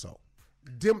year or so.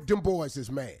 Them boys is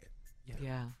mad.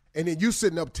 Yeah. And then you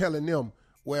sitting up telling them,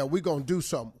 well, we're going to do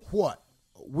something. What?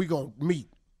 We going to meet.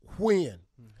 When?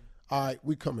 All right,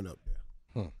 we coming up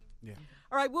there. Yeah.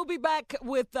 All right, we'll be back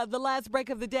with the last break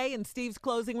of the day and Steve's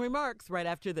closing remarks right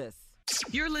after this.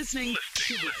 You're listening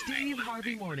to the Steve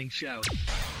Harvey Morning Show.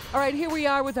 All right, here we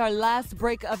are with our last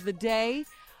break of the day.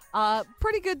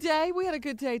 Pretty good day. We had a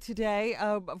good day today.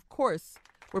 Of course,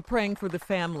 we're praying for the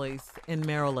families in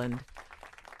Maryland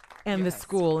and the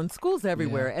school and schools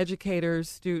everywhere. Educators,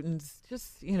 students,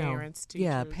 just, Parents,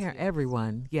 teachers.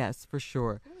 Everyone. Yes, for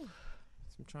sure.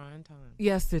 Some trying times.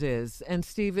 Yes, it is. And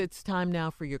Steve, it's time now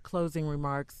for your closing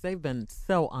remarks. They've been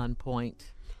so on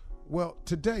point. Well,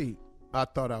 today I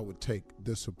thought I would take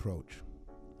this approach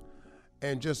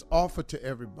and just offer to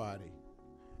everybody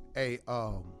a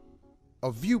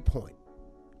viewpoint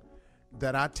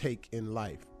that I take in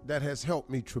life that has helped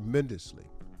me tremendously.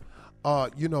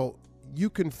 You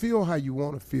can feel how you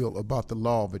want to feel about the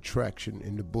law of attraction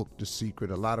in the book The Secret.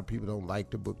 A lot of people don't like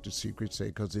the book The Secret, say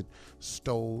because it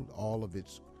stole all of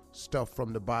its stuff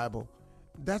from the Bible.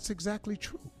 That's exactly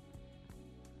true.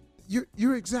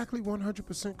 You're exactly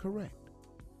 100% correct.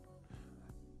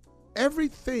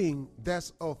 Everything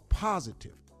that's of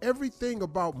positive, everything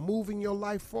about moving your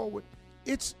life forward,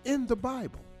 it's in the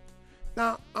Bible.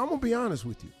 Now, I'm going to be honest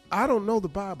with you. I don't know the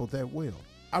Bible that well.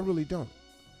 I really don't.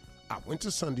 I went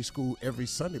to Sunday school every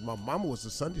Sunday. My mama was a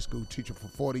Sunday school teacher for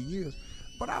 40 years,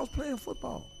 but I was playing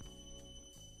football.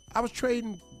 I was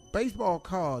trading baseball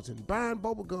cards and buying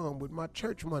bubble gum with my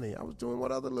church money. I was doing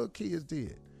what other little kids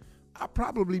did. I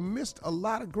probably missed a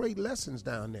lot of great lessons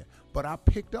down there, but I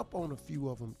picked up on a few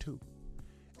of them too.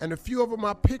 And a few of them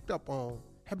I picked up on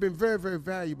have been very, very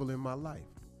valuable in my life.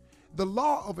 The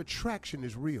law of attraction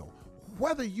is real.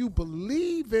 Whether you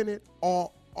believe in it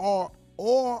or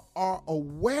are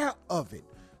aware of it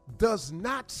does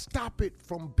not stop it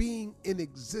from being in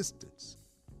existence.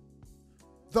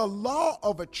 The law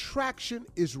of attraction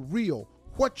is real.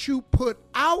 What you put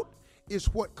out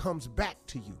is what comes back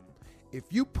to you. If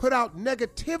you put out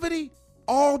negativity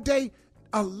all day,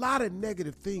 a lot of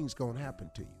negative things gonna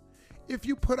happen to you. If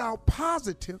you put out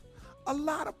positive, a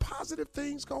lot of positive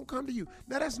things gonna come to you.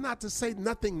 Now, that's not to say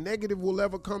nothing negative will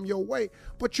ever come your way,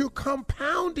 but you're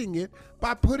compounding it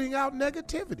by putting out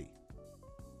negativity.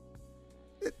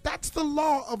 That's the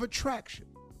law of attraction.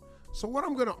 So what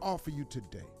I'm gonna offer you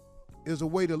today is a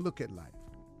way to look at life.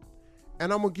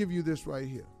 And I'm gonna give you this right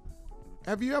here.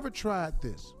 Have you ever tried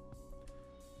this?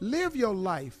 Live your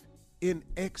life in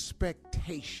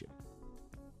expectation.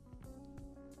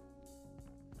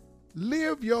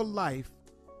 Live your life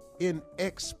in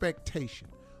expectation.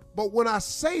 But when I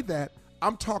say that,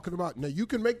 I'm talking about, now you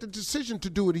can make the decision to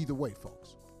do it either way,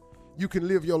 folks. You can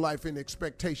live your life in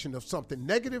expectation of something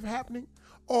negative happening,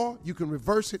 or you can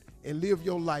reverse it and live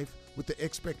your life with the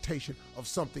expectation of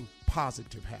something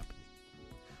positive happening.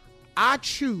 I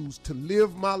choose to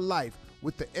live my life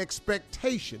with the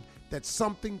expectation that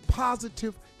something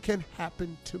positive can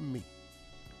happen to me.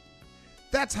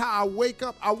 That's how I wake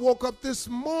up. I woke up this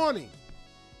morning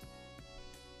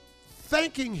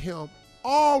thanking him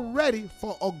already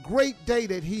for a great day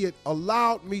that he had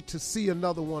allowed me to see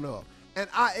another one of. And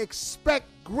I expect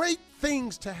great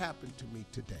things to happen to me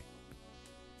today.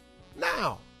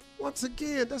 Now, once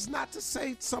again, that's not to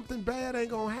say something bad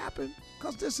ain't gonna happen,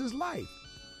 because this is life.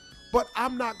 But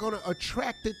I'm not gonna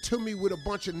attract it to me with a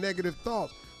bunch of negative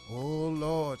thoughts. Oh,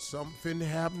 Lord, something finna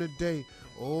happen today.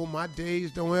 Oh, my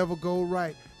days don't ever go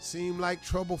right. Seem like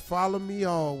trouble follow me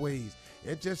always.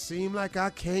 It just seem like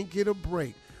I can't get a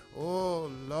break.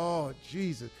 Oh, Lord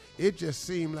Jesus. It just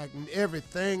seemed like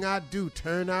everything I do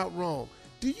turn out wrong.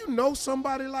 Do you know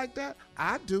somebody like that?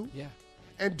 I do. Yeah.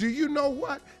 And do you know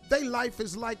what? Their life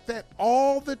is like that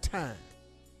all the time.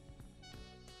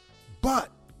 But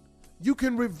you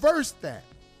can reverse that,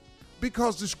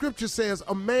 because the scripture says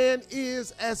a man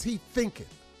is as he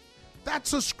thinketh.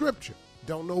 That's a scripture.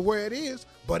 Don't know where it is,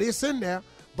 but it's in there.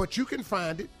 But you can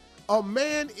find it. A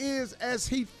man is as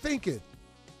he thinketh.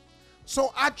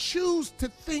 So I choose to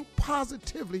think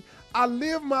positively. I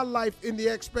live my life in the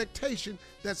expectation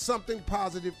that something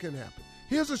positive can happen.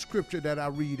 Here's a scripture that I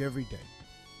read every day.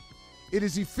 It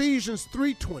is Ephesians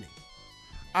 3:20.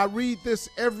 I read this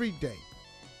every day.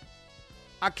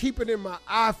 I keep it in my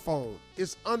iPhone.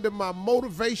 It's under my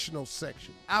motivational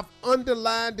section. I've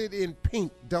underlined it in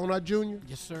pink, don't I, Junior?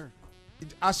 Yes, sir.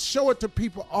 I show it to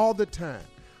people all the time.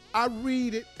 I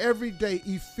read it every day,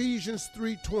 Ephesians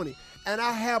 3:20. And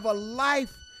I have a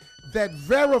life that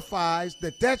verifies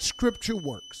that that scripture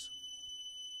works.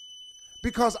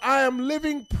 because I am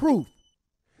living proof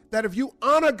that if you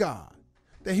honor God,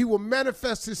 that he will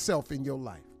manifest himself in your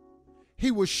life.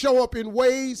 He will show up in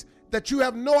ways that you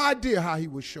have no idea how he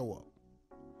will show up.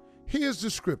 Here's the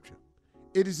scripture.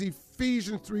 It is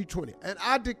Ephesians 3:20. And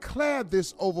I declare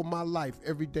this over my life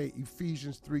every day,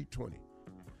 Ephesians 3:20.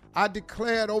 I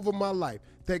declare it over my life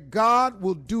that God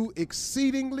will do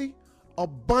exceedingly,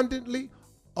 abundantly,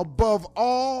 above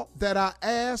all that I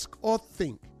ask or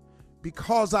think.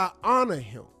 Because I honor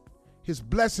him, his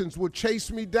blessings will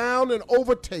chase me down and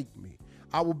overtake me.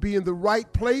 I will be in the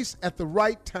right place at the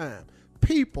right time.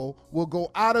 People will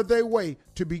go out of their way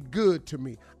to be good to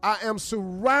me. I am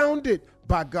surrounded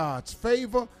by God's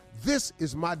favor. This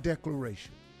is my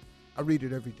declaration. I read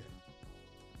it every day.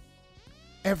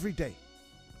 Every day.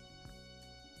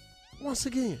 Once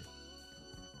again,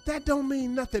 that don't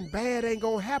mean nothing bad ain't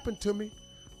gonna happen to me.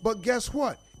 But guess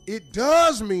what? It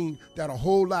does mean that a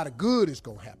whole lot of good is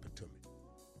gonna happen to me.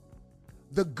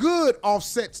 The good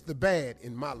offsets the bad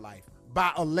in my life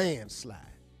by a landslide.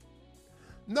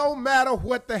 No matter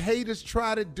what the haters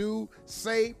try to do,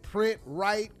 say, print,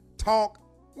 write, talk,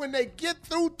 when they get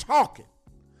through talking,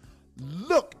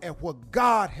 look at what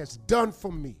God has done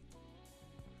for me.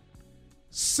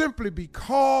 Simply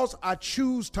because I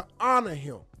choose to honor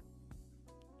him,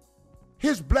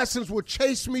 his blessings will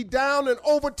chase me down and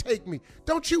overtake me.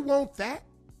 Don't you want that?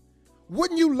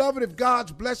 Wouldn't you love it if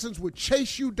God's blessings would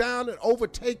chase you down and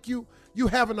overtake you? You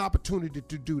have an opportunity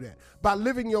to do that by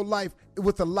living your life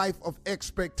with a life of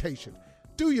expectation.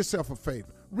 Do yourself a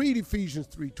favor. Read Ephesians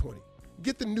 3:20.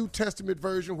 Get the New Testament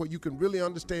version where you can really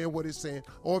understand what it's saying.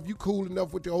 Or if you're cool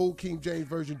enough with the old King James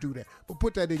version, do that. But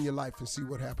put that in your life and see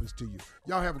what happens to you.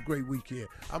 Y'all have a great weekend.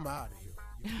 I'm out of here.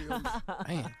 You feel me?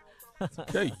 Man.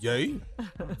 Hey, yay.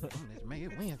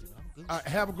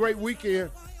 Have a great weekend.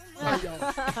 Bye,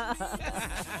 y'all.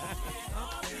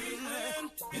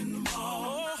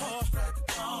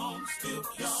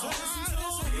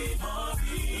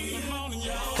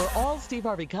 For all Steve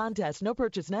Harvey contests, no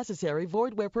purchase necessary,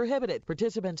 void where prohibited.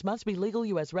 Participants must be legal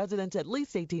U.S. residents at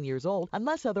least 18 years old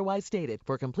unless otherwise stated.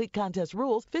 For complete contest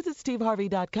rules, visit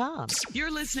steveharvey.com.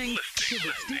 You're listening to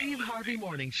the Steve Harvey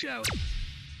Morning Show.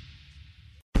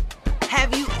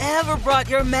 Have you ever brought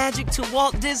your magic to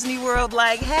Walt Disney World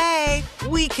like, hey,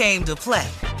 we came to play?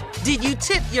 Did you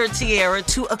tip your tiara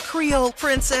to a Creole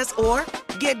princess or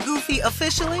get goofy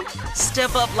officially?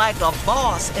 Step up like a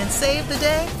boss and save the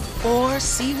day? Or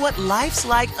see what life's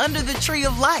like under the tree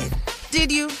of life?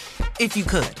 Did you? If you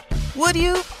could. Would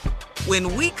you?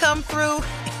 When we come through,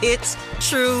 it's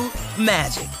true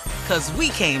magic. 'Cause we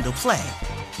came to play.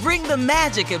 Bring the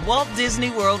magic at Walt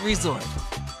Disney World Resort.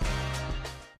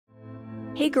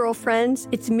 Hey girlfriends,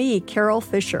 it's me, Carol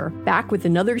Fisher, back with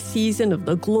another season of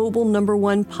the global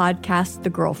 #1 podcast,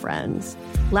 The Girlfriends.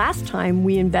 Last time,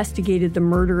 we investigated the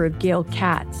murder of Gail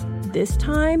Katz. This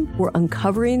time, we're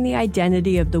uncovering the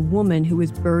identity of the woman who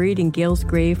was buried in Gail's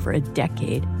grave for a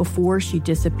decade before she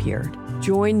disappeared.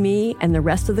 Join me and the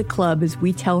rest of the club as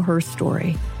we tell her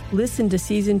story. Listen to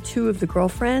Season 2 of The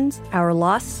Girlfriends, Our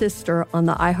Lost Sister on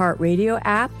the iHeartRadio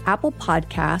app, Apple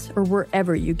Podcasts, or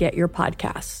wherever you get your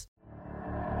podcasts.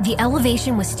 The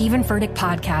Elevation with Stephen Furtick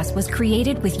podcast was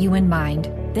created with you in mind.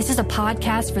 This is a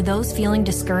podcast for those feeling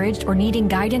discouraged or needing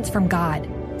guidance from God.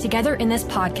 Together in this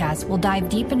podcast, we'll dive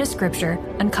deep into Scripture,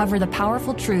 uncover the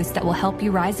powerful truths that will help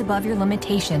you rise above your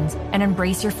limitations and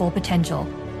embrace your full potential.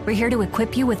 We're here to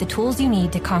equip you with the tools you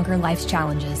need to conquer life's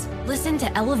challenges. Listen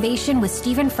to Elevation with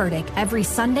Stephen Furtick every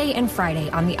Sunday and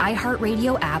Friday on the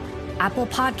iHeartRadio app, Apple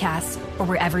Podcasts, or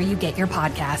wherever you get your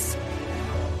podcasts.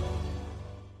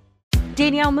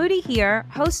 Danielle Moody here,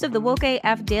 host of the Woke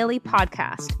AF Daily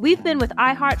podcast. We've been with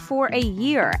iHeart for a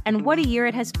year, and what a year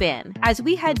it has been. As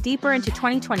we head deeper into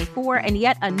 2024 and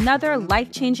yet another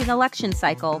life-changing election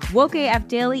cycle, Woke AF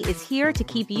Daily is here to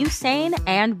keep you sane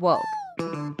and woke.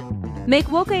 Make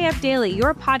Woke AF Daily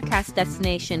your podcast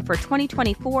destination for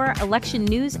 2024 election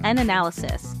news and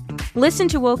analysis. Listen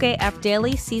to Woke AF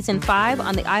Daily Season 5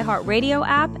 on the iHeartRadio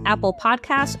app, Apple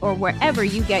Podcasts, or wherever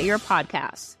you get your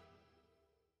podcasts.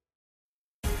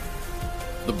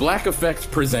 The Black Effect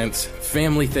presents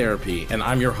Family Therapy, and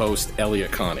I'm your host,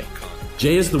 Elliot Connie.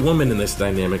 Jay is the woman in this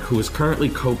dynamic who is currently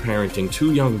co-parenting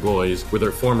 2 young boys with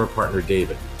her former partner,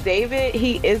 David. David,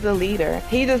 he is a leader.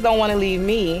 He just don't want to leave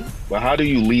me. But how do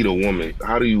you lead a woman?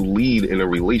 How do you lead in a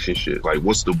relationship? Like,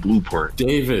 what's the blueprint?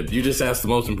 David, you just asked the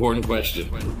most important question.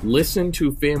 Listen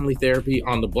to Family Therapy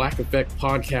on the Black Effect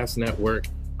Podcast Network,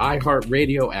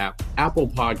 iHeartRadio app, Apple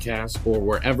Podcasts, or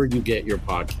wherever you get your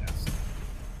podcasts.